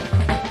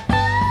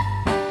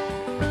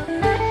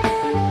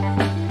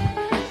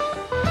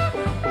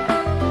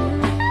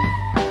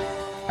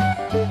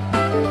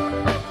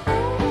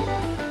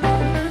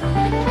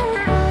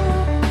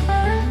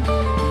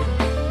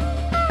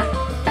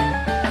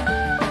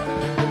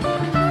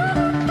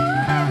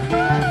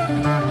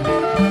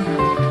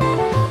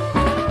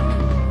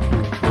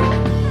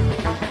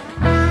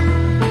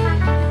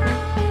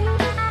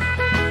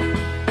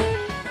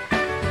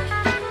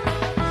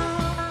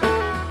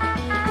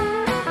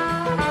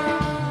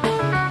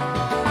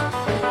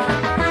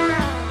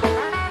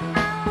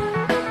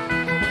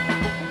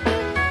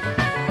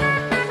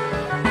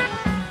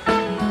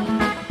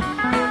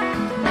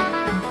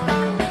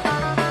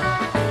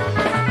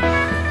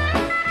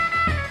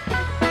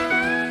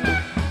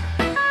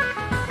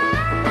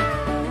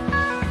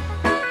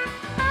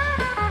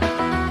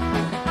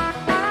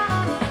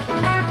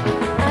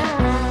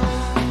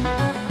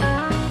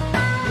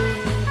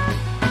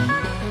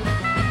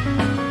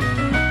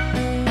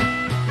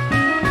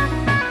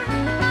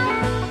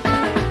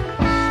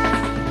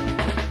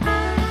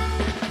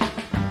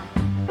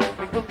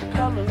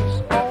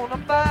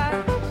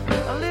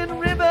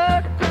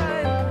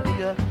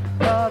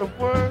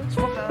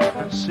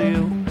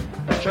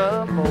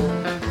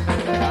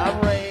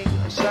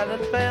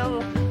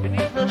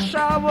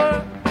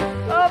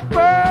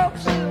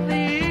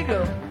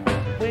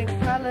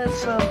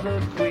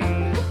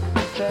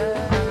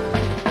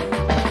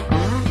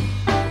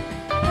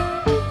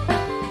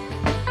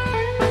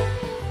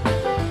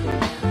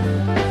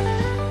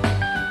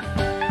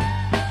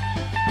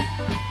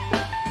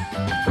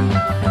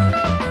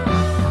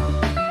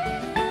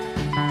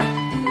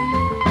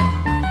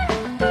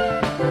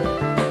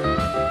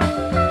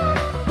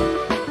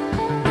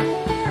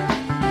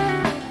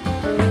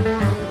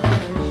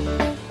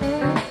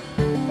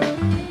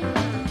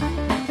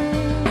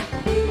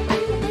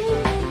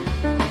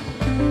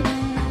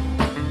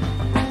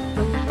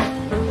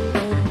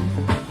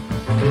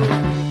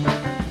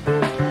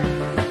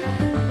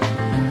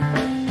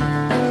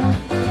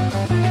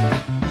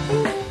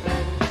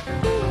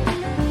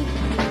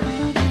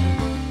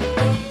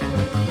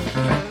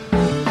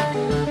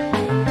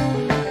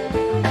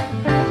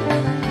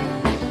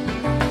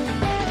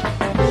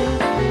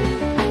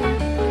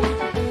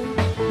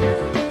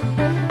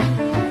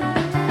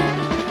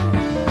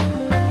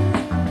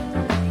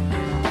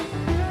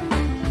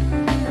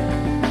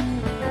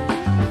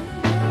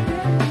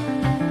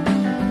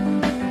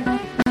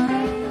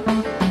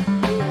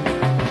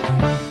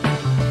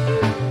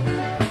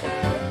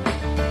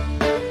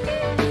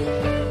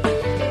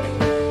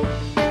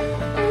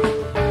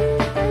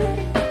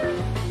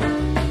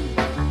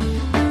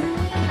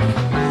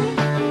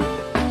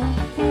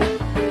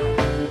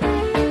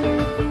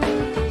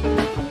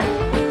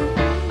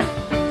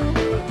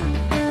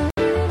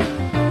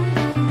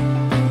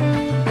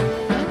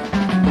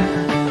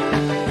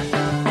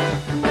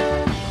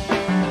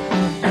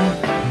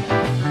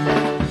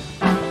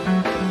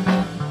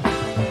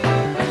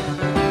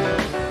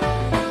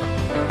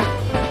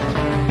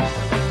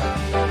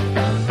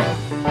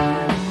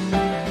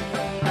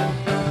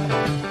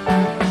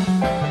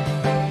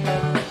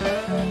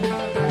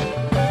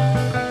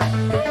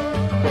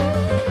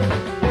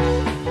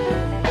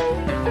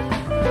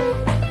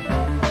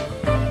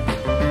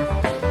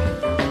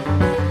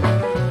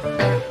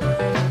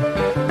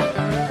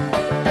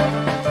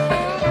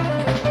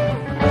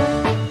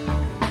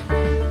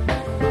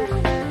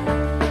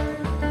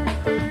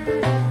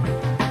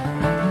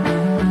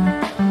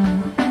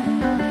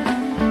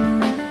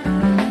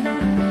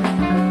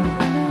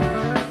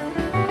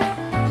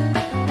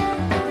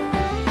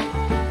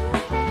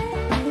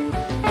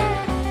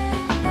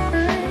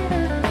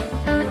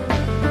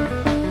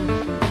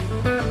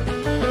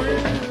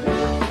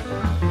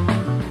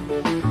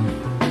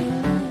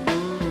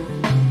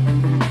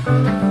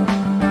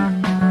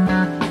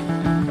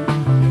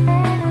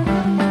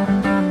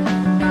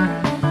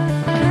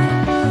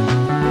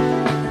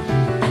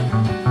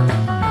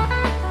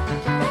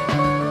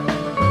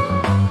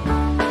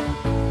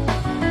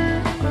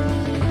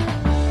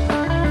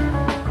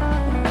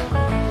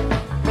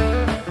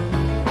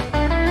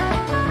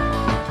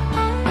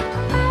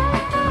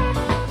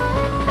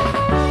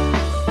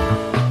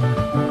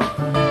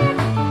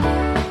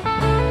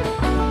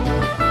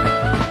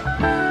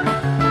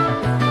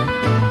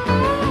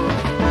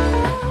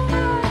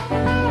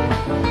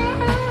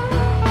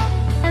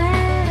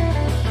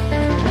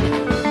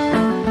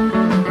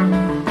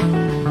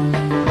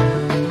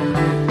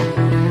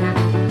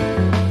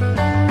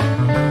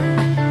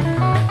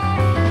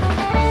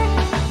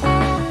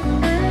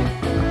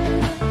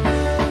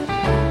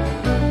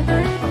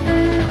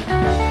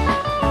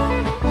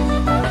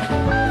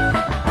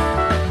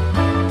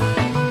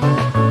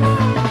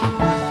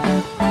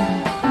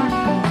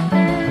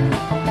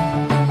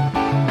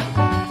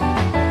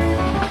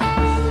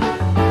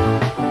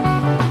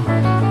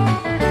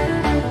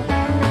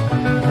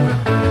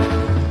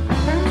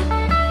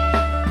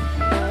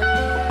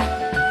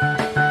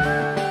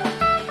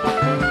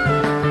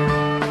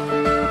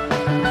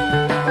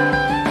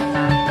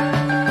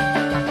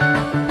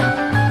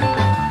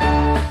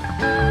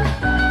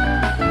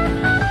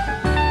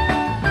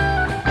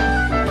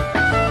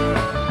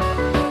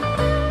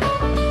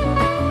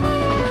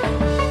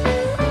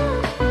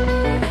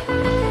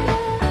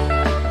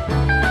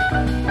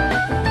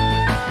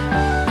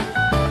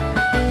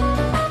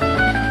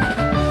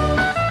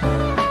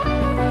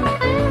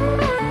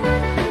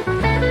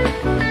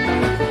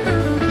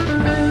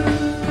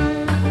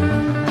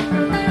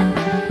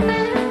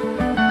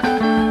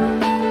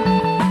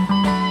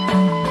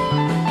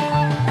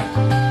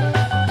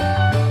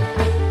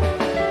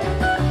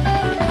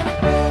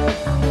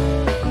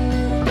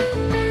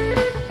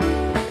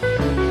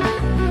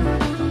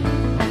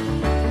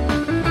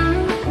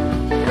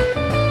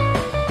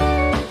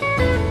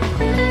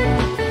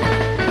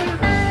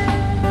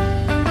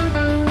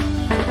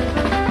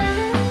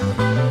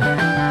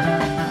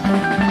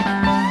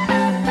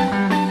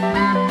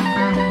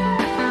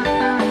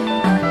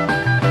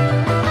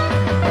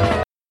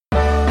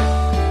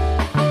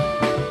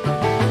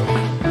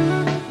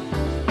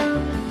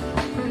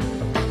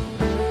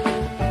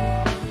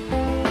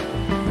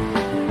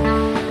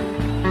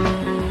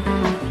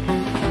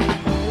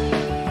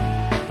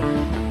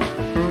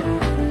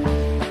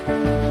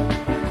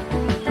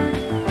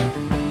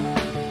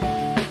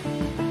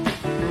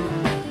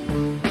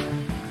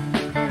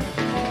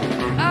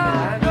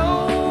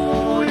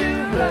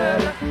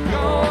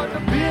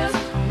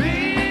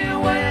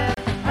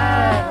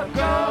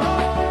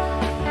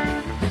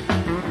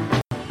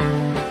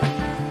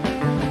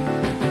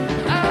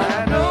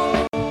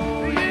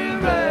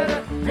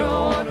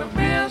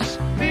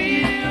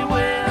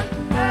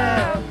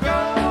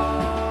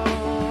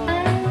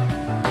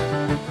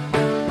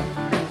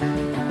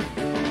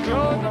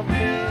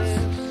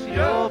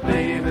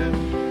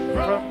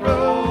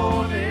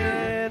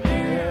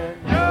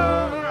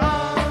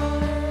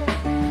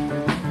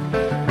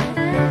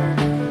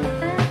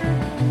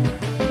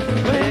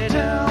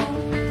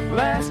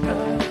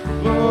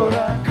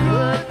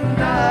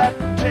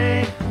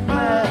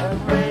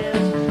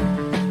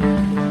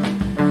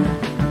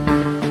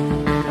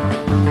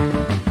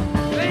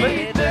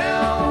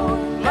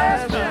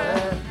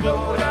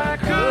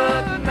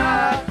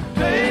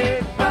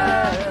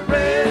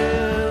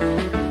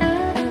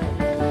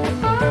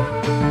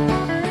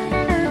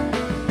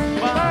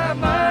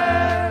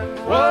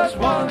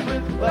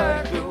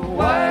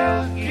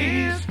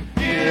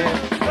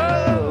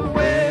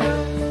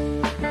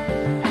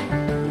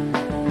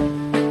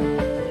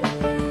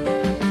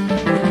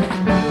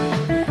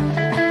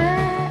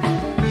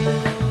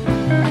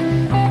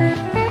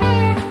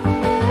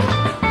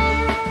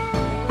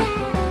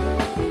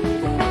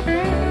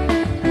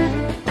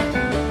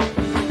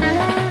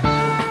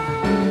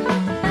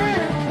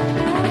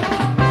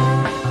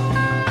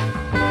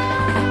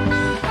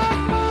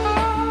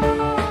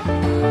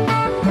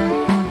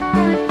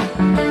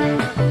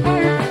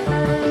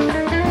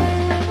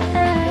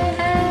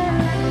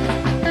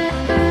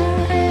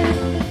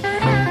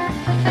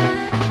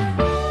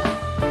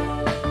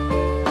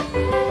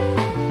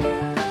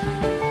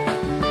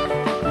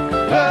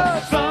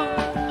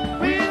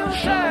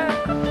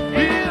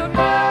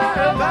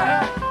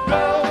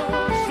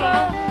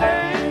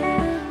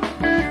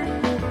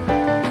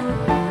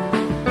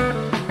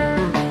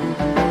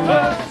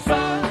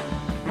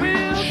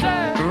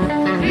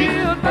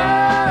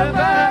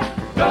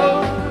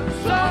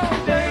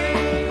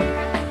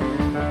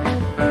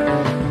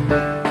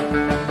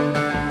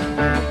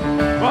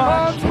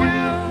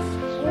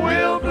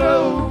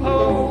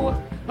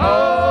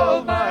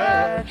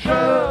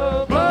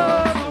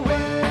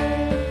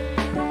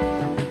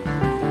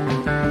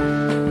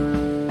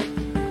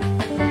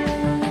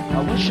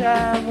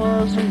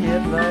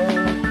 headlight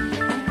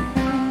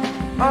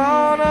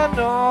on a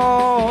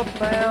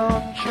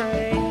northbound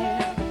train.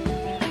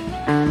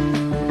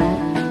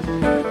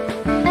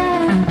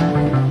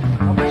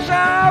 I wish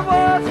I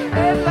was a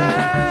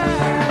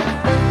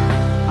headlight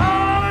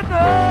on a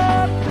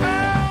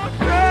northbound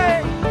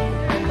train.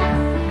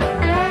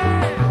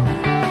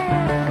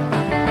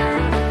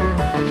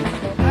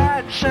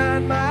 I'd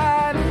shine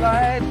my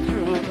light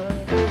through the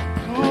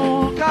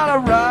cool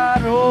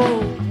Colorado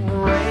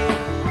rain.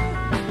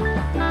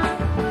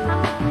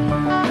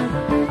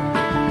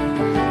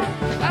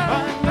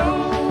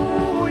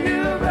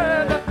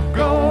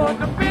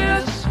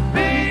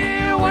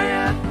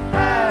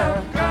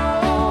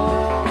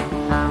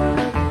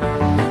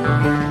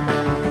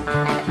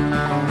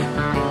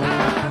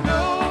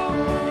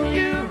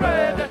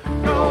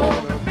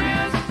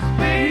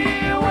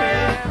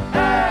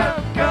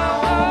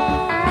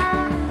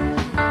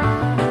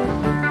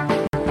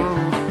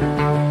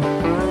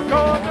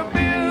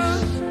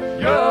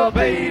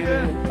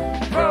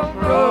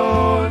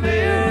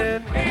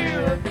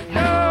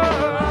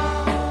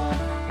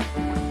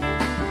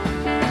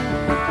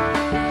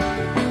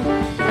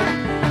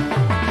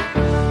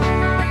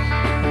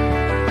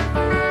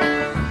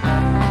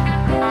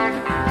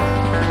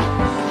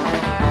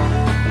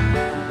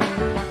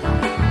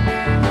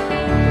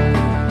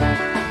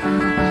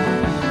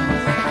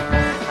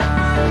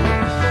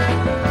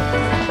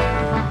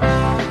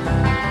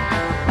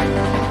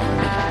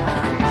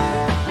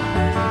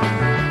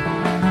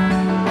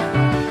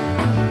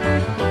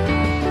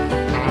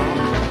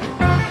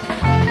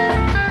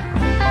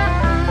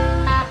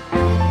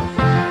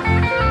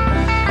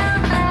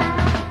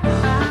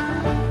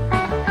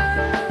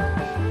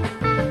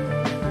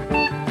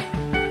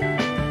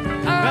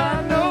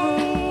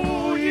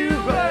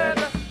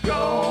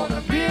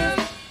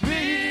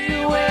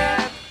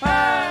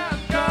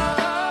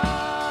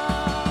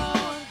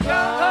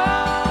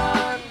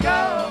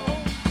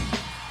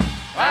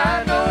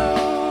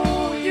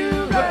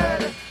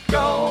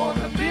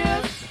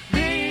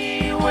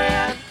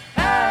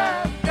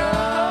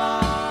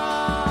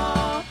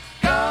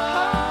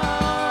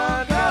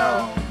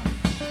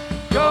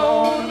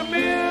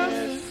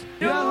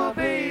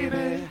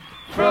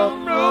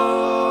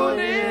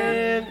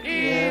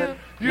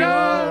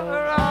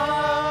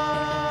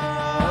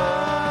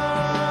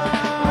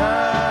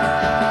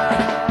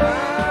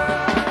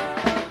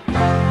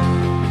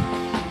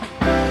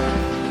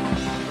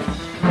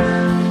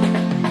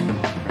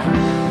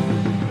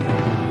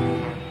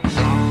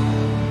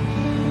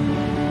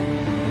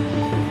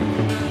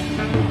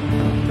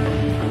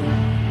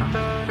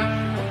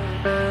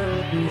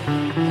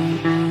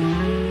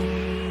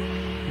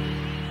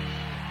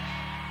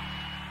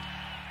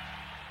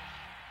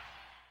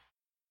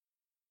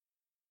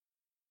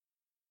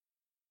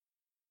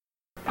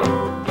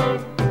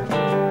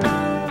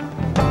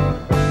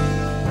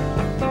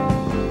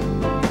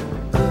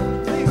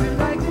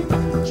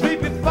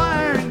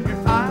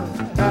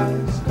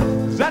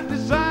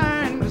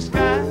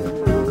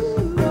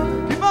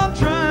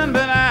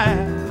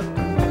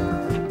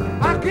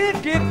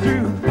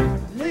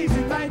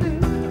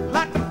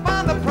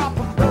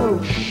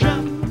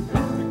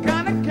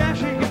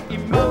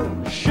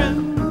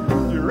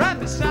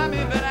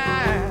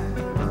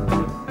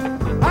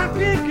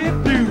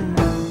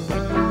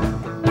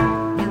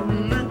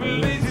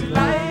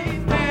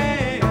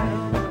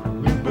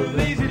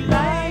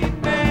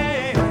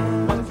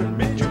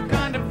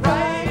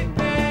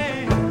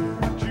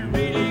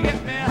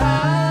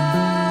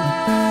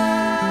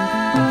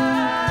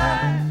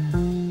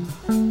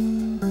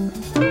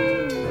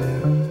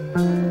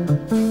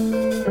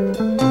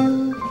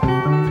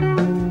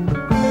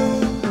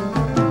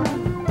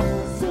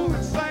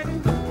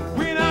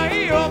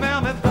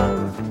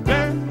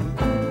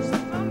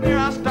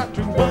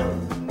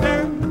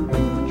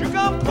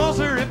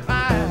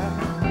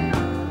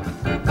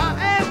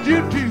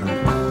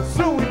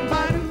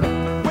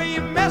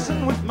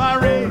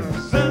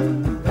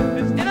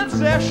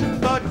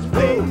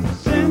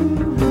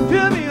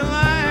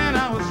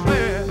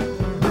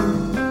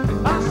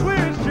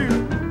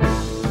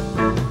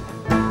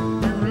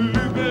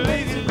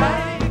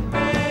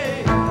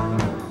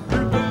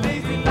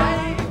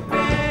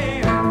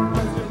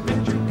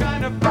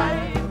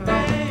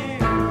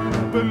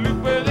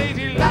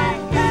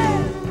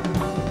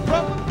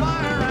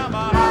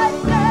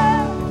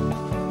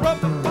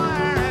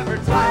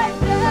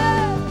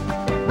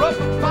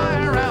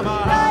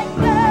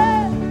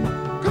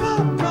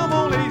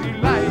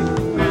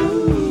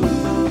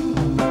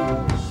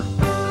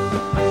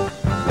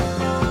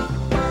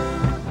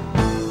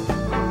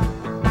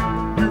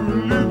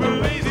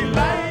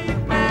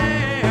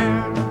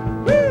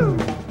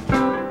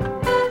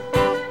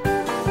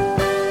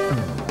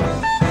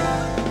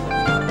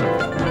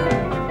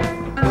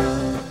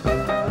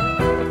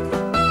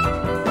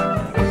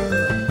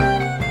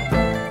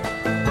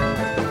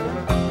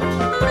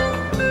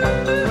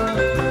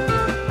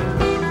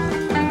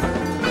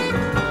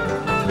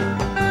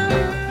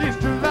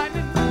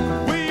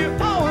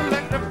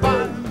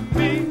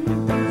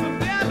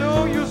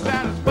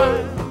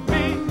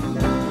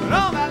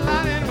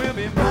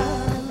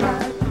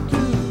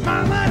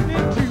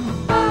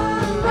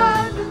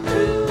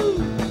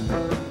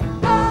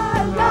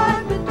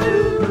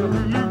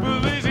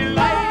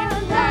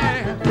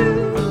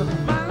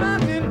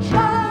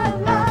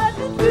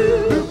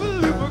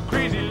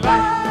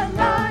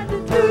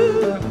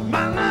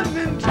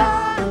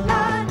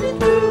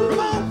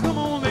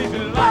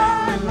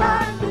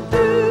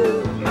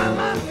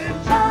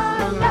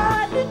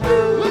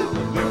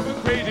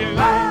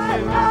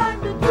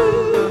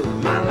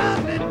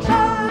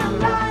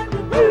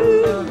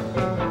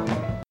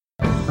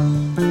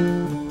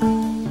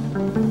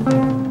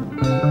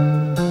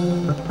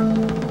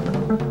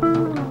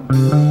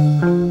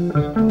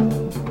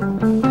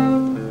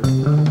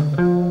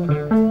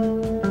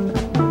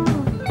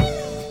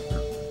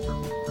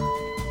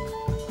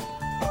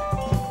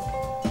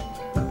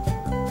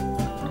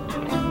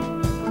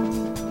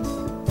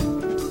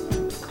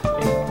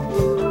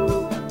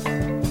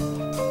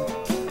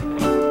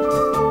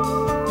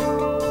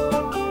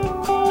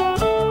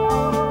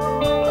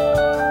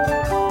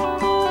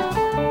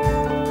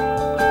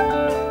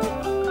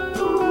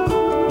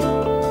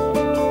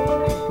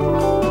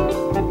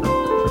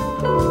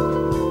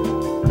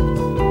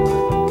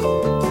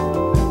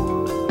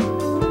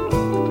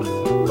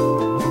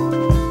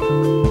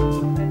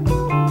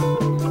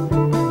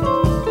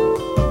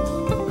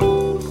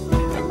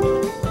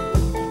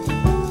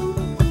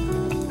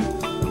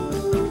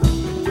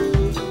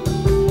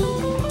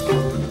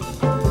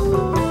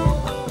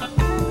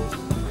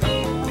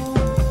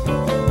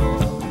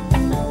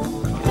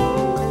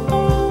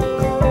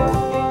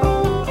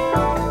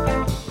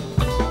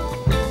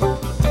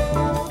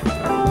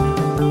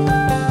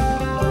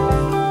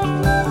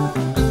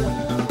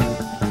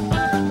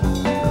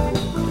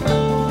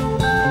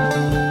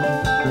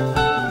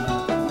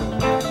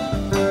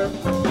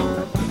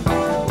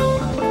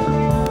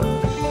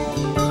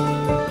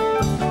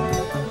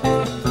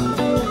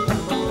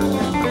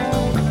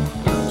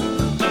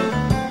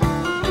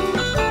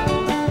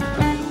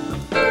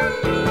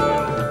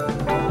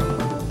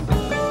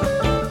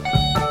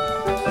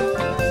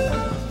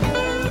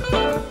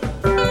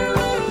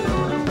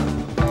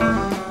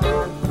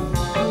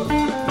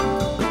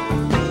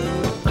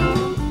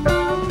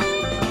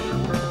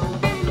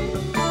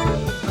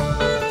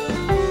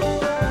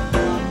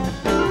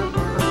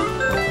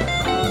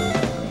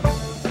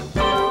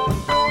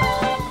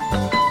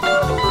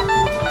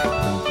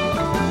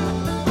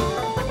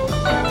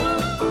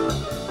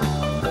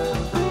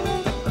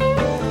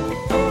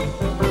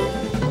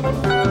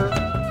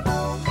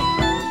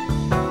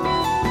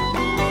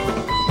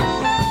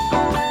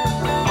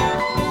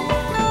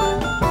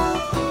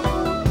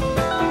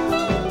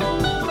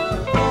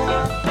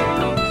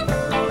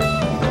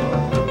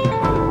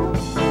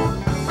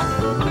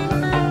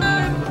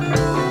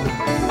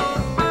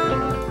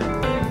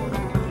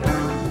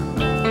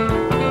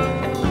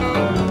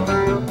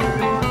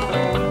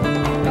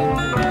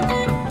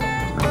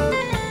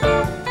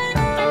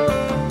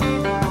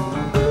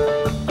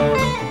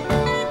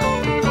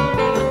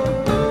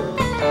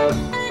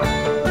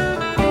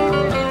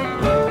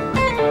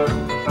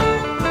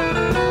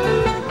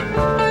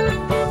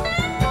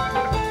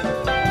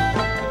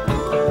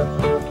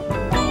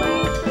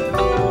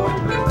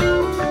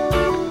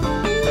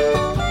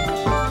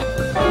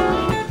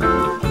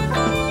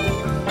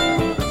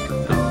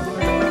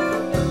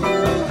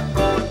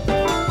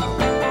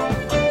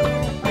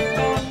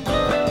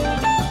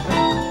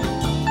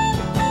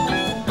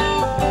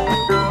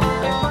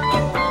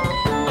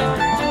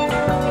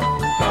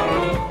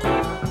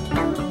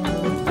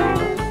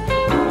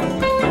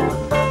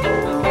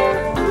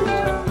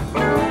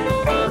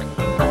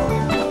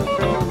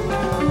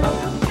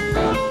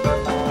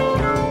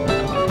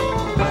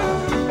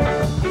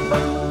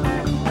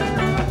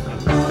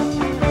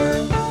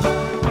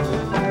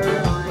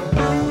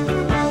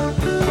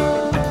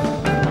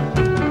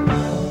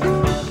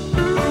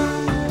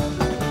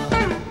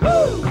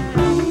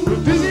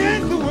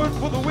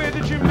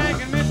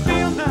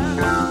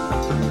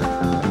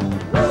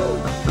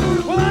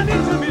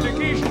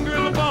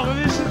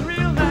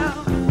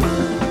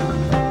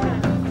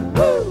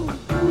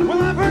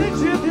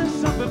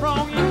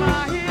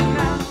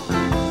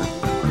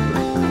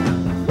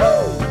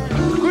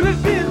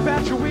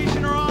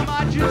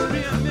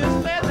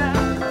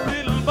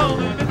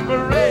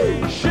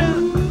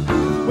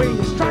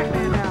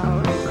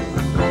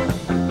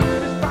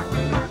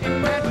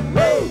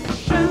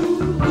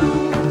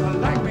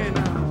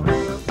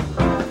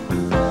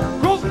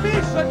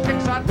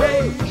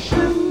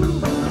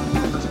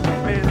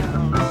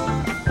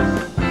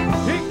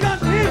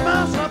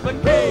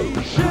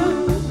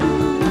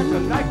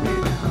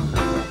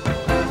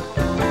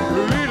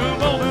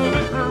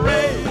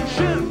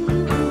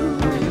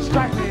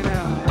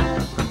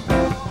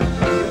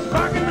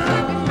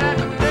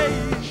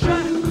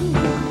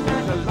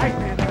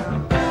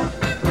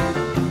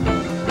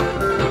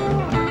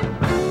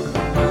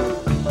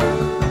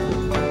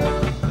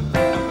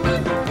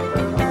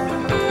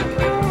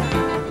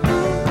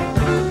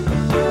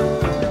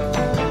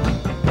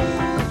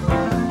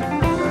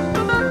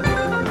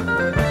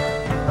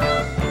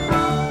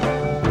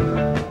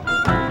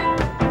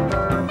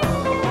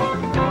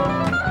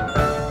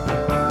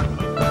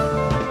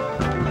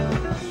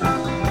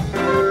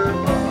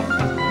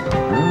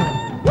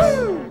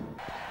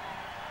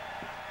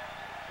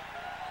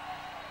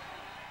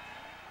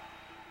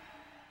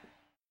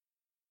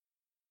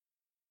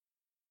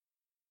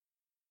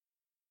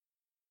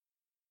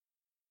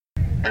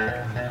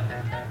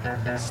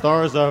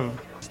 Stars of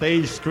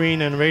stage,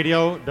 screen, and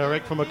radio,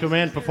 direct from a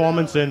command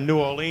performance in New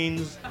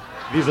Orleans.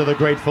 These are the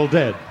Grateful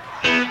Dead.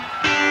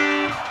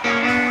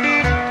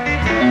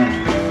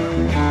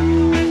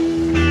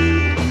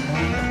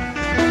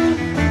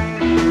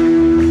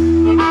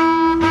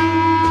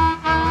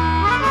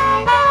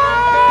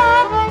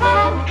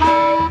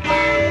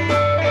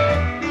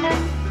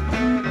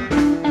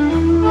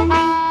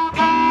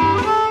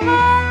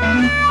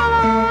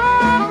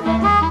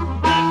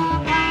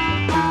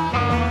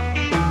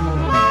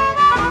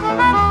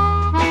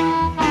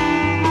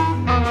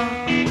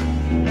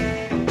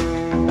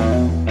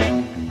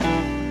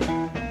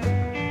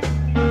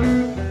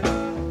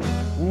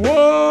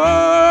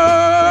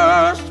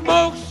 Whoa,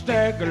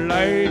 smokestack of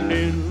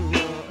lightning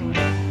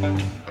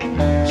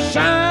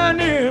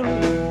shining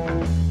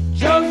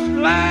just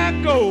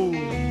like gold.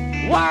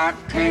 Why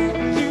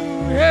can't you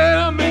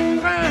hear me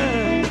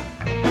crying?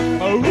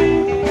 Oh,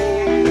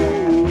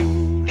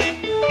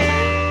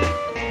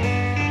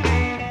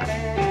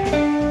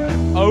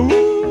 oh,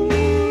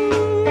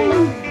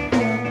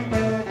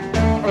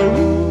 oh.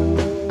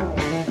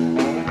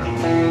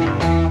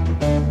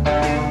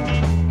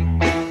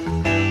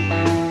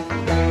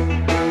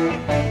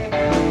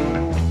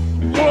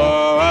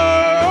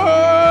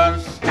 Whoa,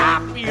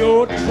 stop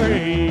your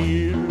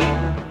train.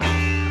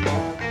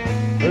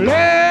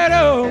 Let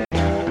a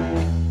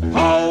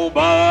whole boy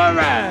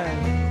ride.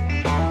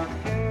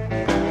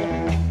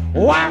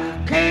 Why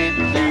can't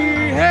you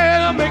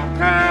hear me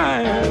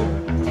crying?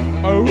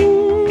 Oh,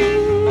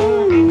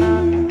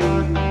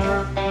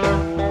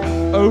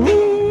 oh, oh.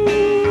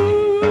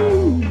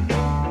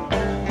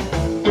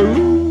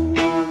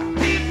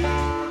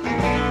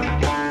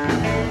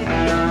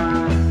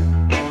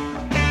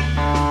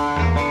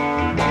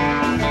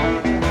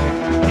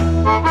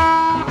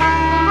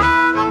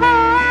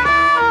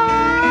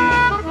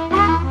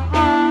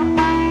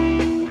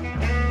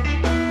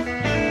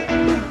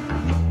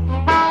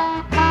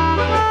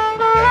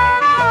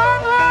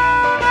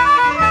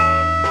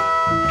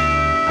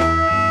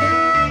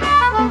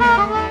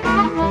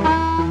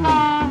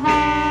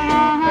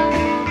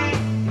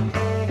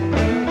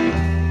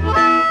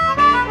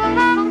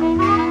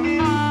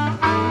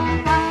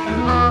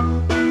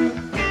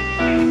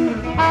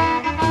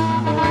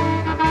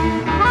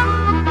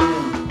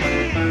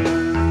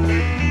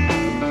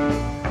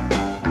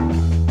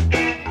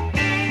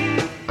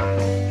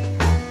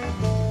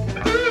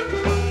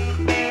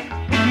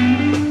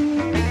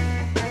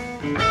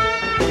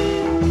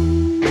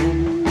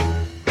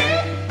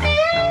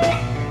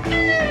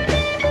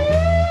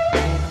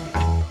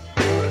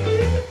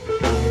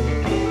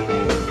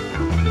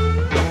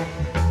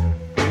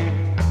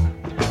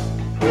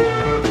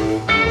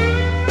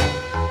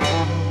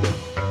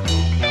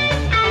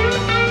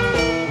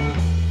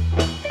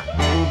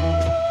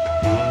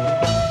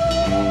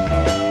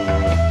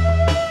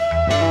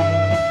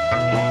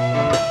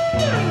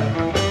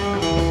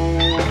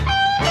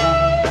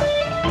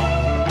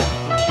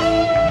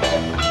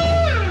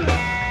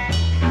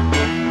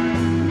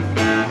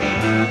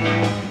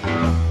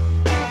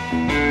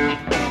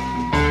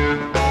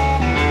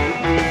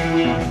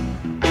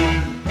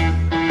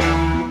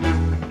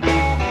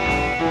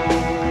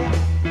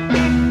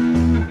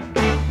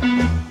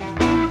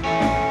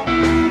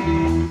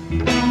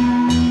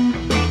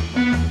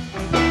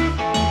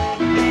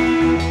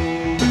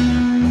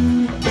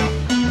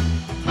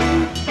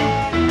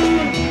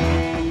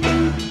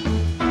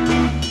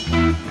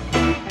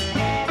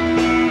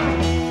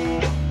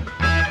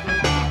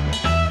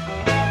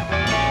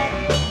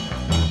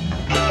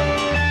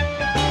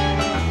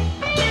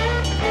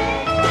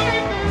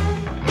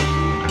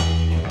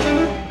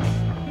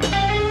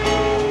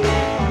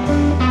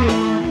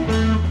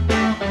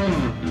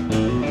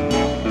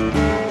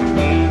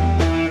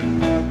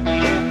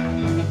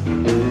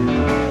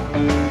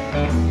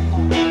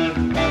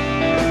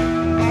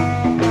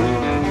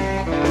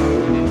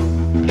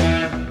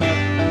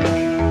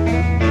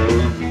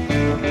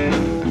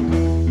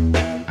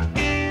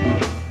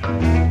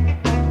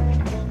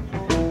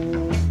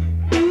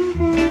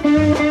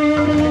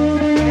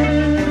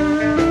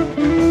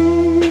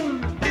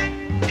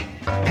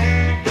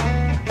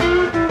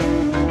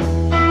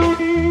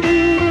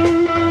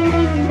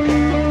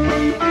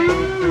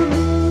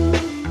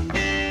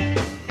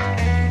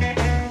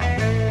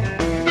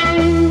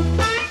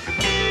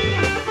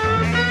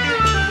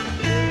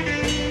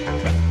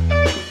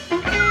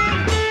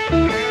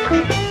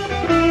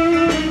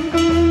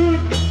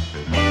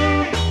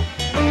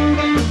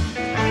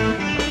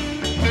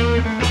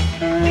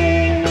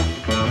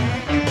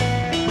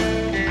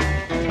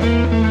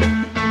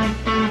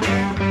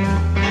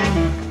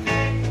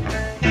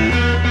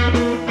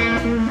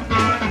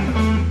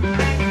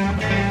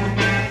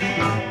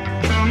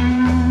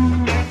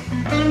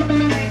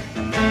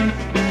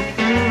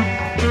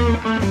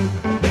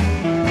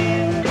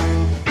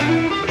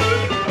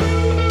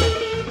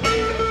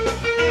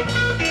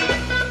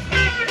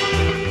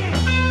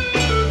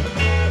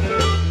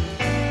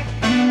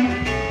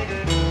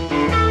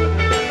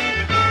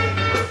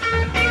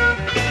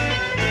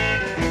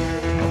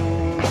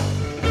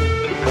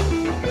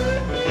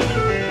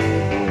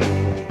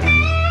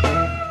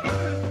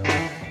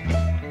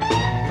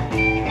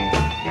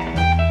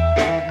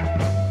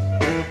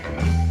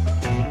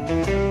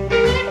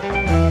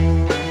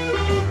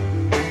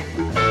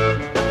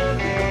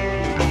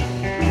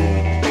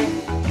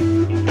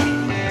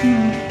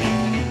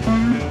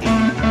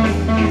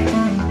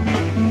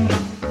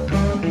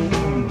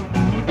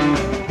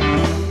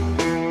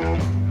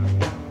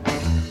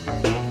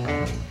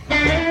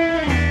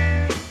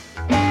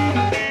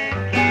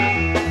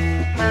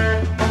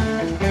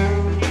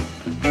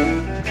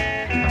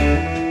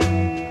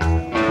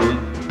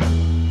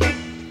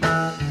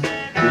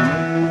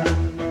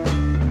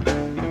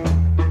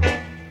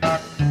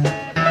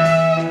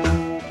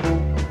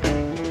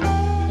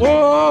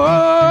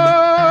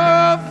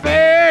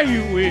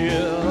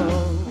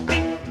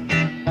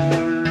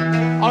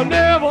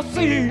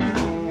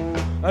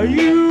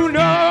 You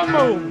no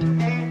more.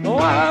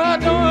 Why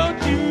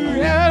don't you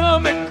hear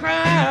me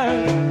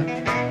cry?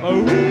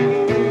 Oh.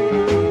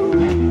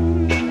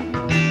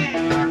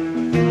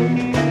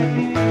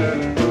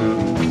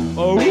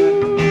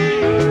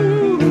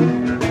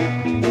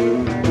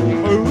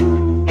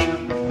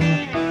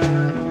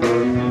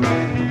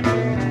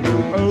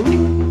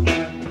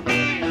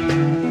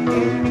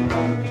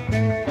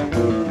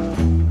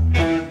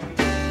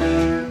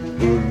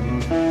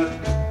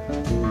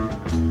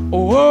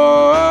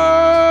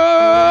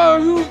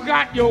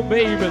 Your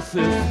baby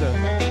sister,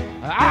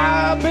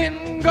 I've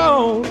been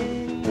gone.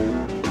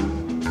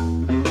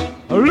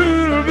 A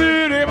little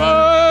bitty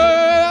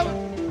boy,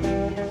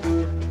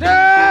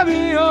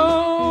 Debbie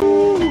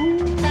on.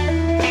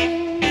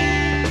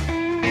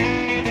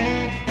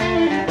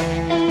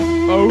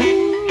 Oh,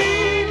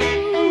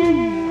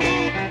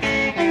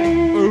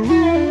 oh,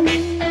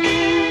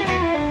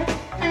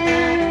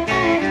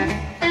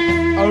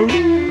 oh,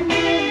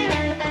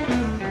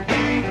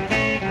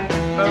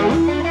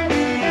 oh.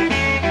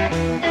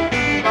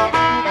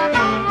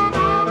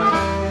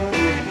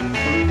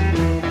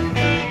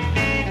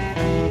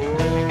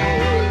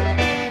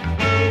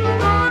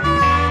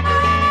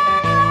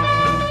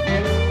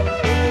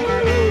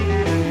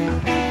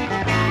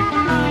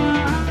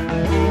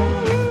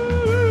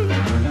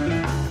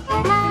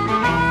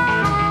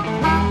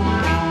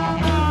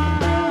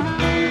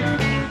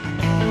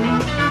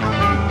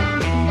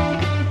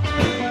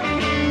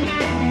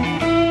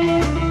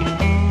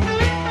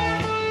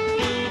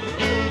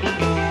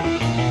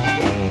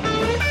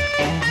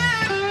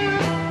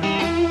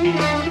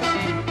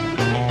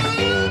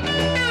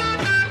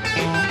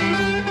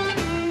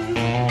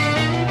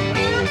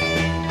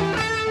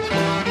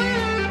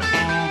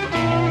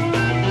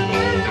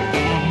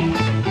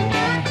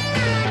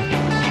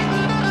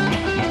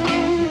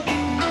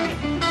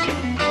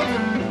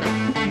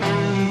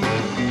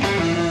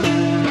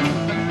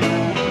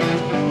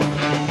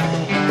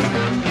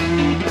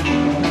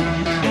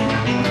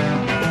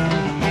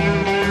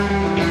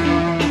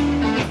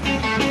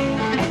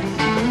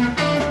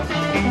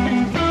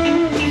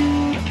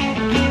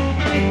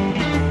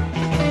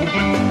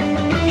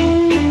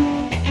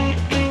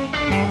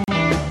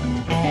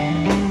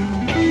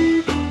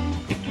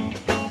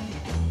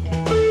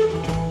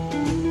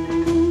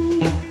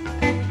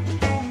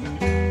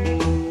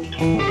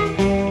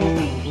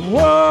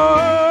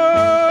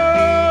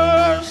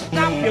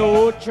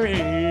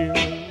 Train.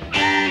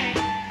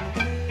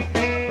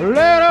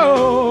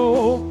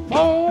 Little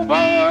poor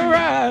boy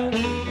ride.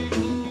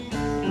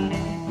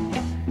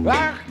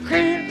 I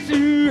can't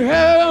you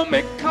hear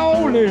me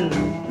calling?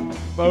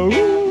 Oh,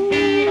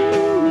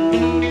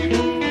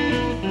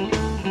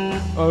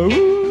 oh,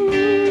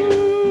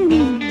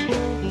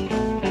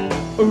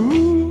 oh,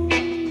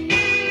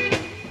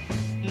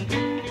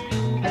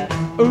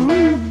 oh.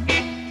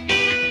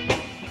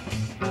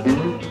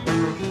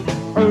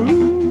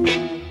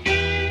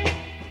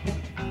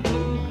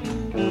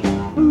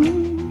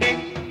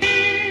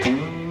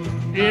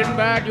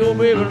 About your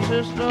baby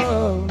sister.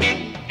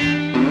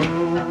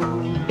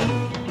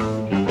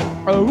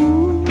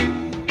 Oh,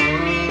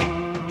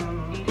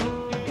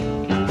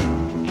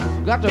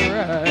 got to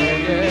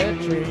ride that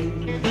train.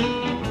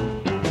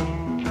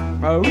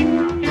 Oh,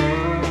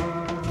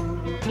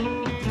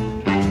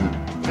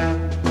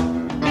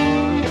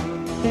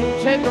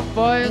 take a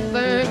fire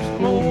thing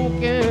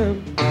smoking.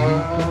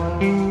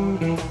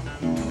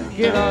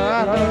 Get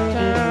out of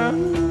town.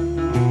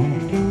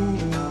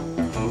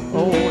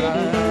 Hold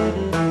on.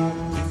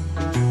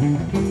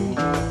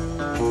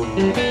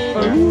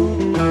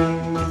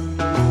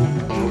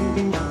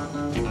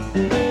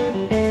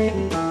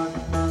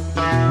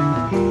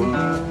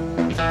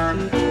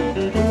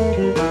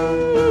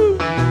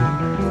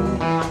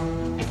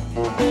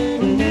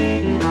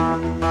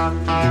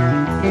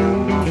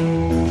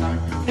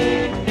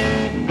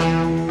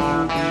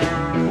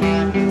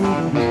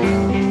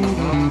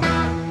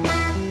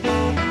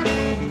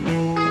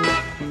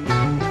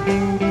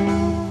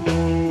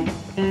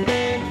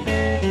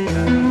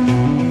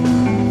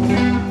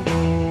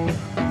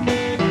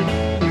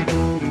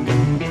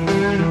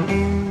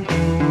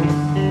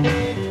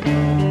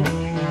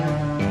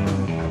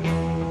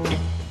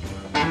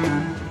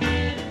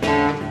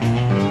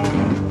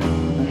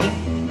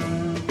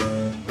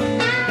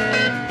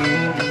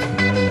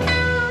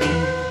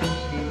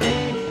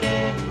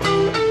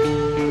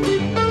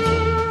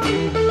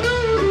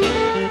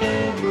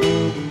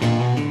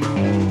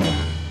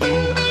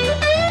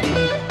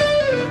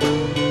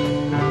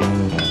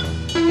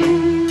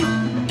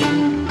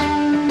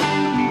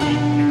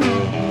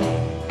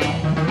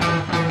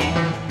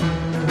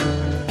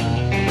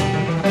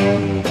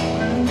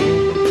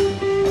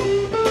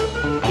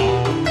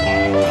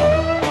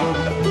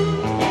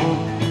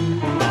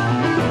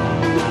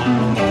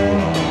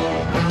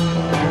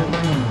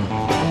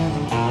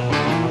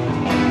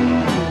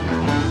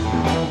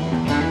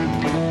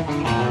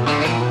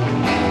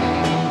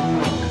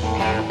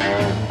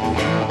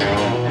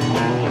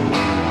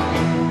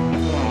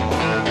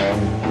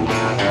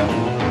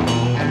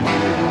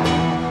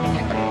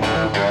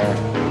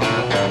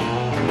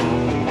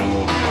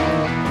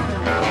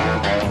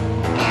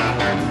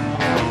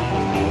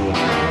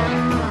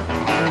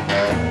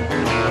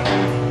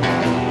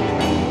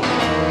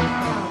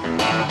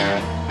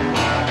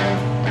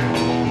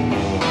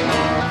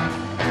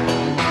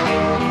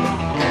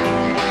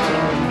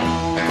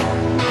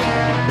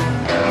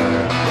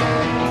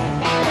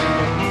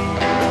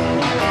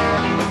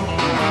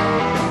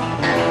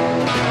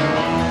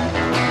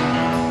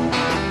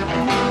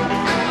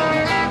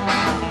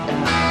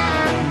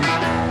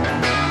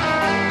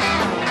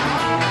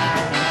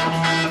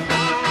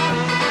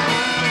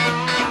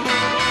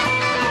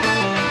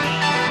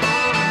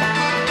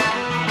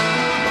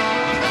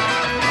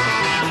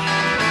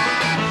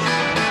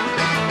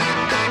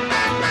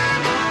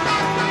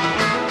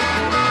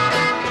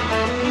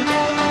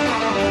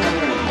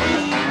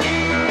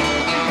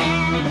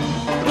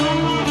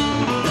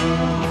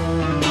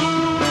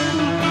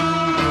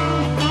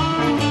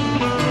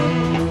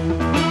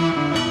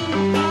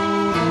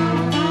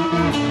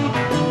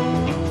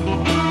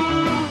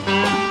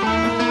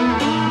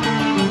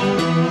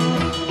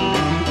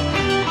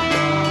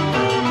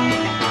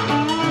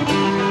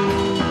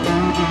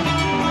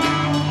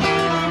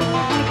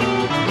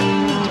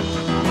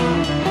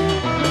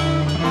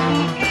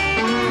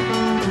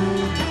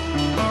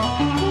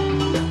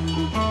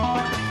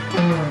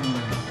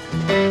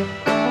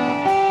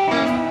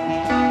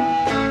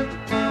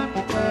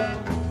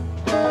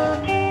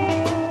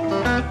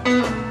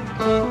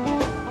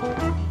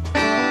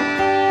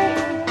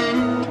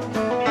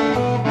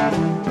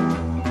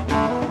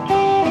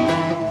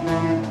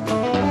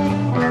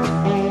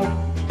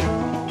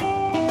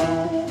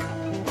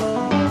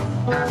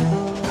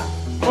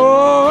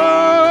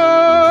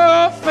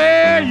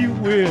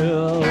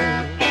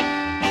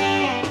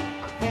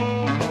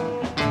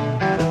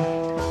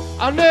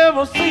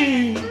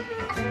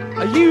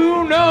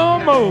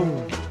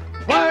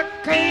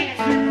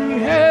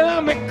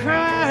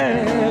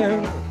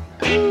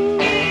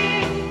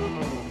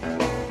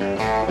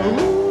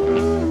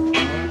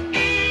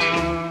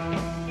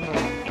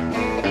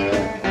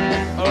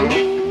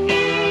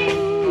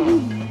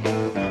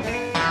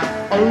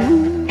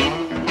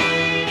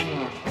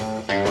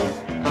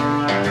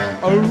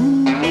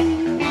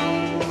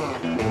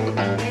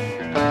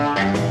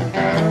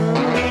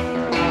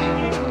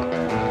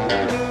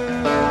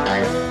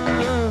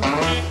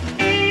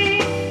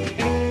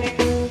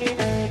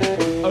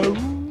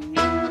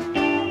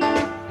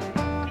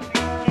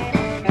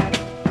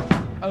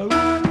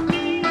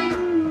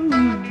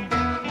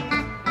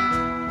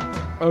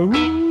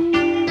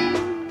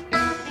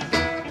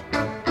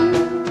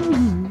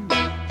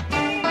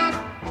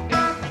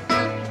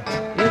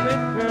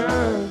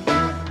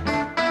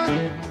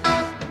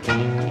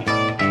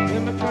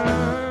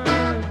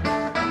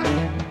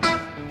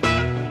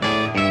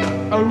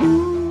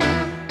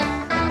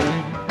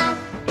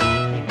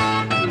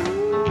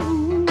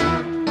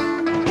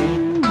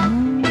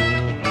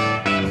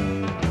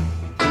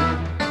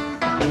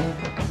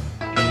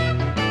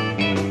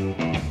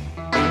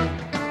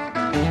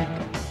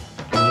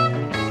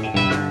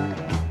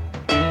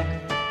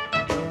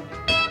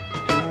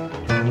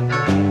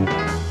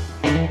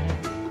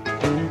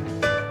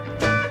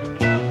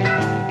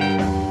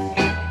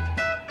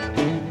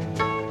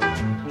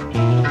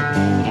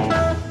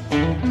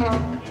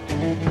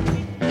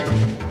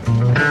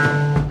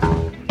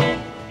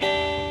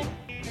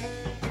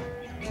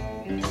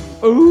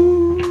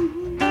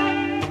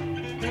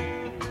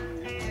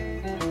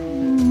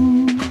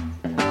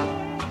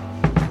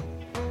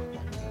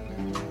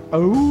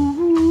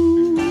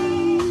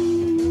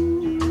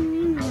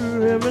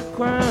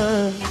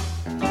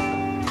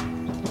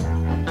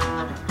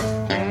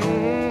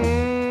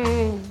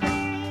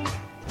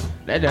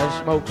 Let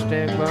that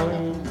smokestack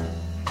burn.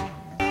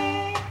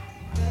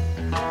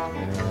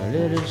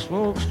 Let the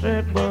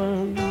smokestack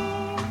burn.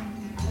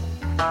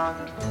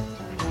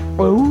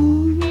 Oh,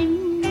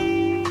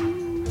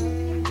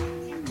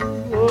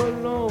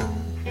 Lord.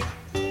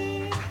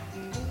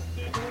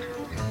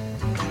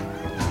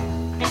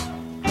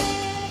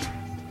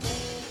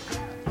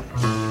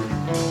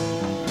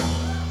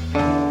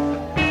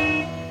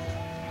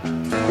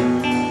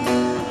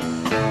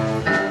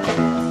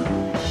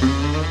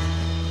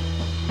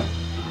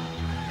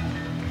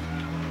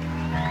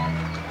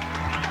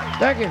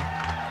 Thank you.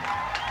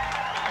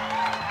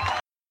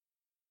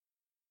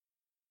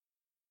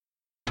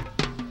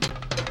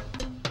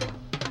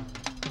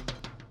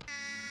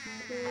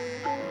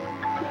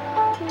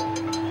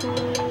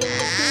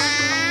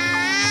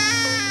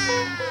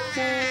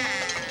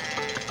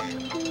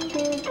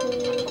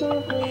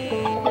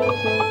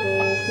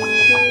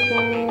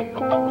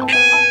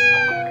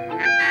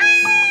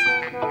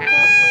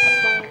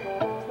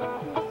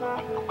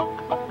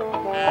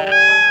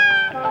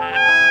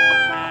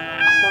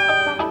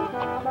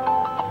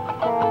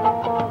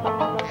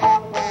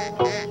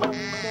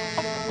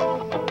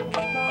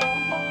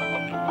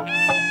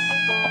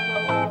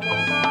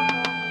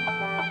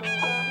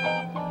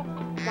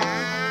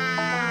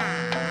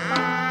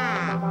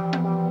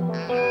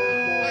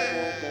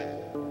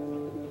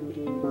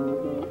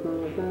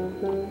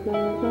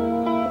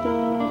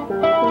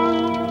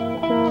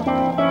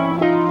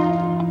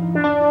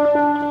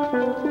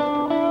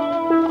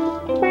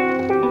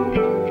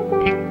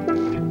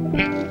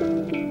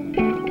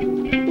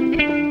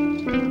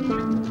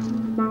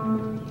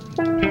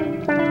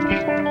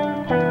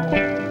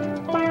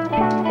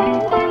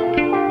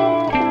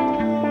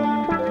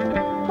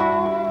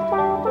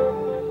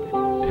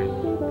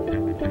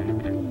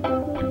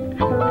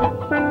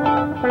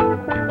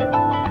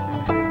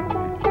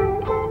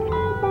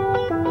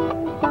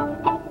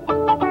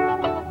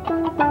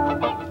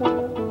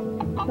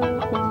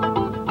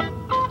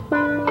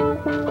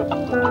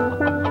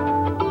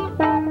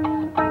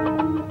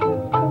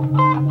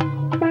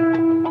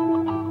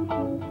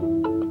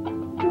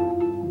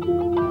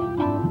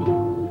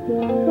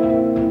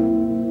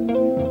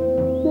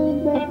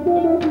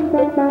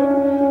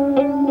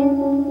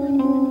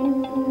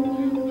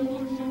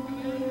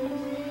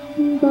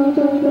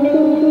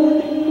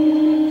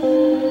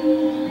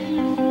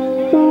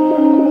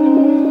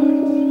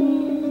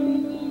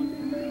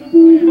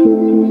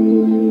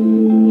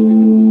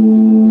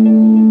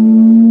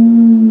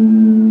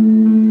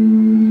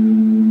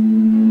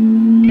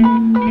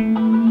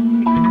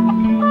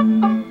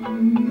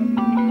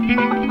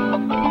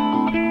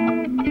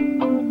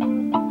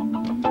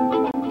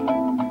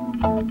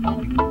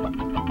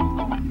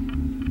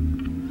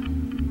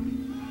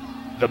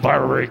 The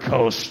Barbary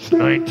Coast,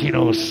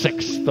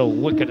 1906, the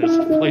wickedest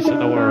place in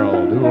the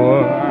world.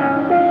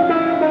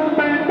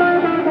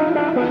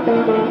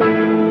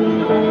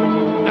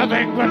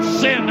 Nothing but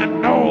sin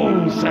and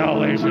no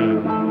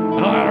salvation, no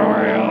matter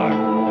where you look.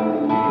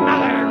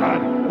 Nothing but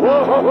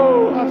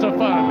whoa, lots of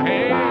fun,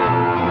 hey?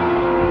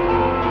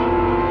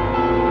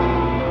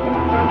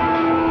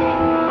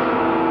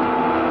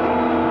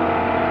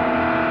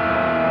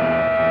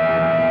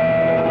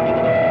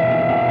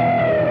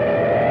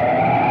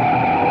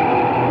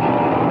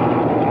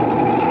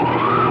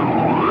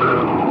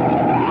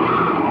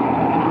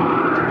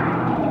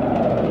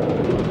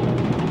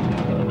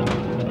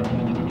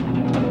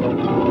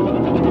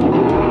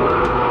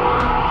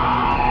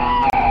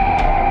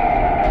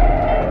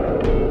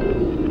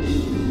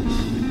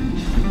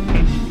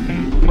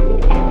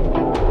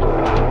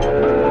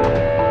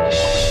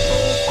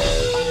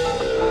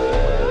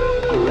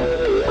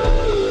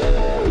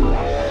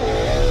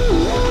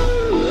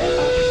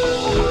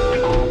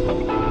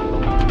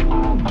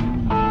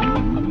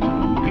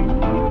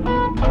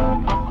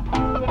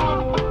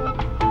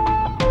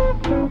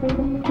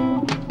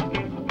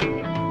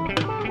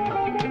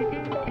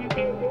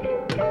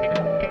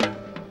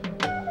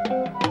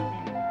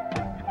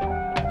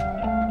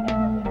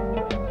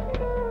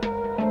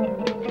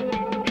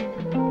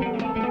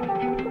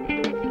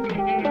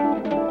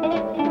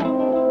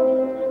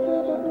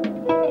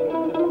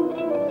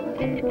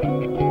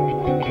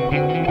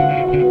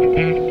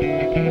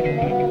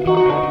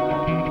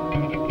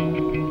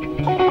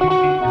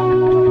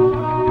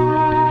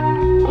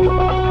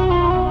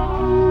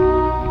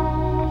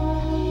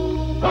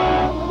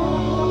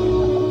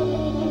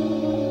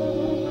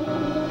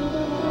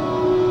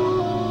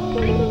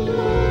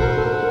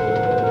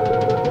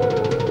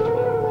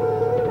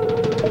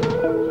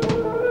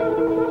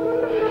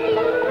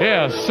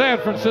 Yeah, San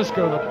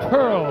Francisco, the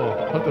pearl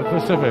of the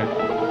Pacific.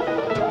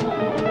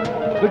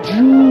 The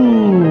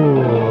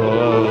jewel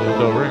of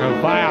the Ring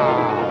of Fire.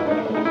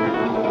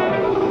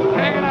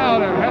 Hanging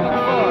out and having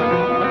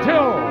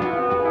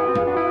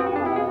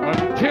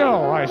fun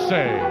until I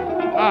say,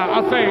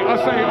 I say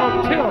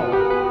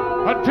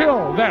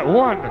until that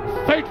one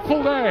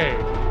fateful day.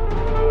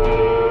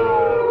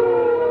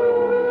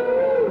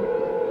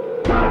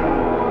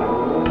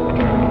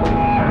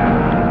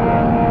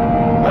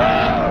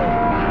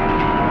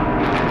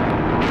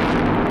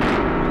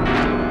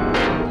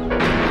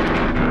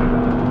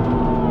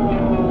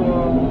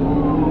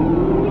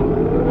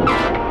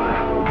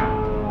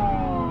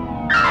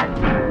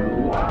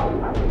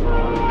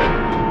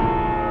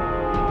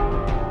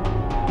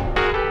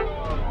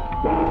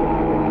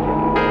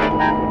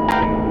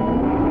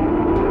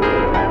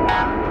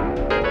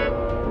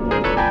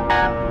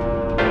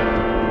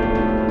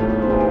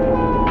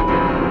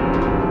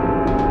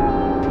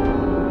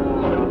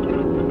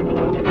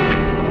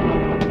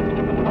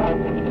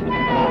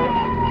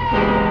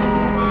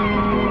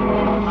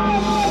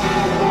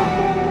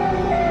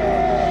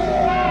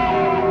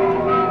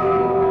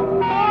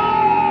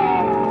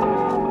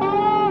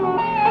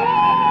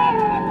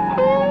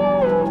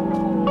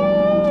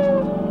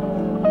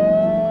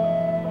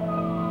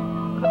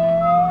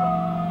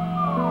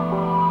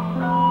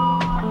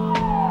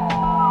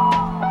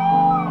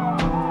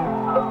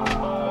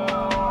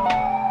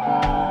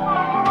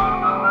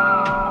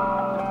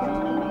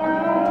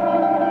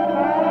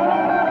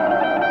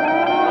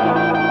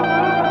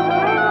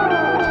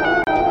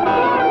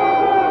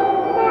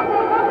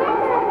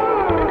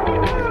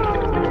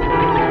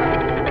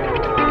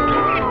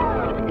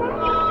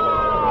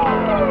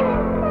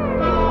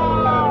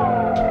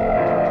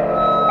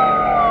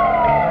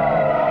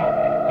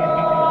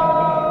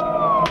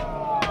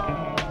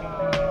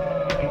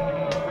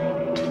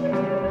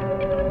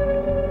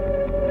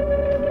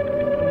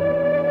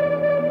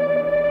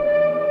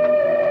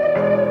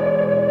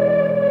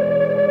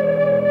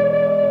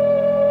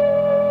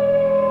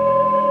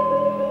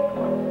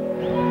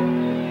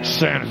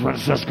 San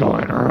Francisco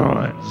in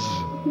ruins.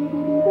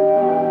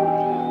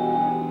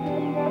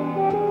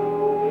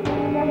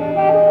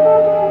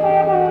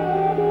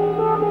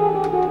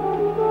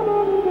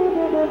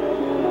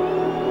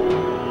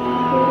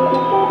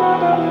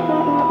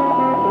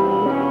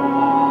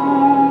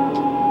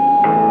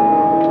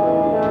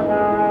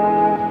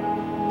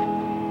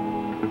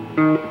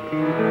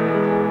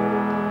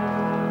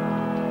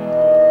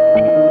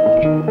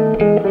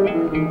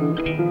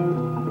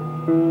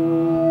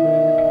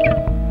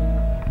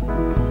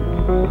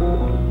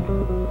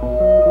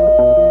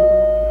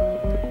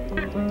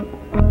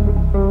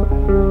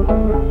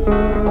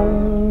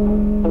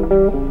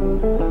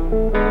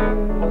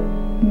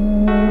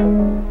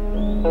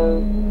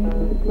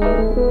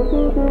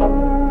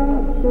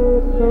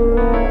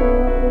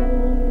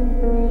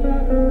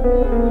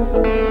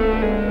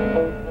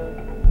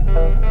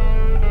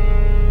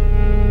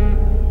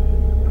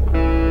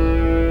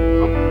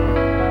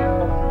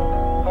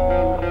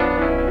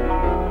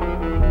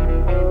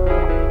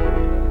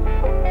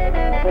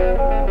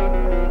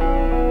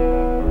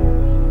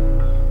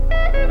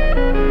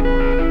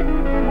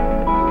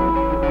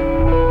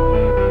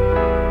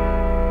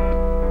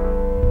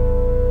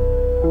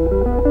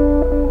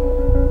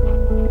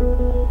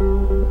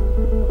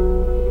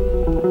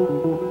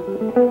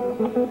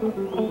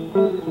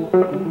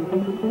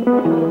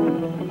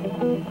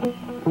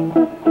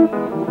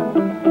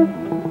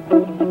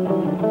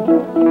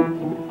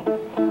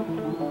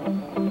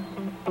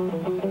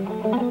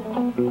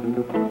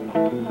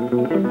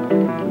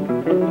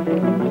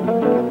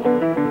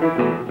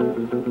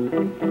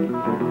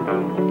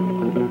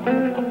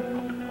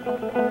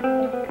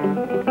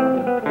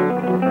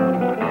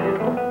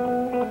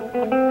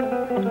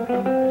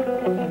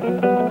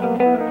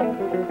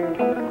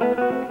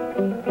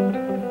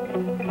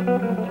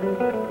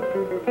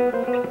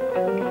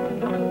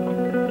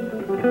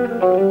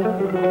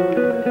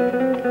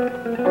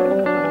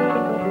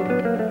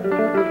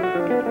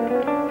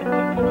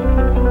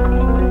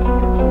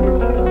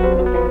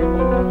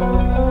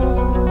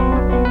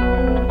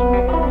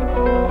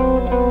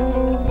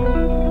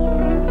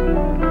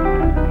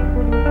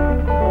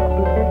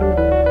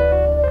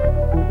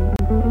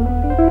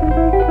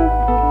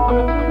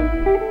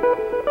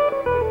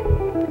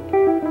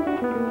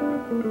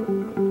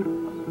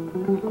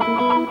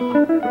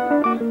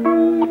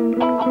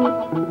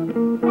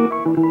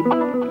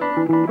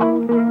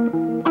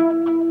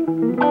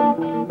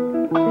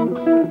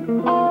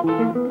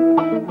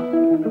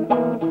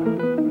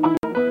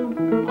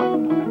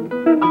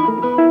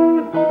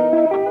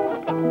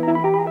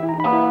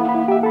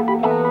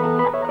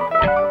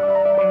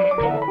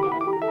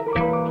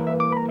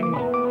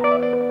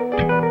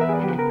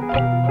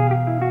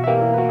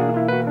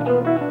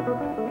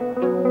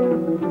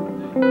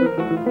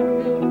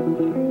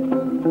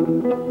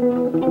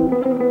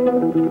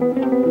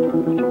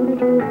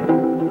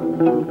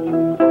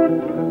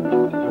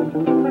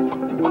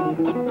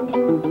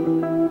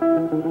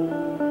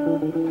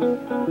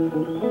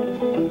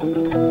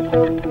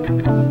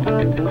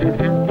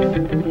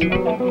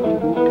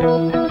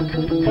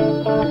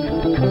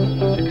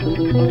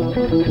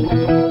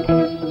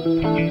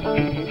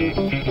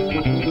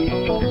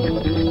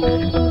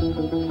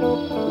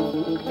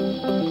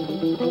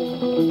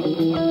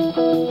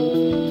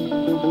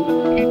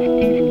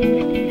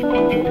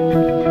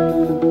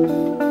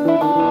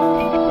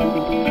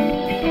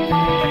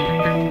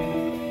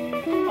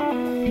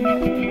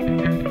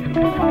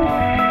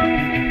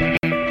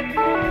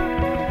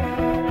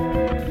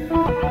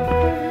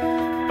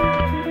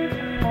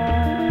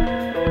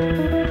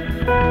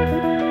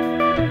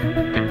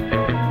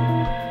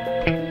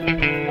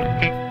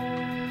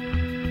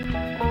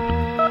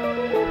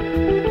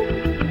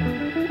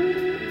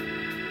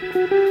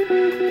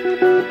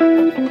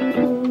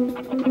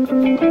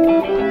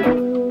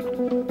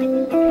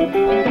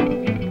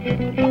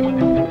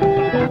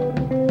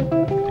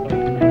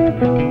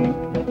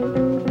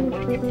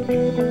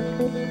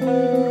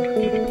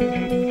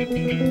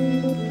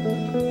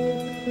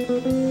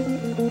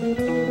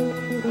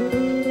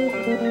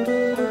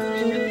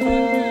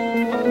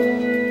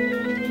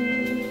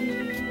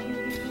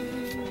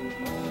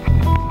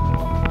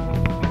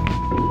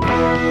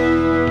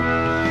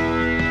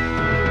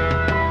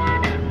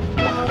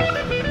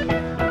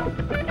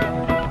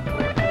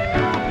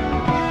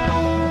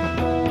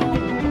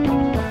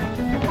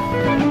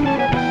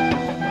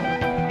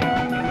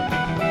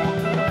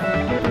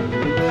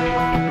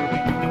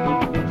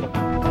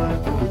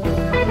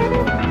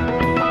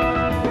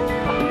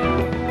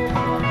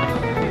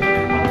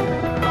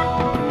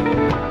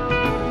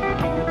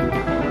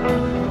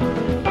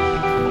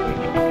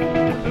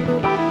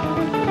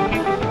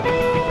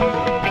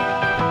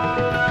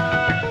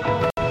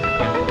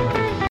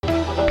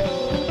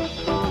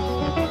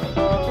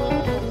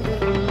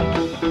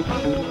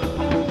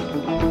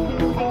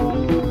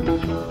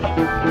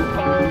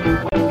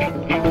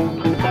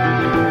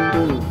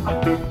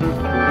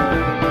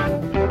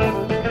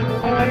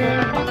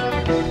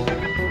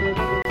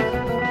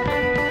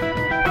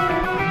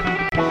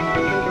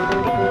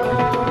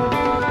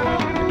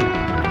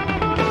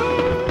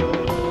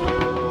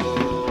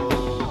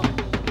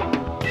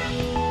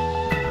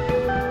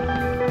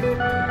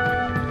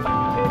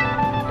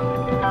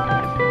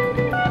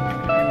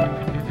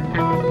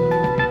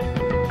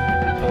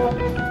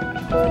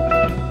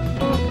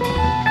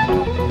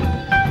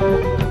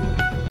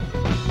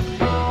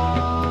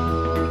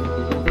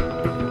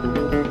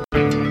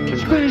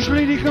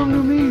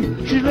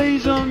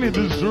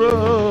 this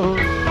road.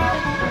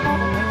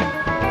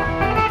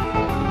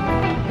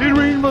 It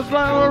rainbows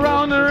fly all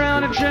around and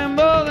around and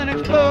tremble and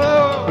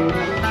explode.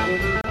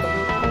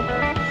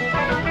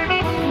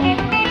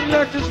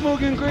 Like the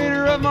smoking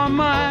crater of my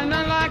mind,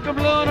 I like a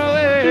blown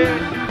away.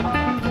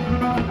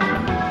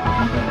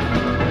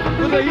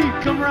 When the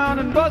heat come round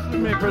and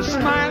busted me for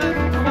smiling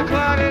on a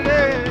cloudy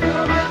day.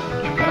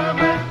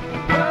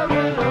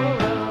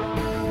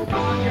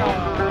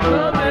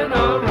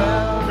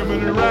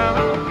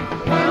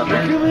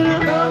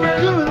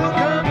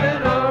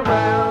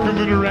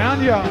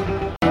 Around, y'all.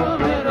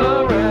 Coming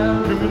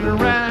around, coming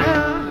around.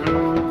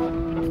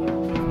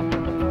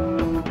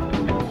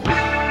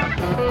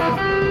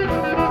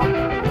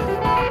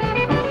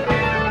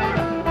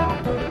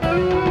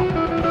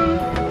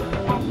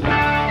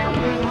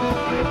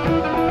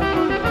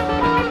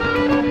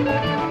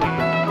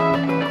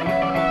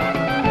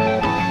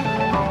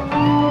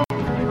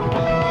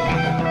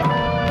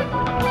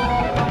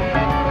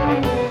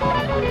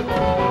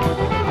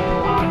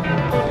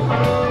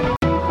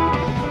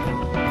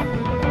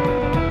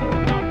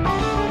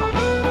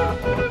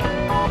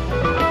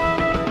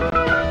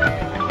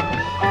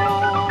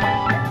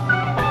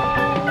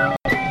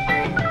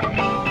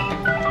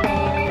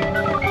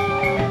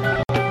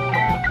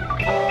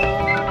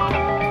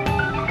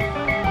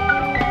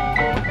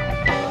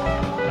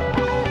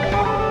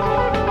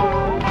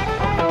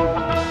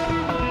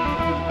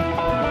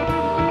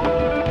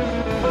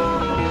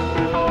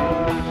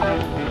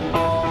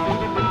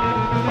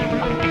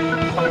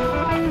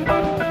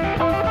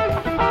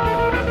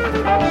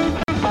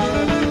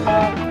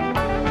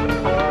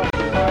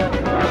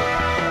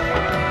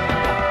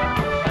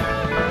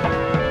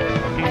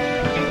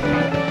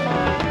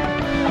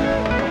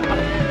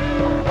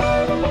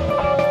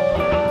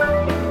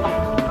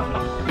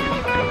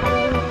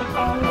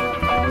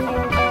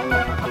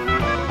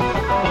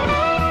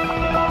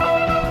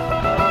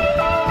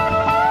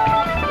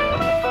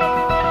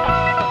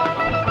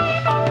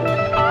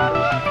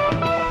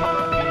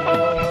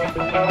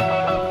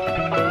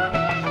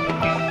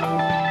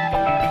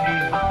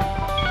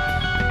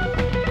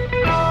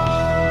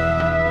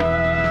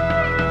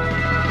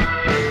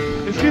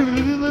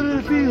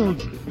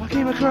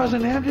 Across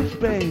an empty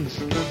space.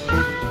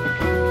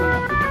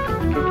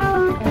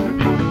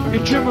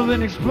 It trembled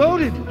and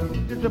exploded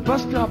at the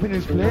bus stop in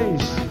its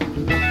place.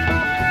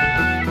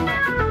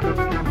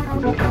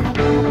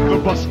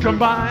 The bus come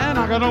by and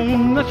I got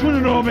on, that's when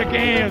it all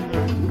began.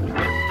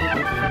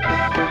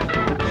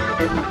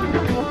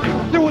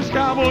 There was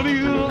Cowboy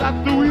Eagle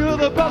at the wheel of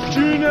the bus,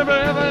 you never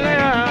ever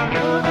there.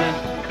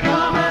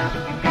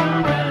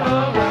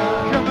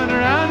 Coming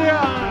around,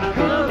 yeah.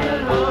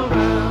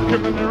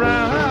 Coming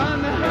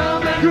around.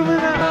 Coming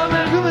around.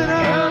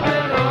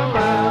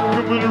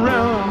 Coming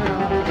around.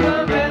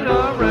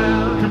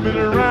 Coming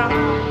around.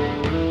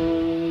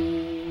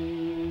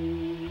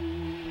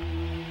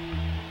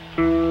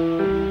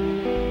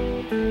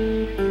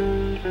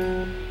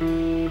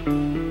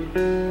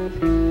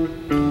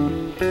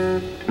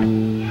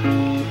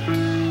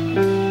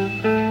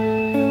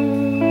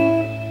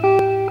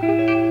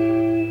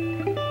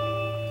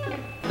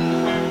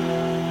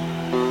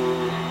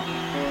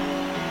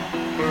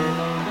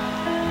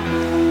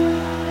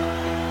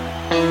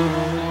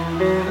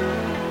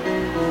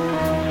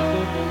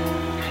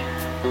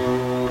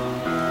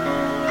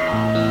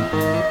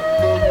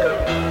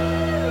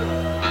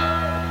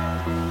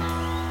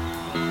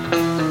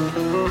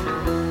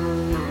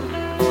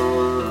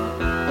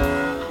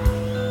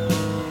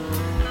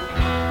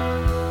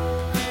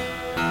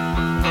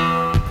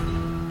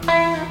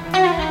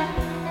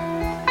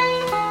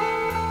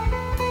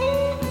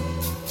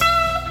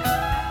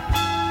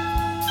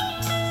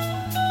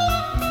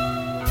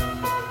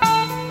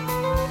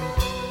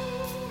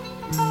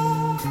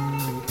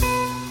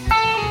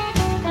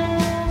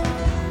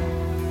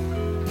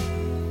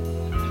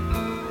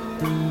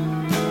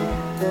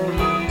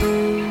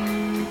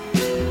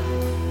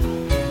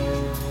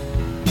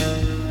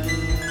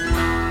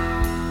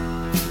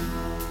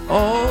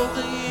 All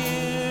the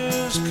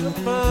years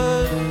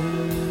combined,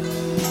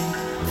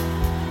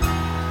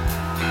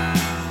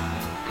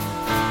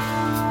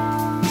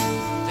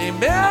 they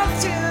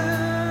melt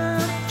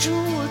into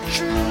a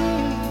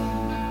dream.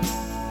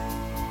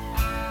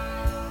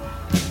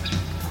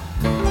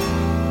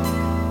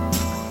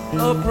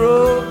 A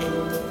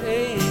broken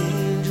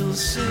angel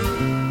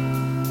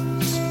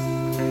sings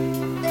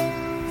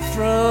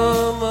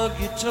from a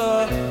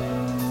guitar.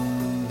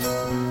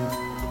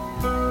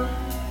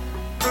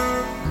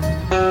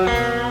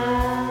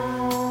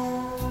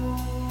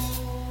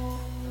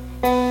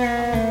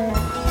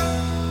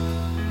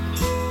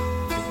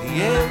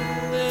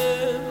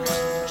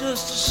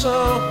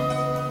 Song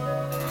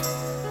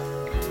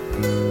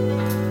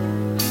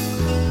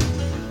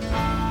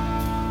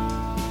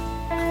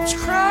comes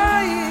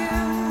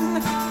crying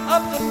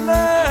up the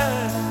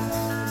line.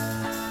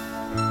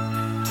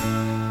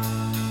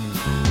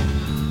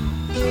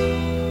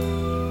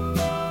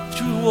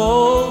 Through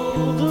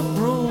all the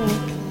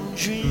broken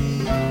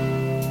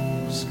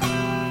dreams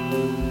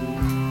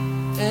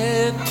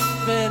and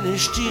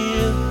vanished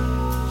years.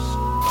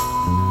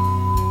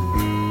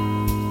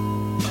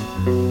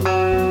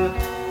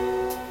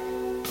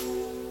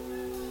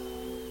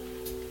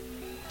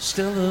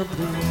 Stella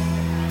Blue.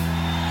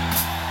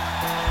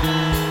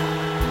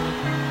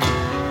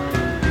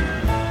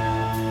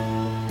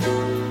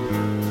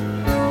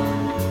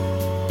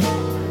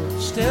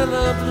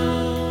 Stella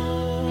Blue.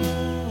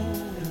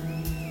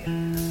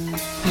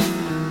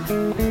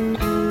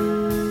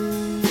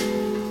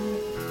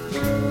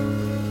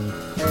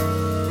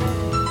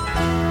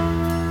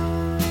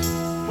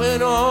 When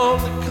all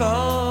the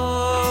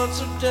cards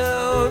are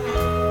down,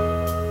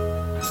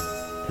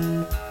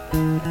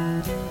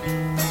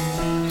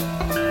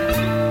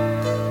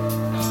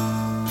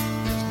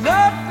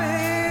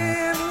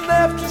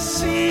 to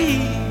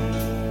see.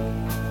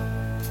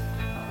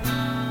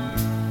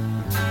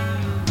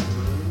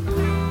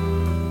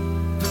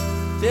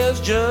 There's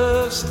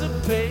just the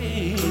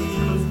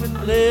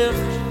pavement left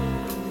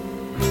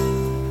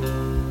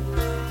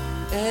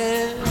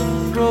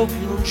and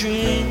broken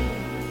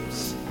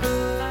dreams.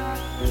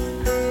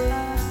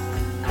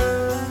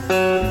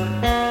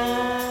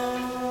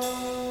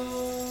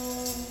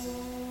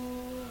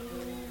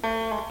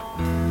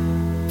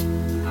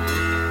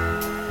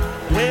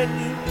 When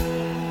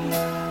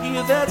you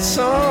hear that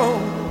song,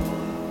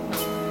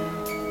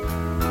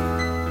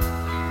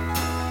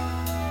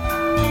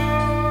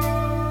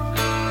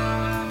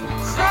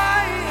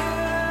 crying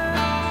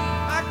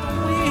like the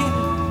wind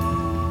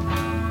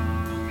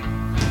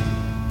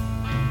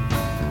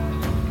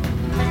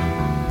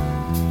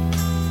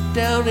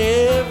down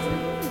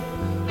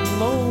every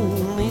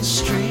lonely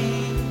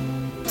street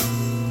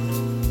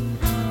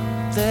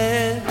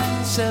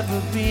that's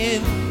ever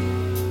been.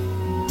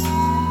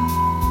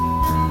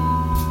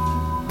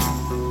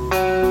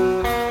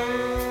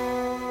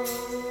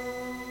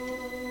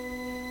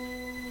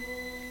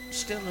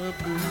 Stella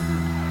Blue.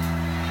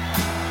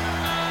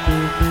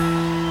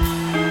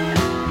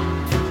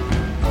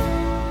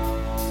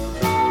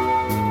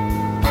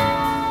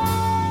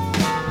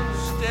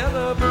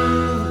 Stella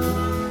Blue.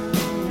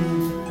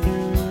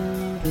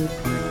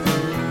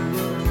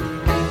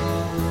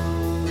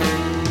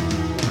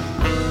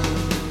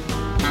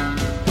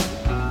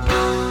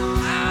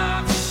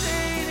 I've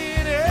stayed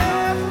in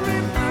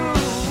every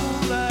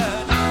blue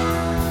light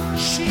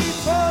sheep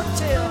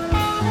hotel.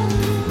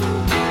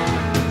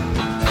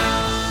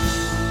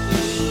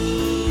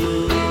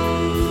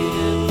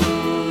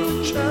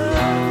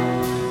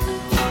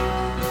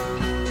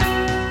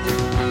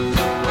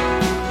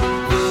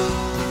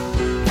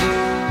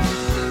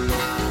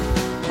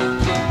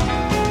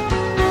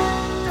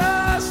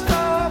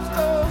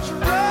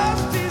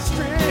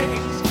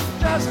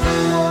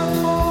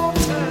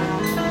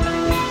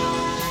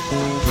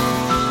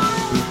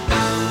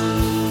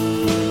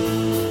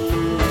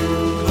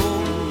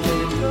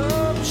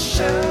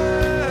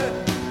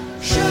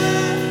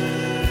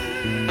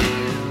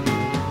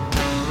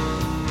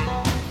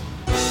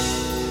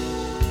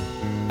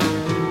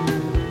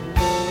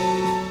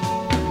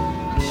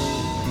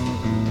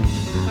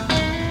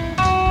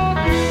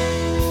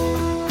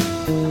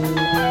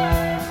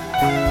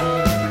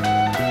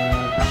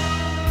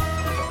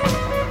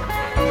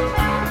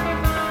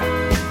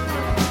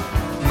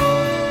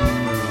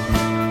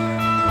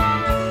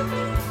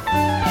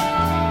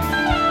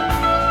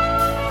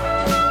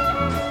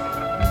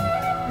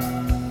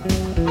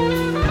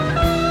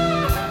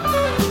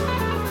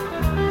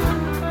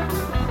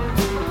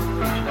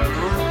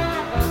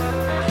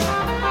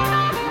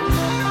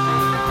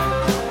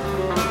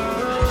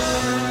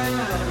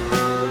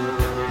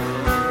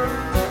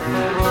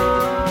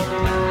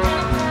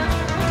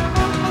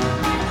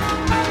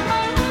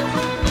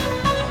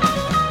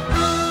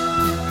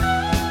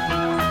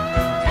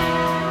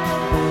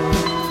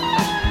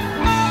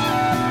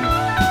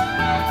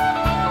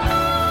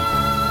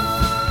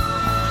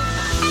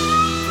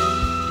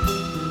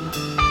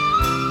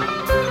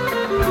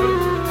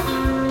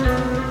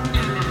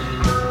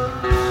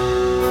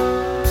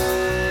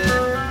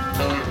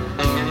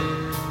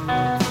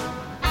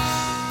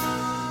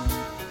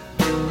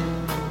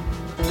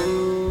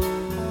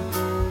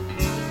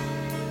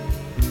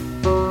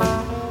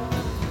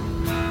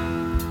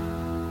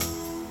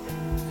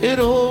 it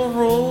all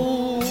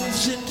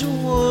rolls into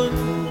one.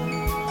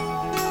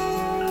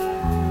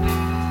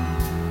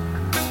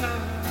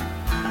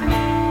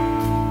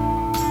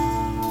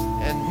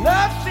 And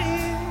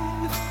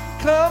nothing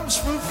comes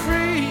for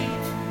free.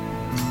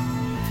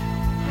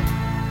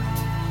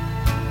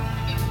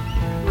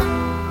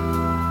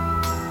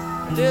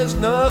 There's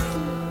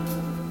nothing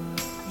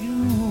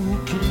you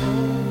can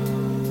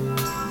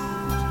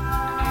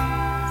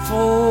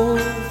hold for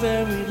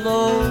very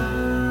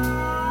long.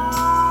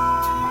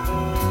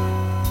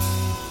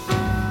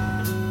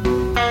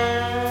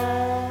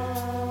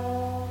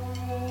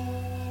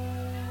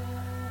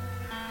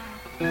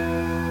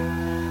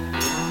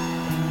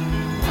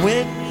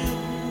 When you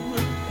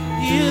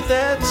hear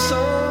that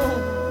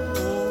song,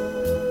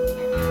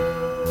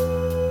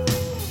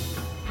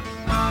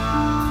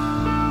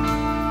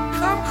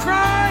 come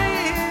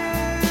crying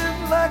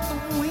like the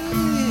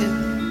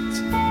wind.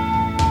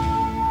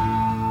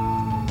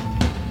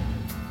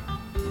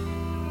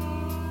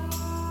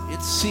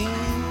 It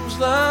seems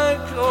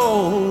like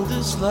all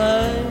this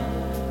life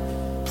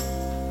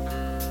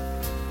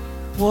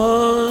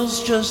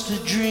was just a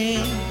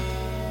dream.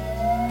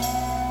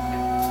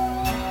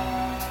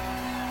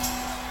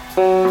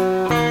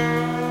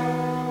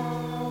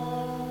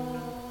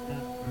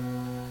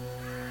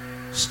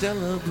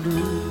 Stella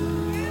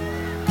Blue.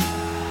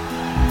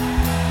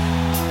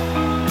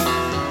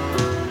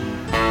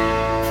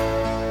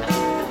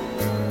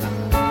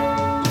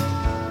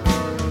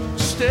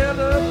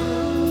 Stella Blue.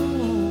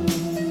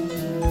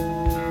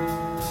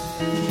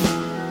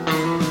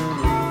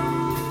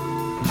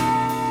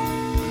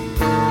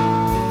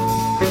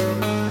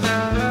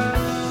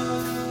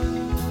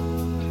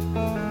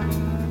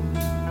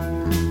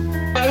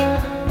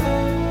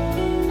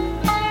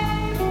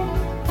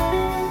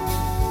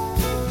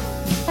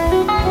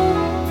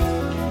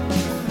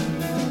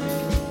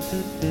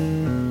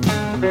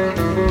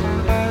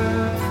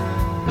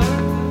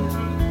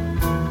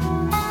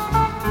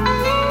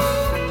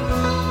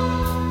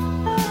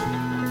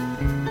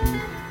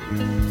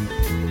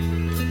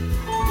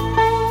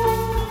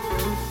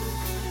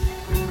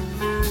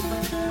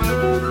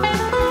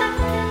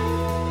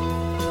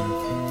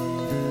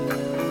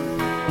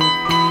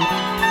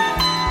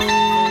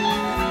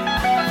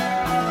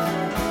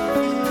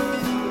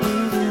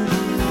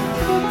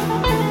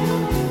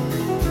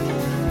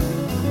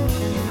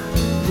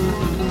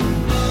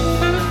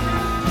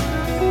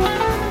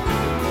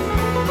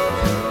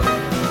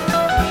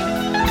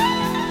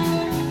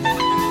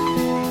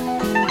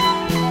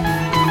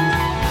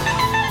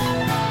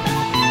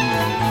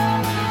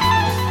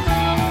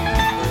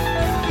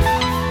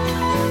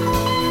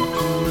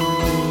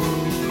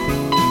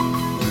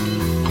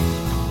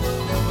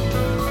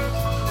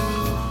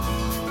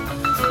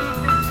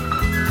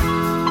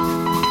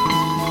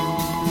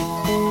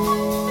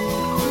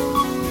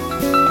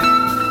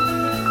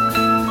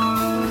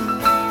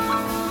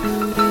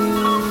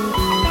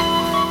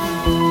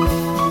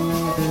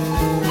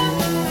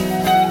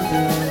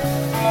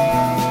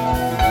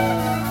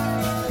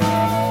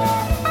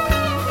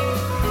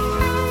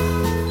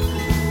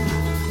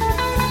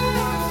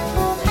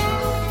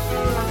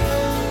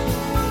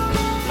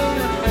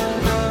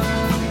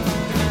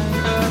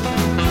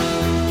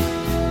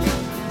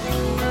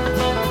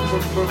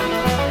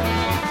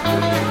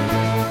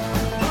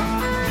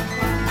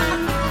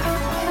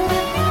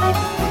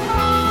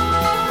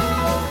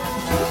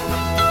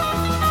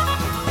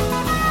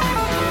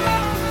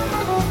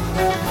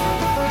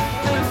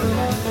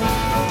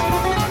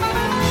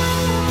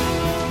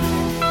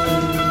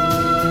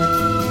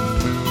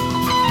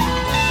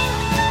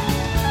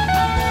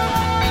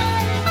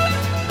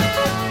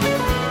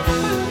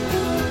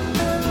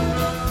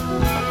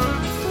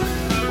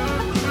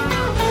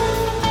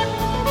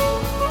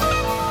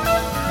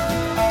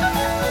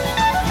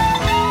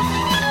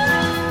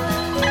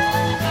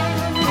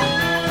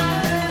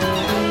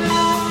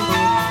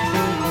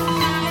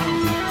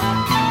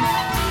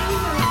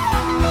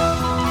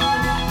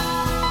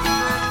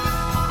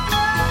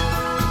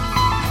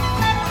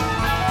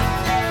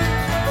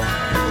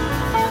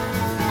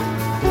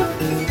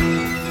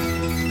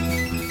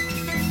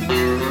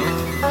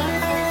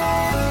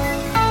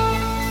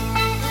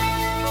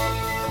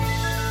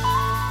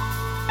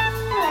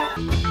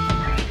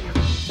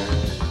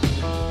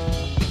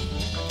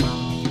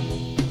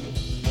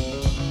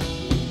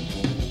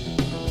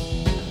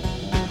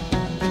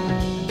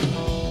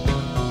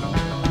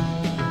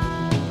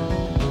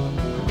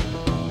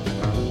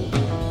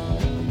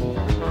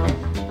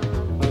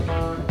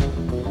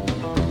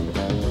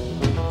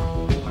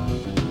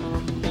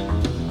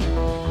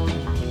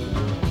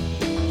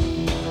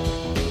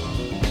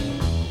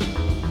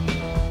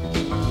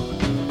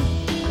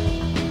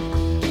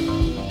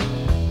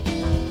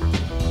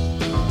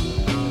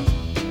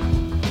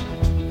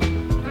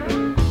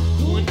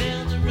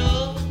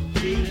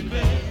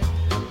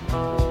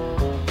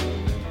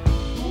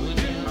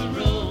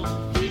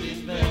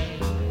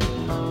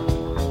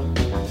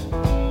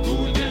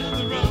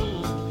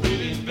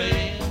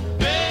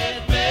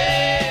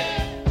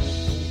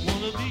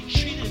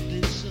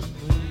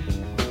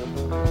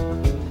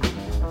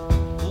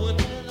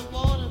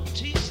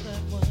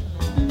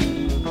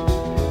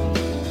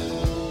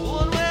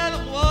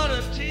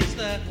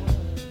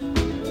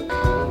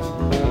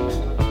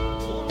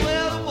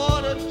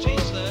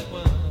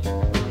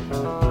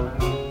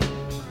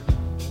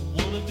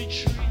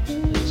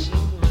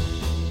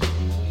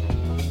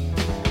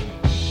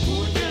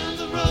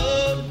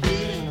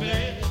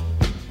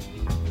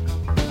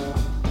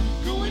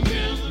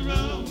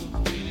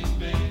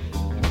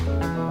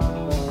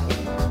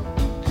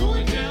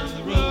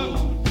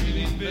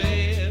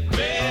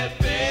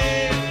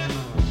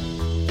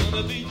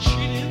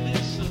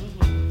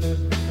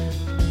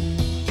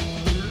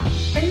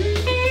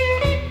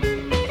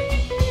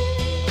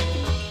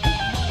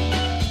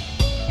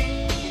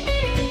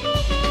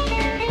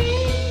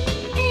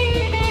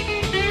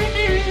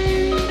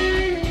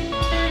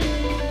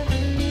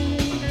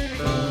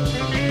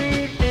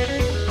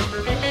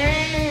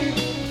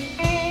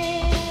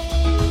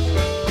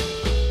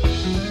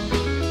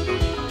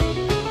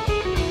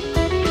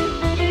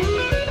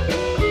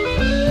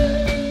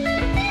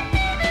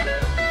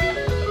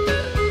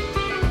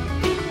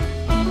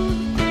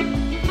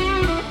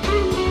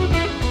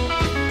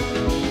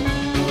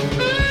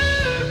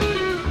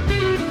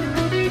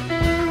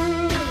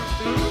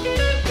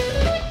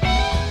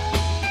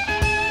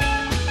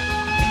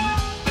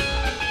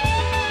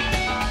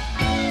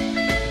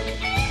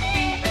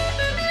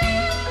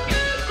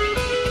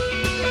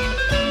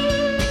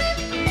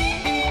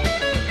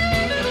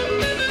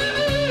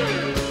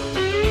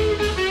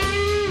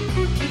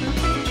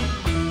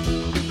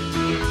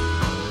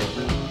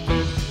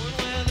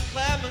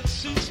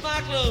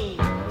 road.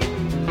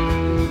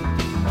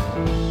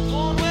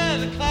 Going where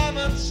the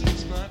climate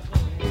suits my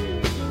clothes.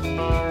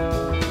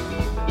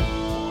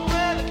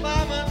 Where the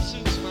climate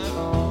suits my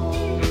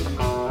clothes.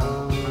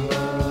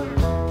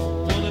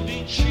 Wanna be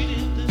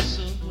treated this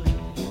way.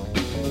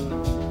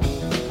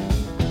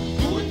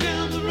 Going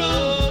down the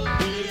road,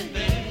 feeling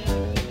bad.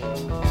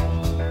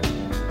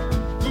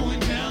 Going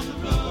down the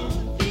road,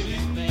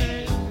 feeling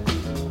bad.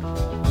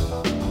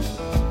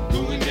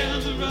 Going down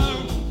the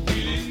road,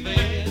 feeling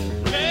bad,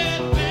 bad,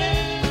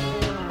 bad.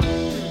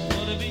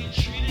 Wanna be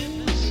treated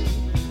this way.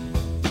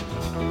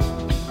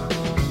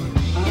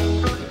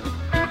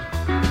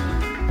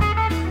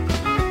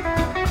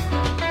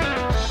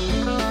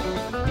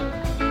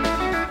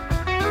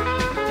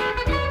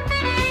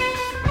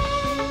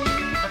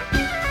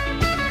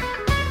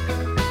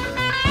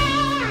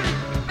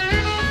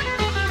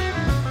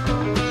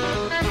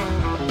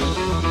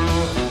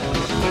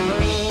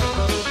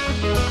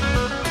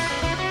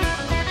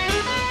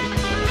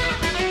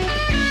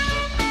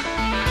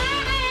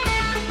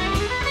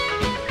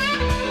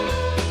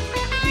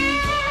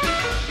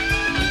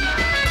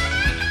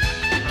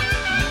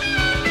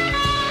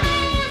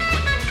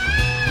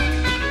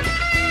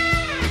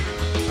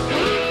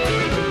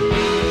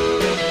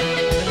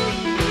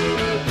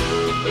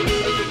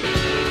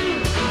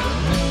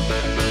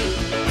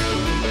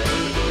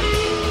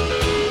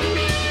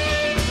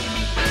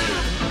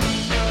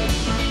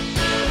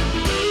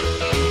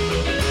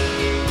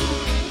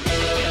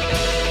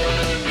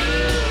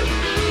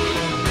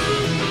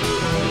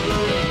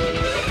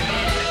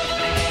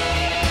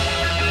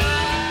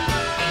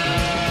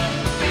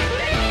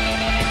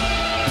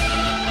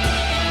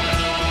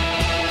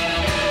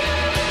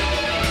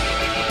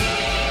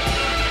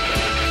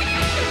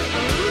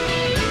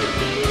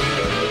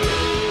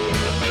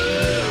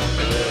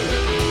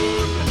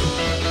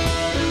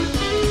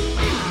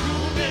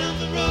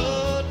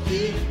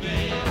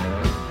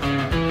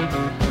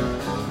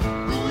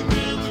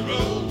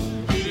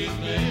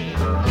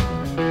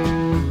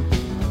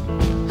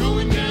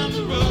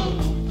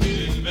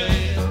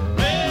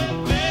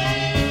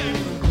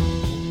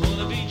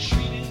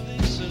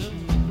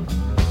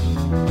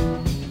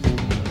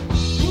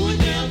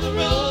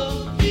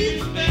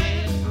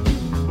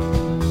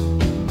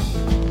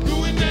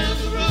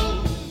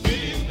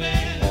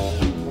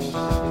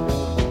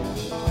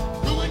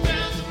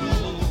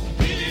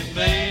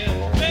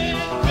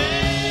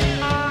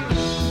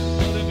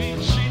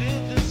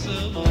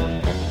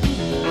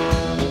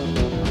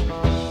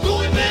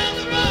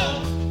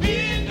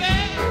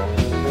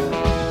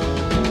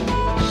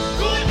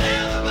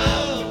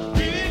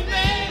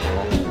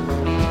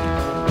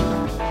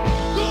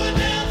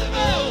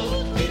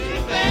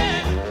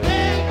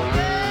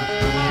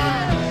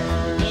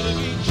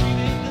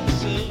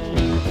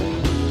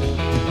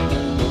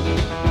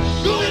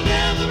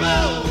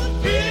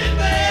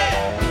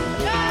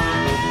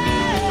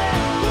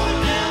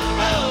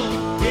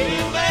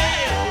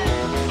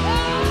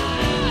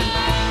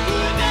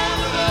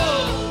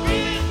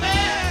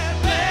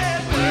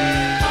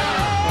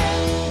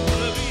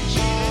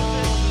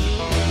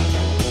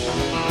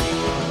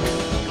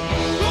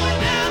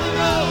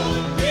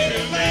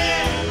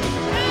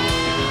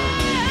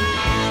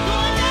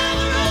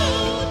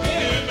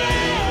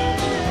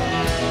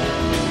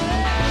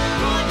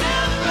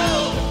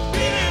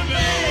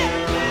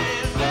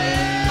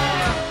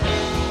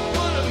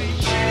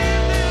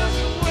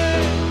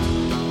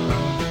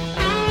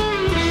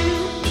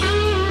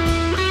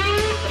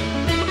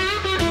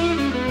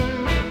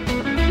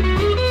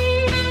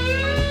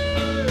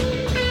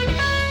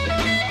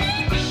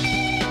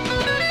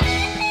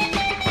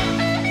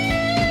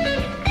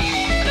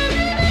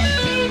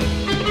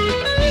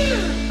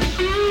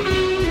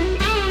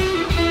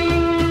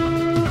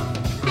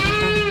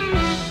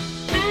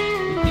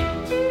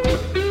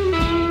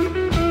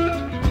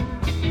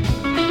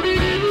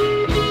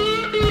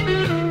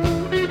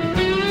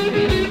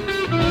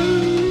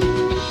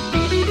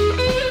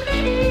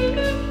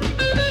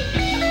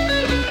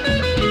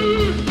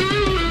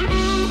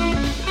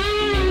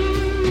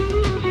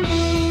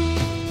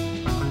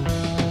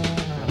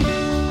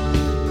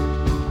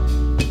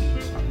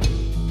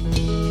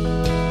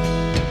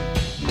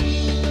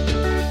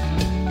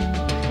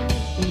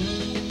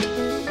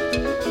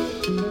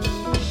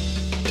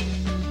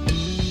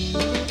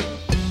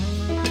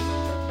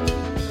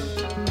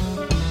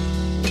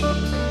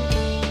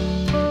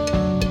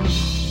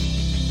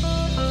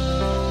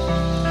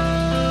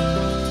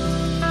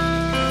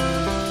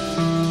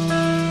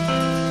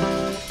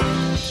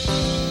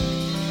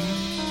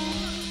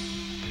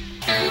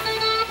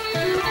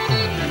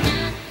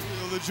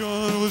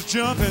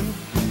 jumping,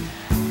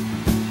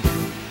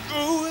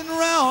 going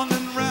round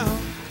and round.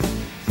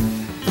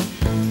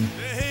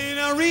 Hey,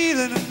 now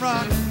reeling and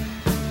rocking.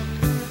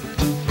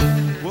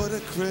 What a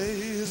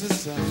crazy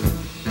sound.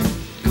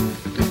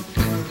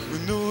 We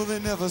know they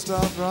never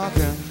stopped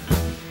rocking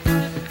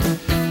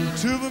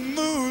till the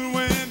moon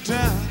went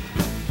down.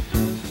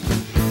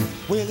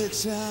 Well, it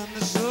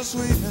sounded so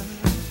sweet.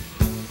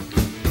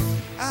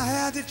 I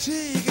had to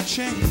take a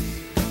chance.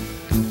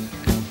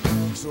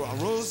 So I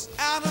rose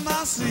out of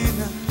my seat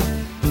now,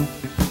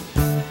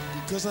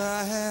 because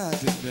I had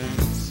to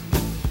dance.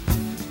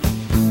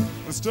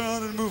 I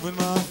started moving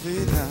my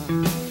feet now.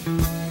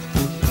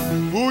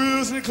 Oh,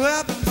 yes, and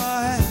clapping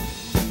my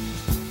hands.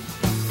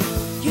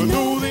 You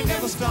know they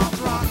never stopped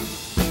rocking,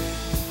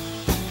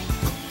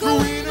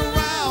 going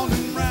around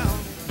and round.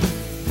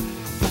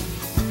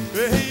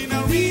 Hey,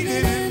 now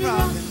reading and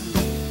rocking,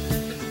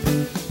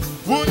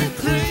 what a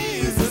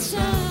crazy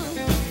sound.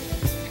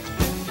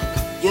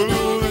 You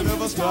know they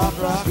never stopped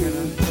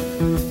rocking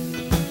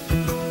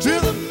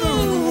till the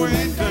moon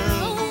went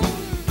down.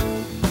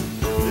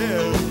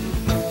 Yeah.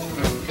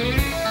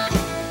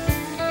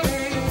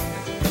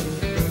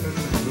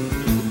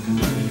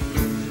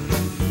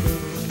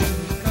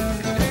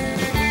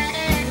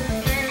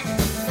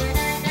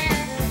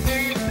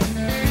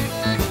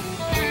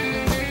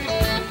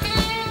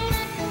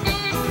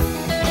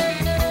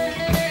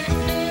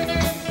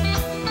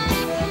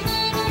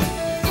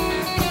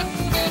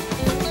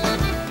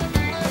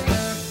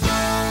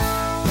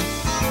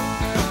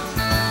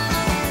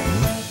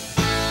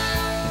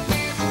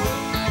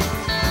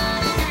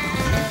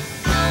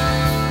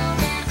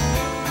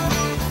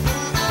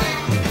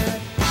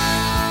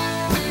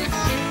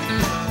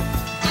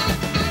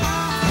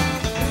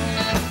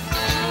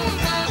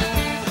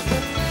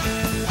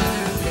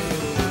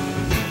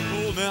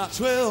 Oh, now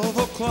 12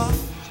 o'clock,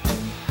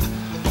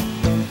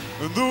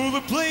 and though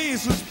the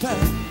place was packed,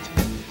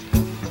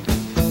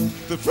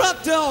 the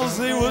front doors,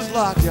 they was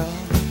locked, y'all.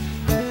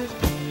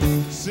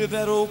 Said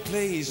that old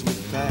place was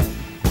packed.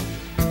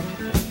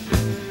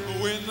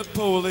 When the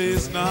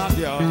police knocked,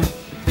 y'all,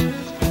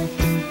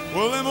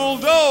 well, them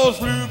old doors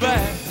flew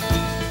back.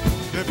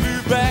 They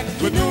flew back,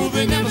 but no,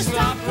 they never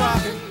stopped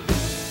rocking,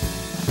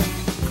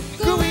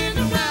 going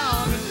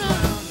around and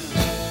round.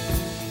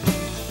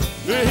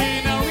 They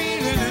ain't no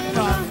reeling and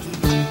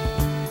rocking,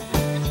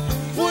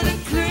 what a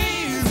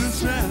crazy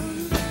sound.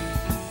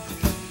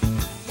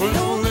 Well,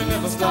 no, they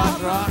never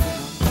stopped rocking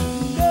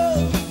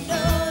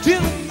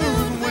till the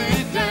moon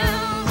went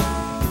down.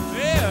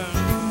 Yeah.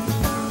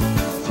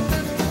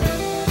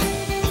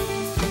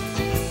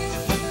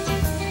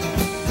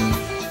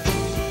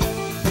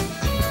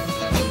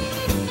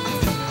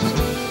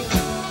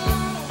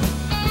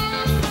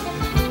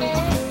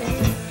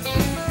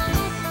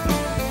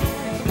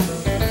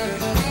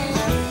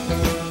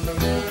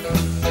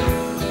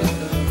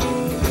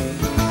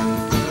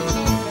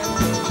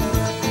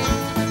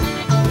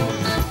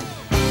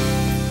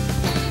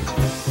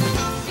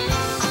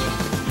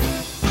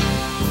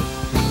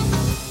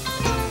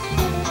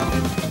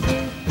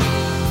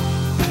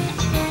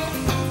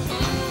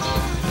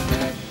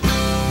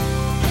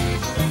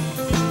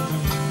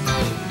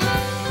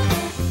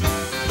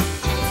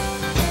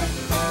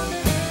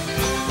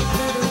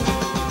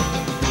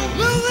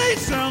 Well, they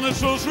sounded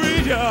so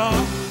sweet, y'all.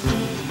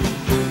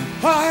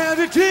 I had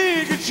to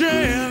take a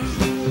chance.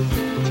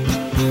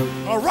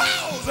 I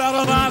rose out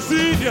of my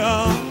seat,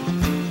 y'all,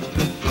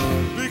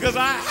 because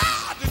I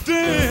had to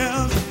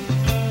dance.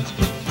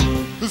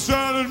 I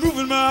started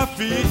moving my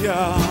feet,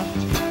 y'all.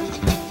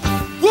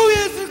 Whoa,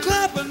 yes, and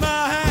clapping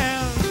my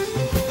hands.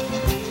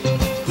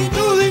 You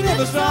know they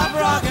never stop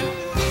rocking,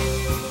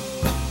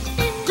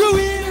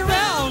 going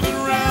around and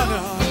around,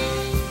 y'all.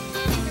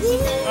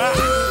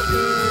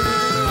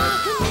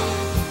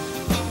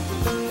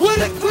 What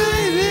a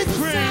crazy,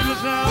 crazy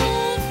sound.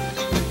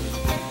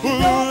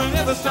 Oh, they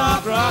never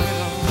stopped rocking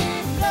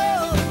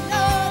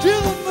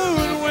till the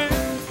moon went.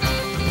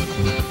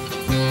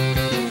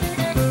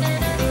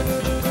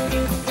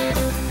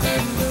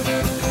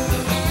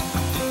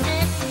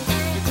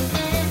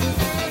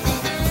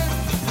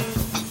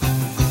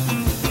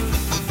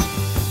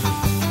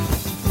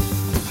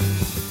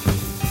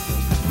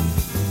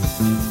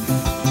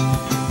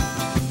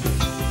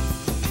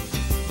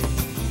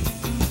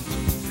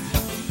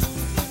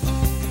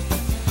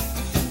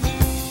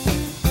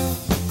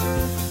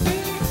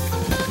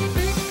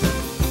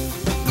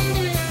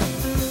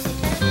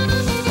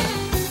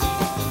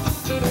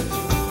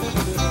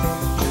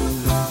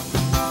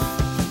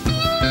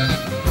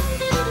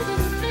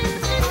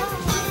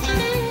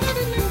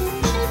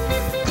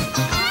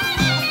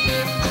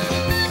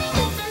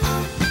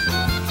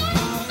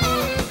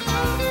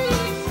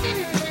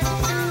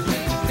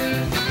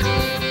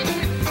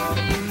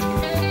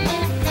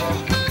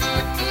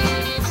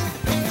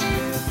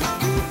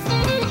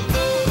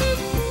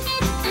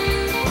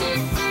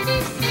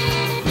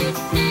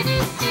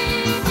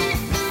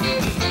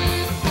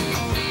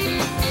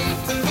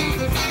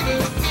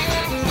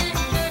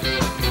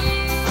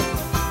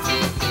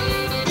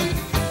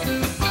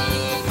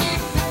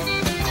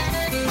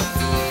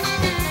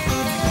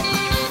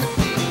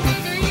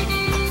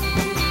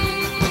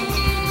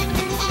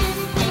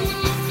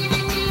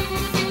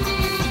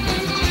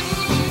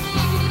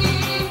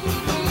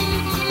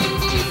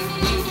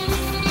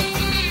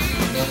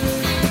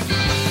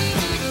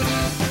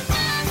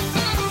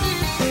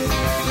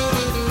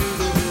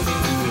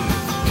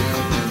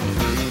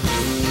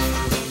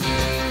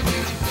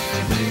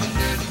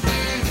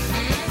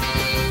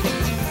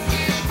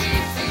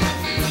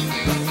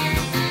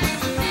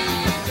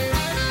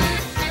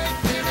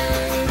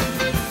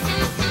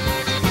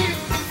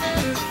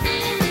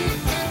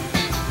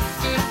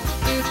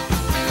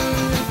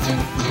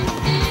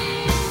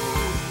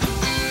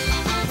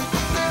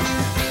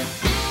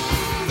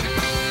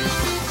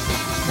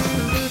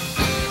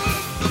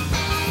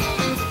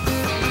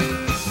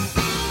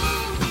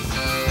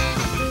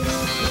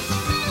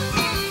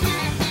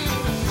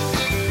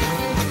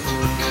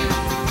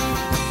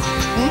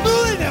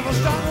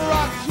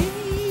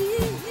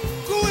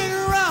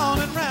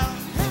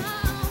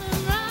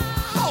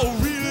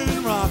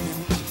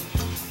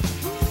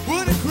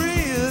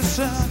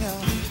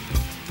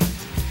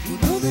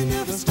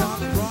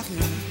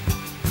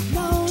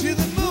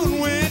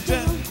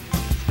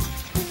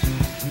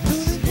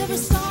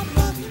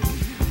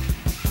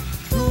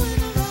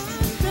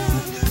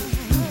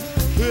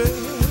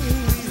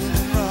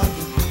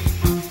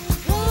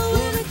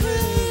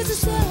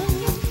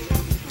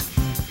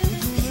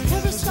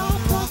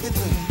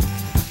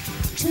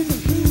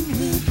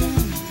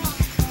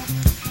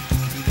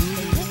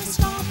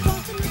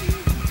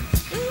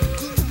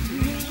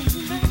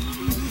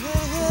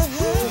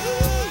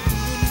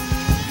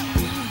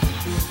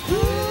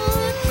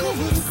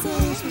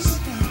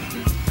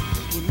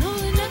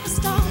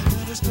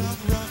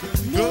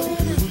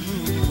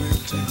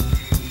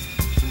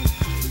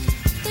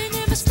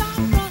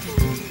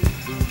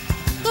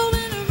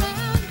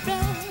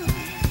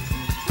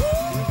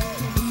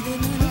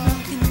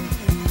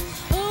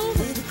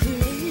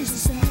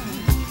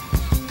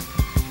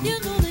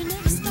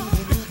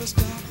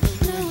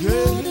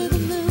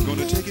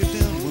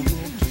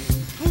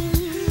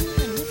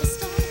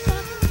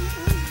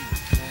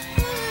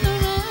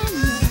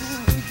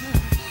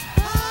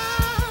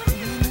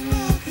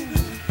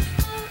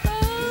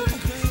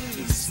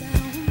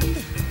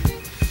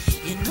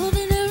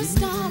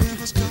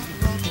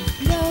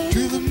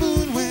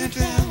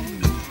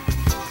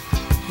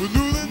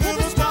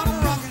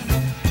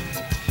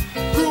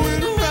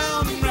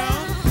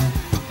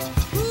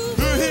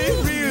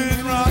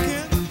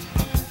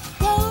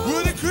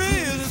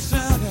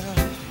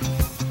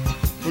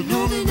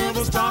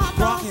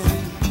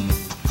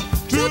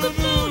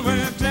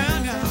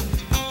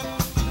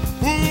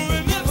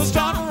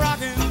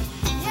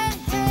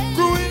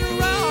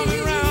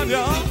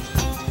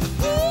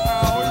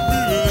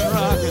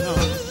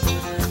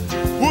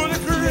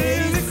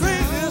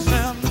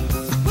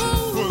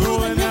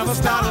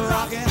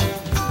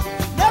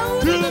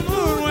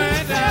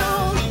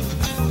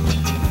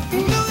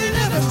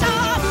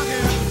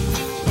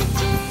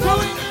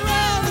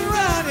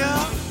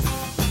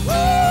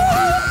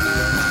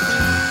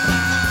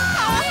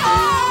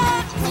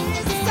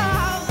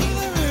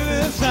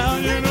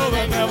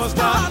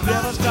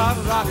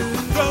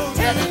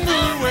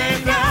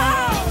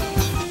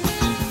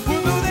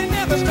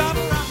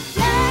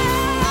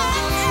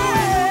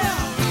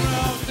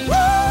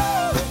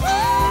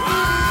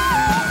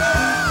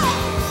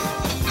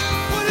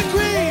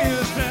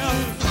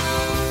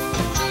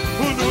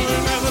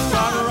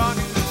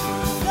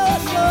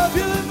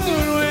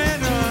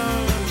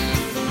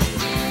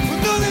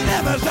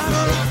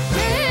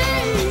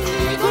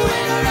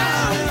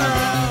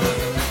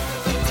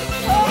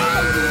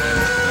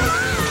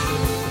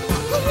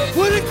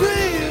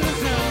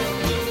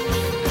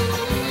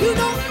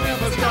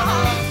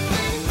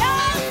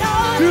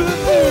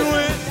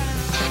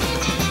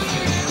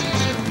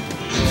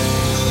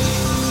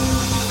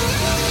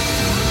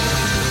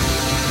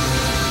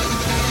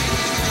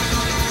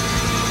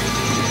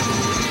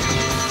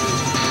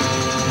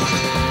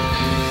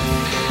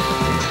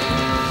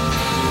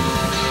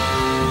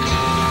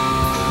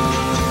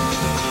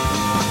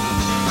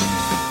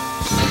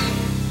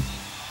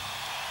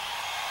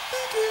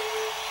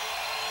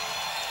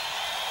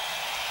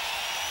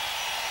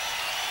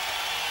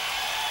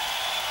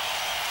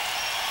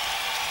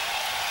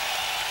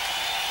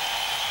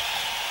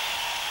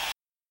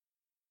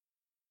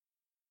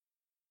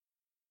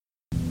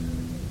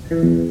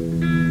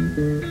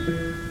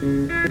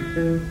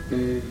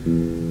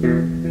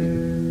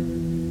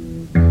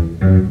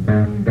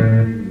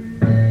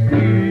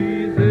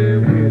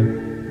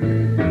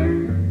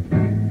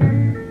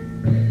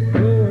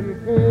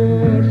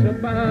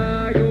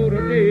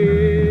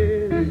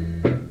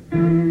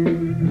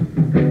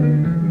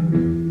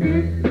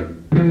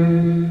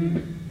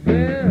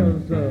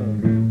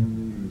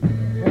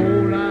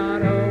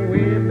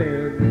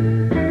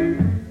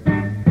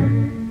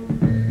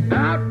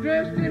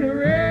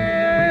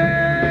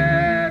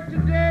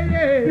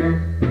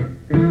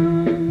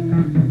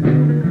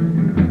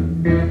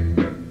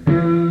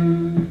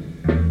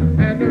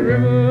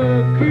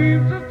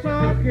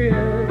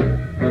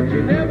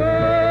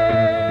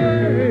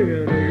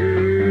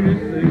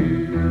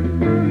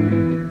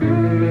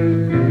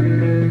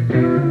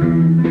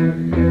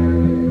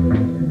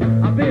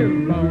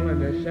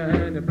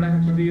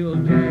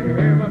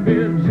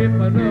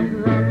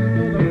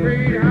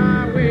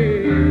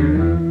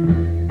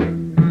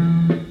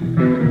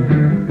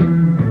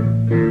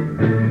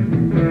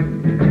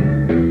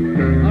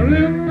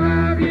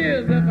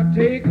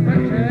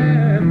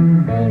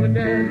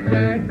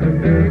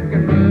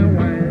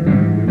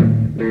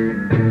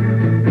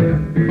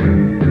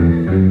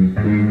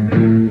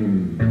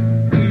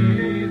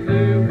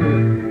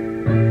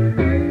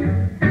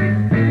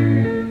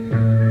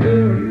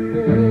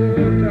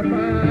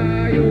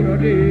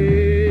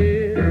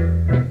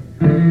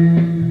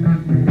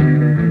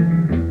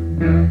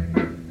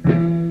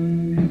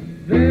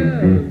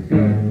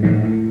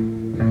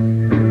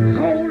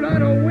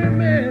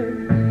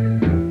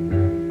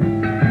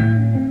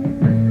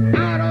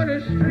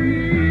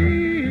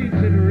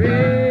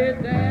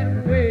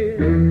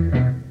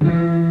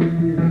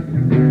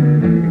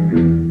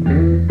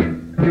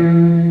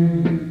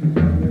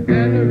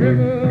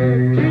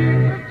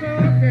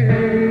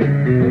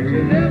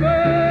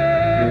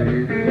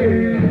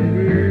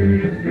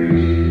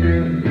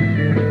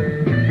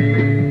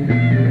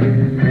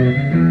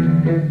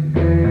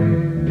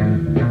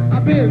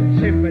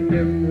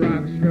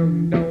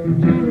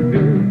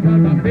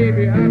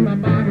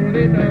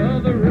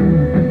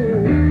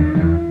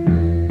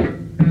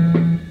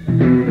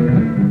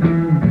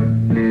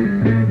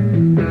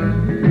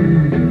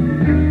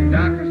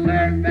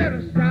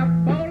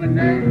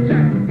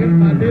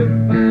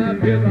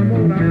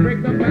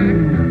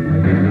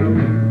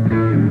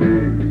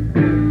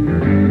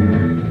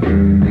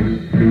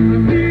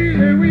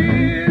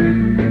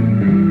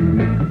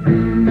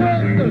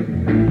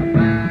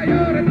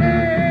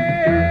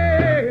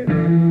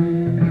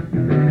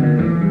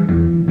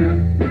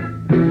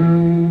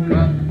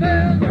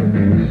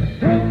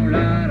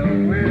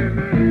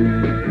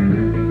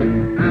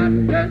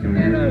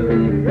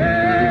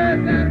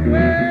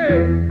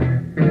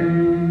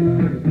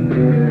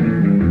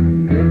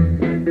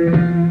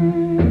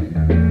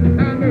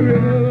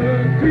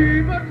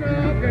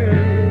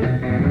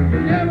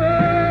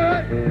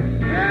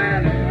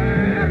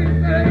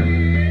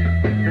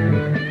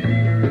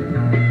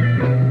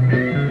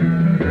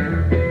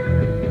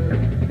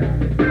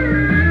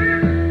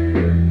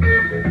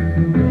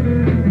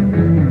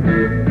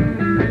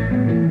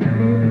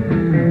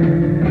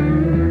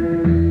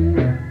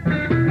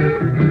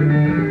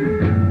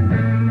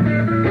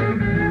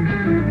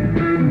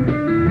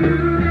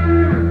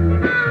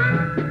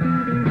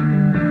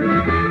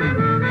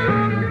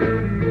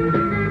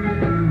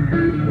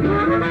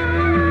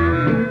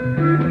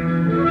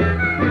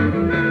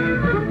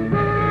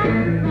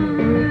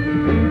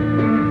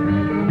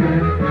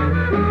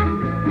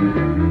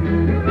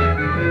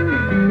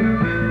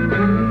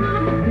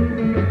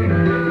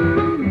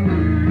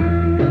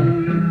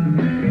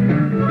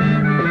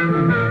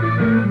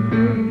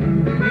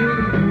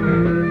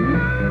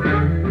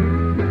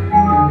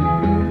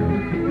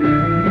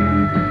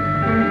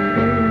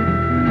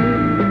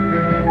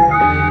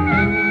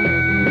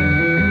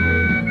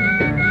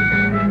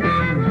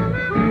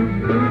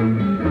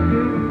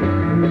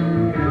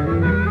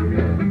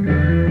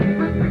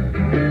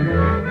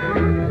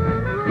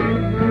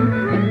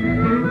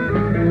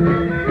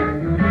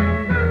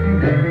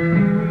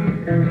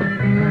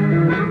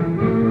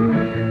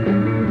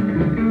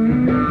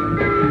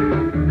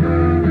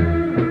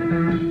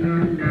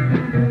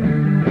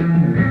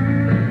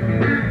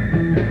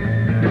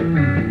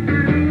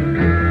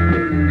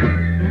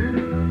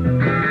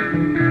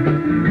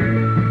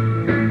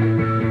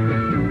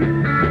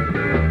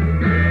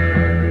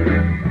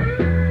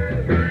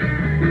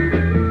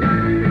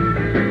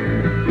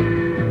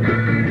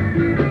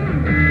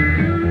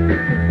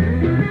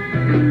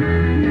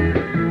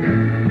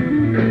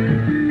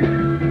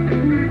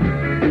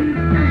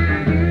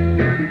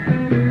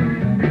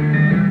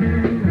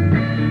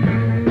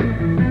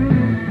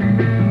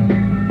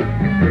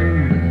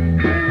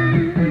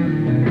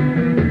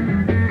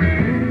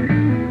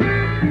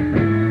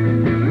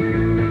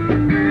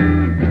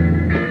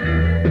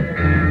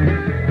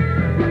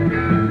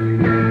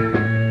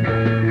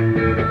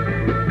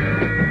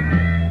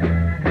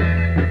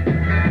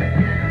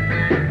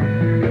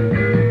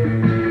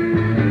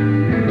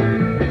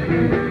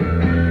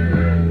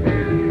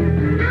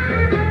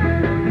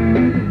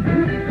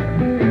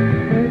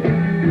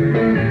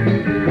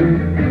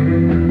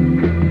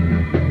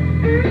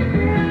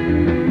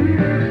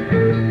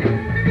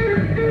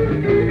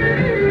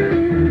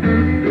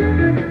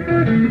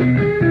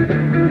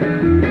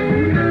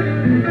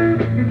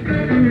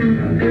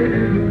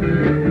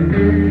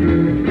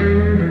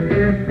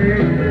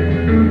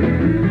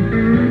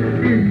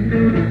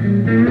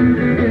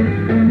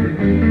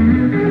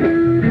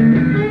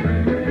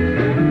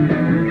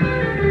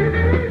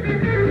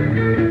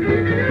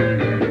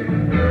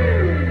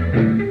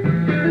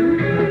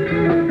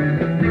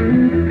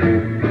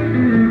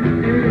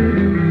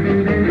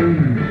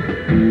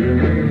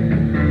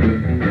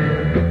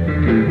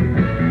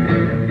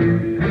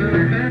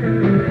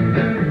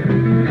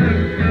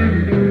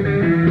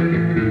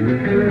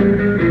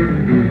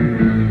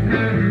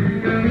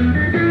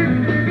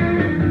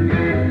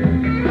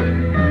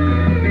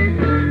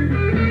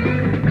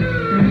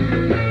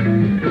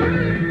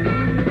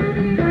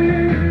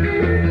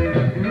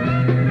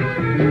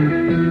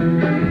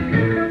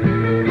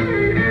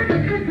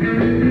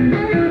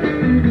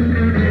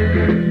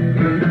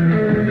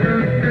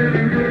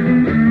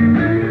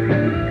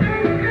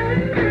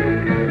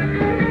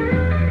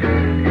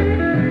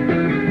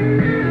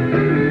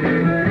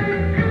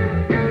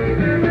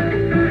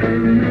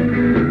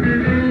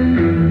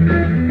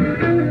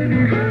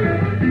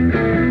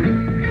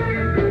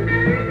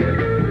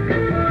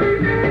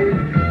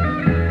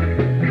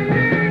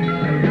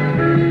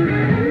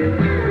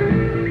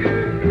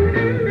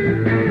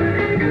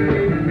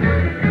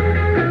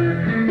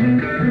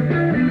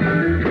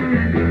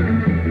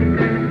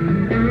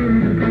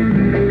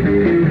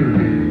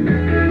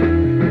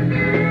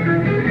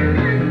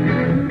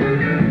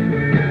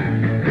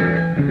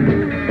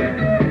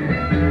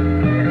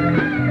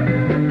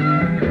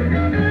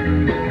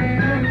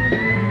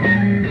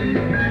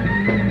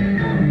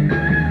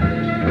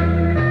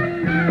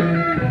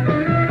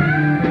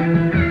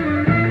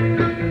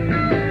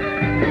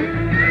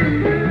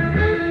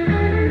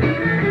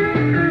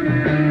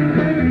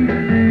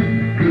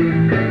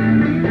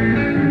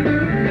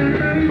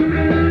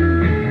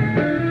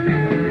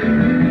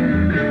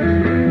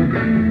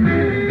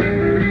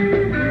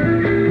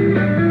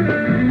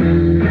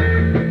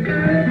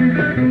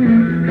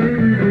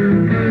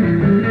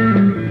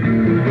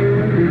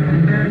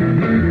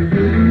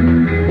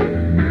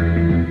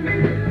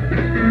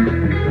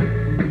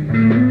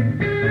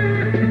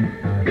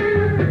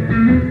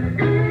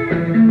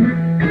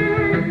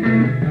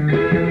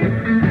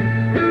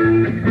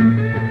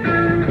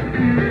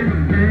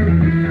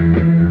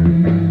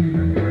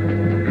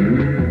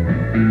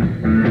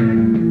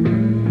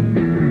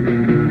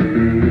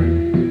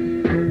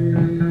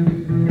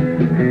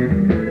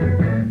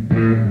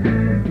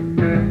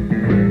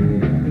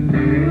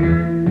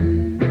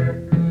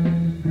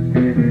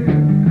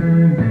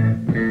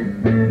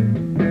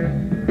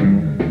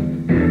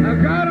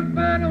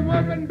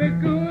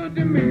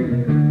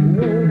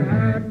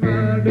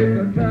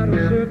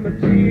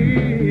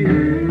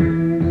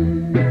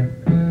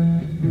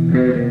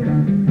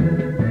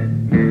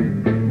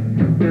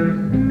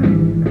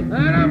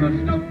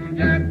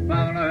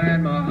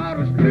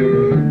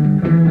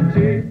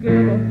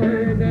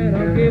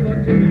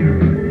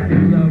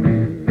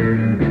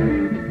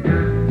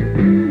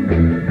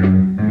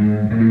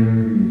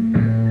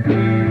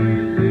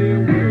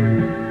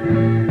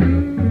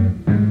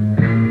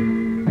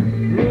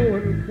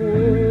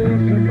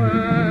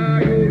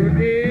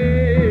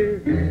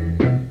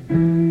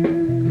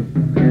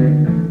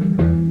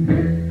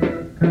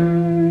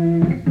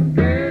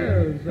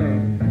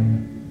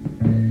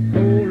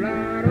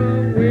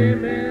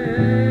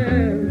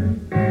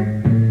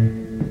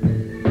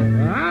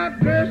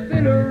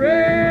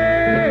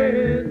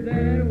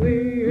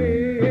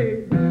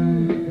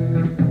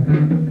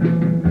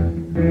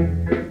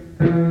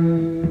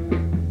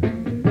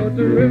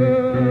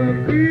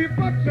 river keep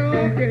a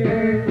talking,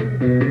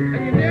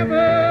 and you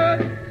never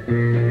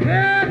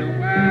heard a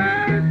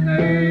word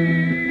say.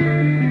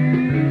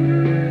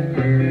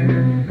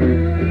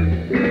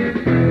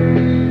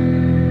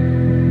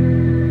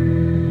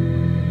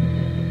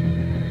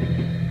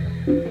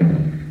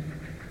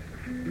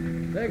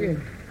 Thank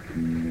you.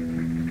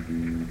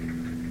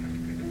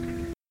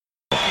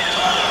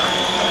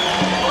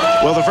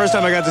 Well, the first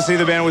time I got to see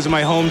the band was in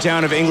my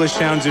hometown of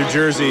Englishtown, New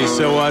Jersey.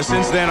 So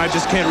since then, I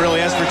just can't really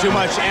ask for too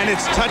much. And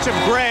it's Touch of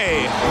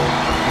Grey.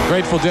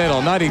 Grateful Dead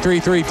on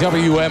 93.3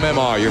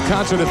 WMMR, your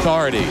concert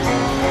authority.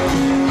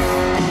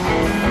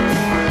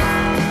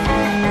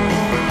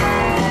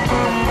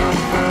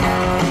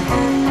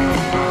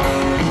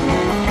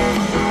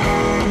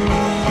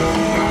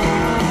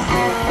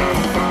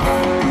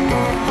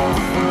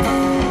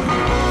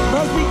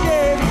 Must be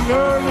getting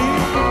early,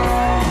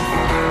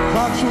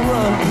 clocks are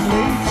running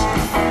late.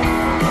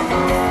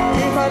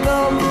 Ain't my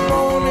number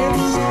phone in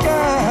the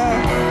sky,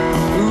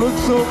 it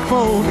looks so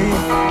phony.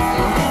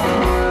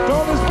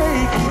 Dawn is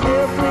making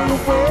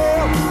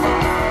everywhere,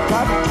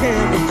 got the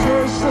candle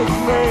curse of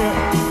glare.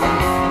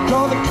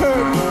 Draw the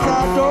curtains,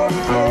 I don't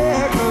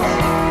care, 'cause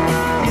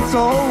it's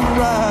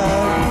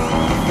alright.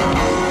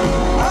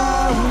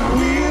 I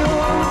will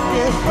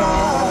get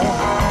by.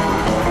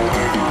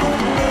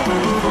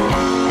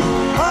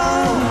 I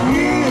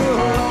will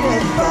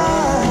get by.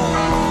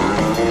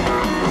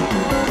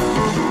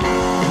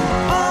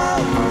 I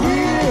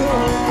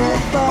will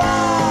get by.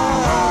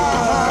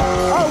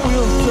 I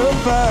will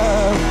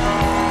survive.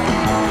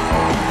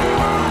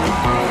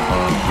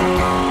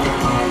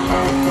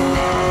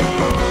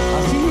 I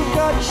see you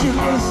got your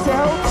list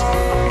out.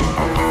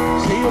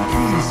 Say your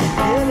piece and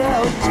get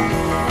out.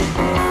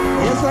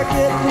 Yes, I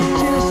get the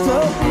gist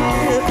of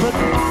it, but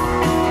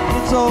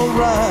it's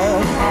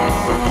alright.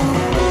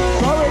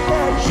 Sorry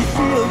that you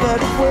feel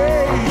that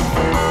way.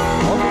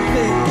 One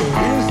thing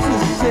there is to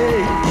say,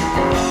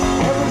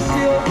 every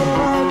silver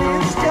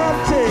lining's got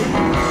a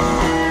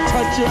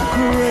touch of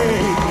gray.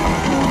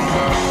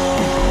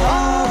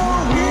 I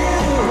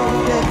will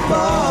get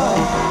by.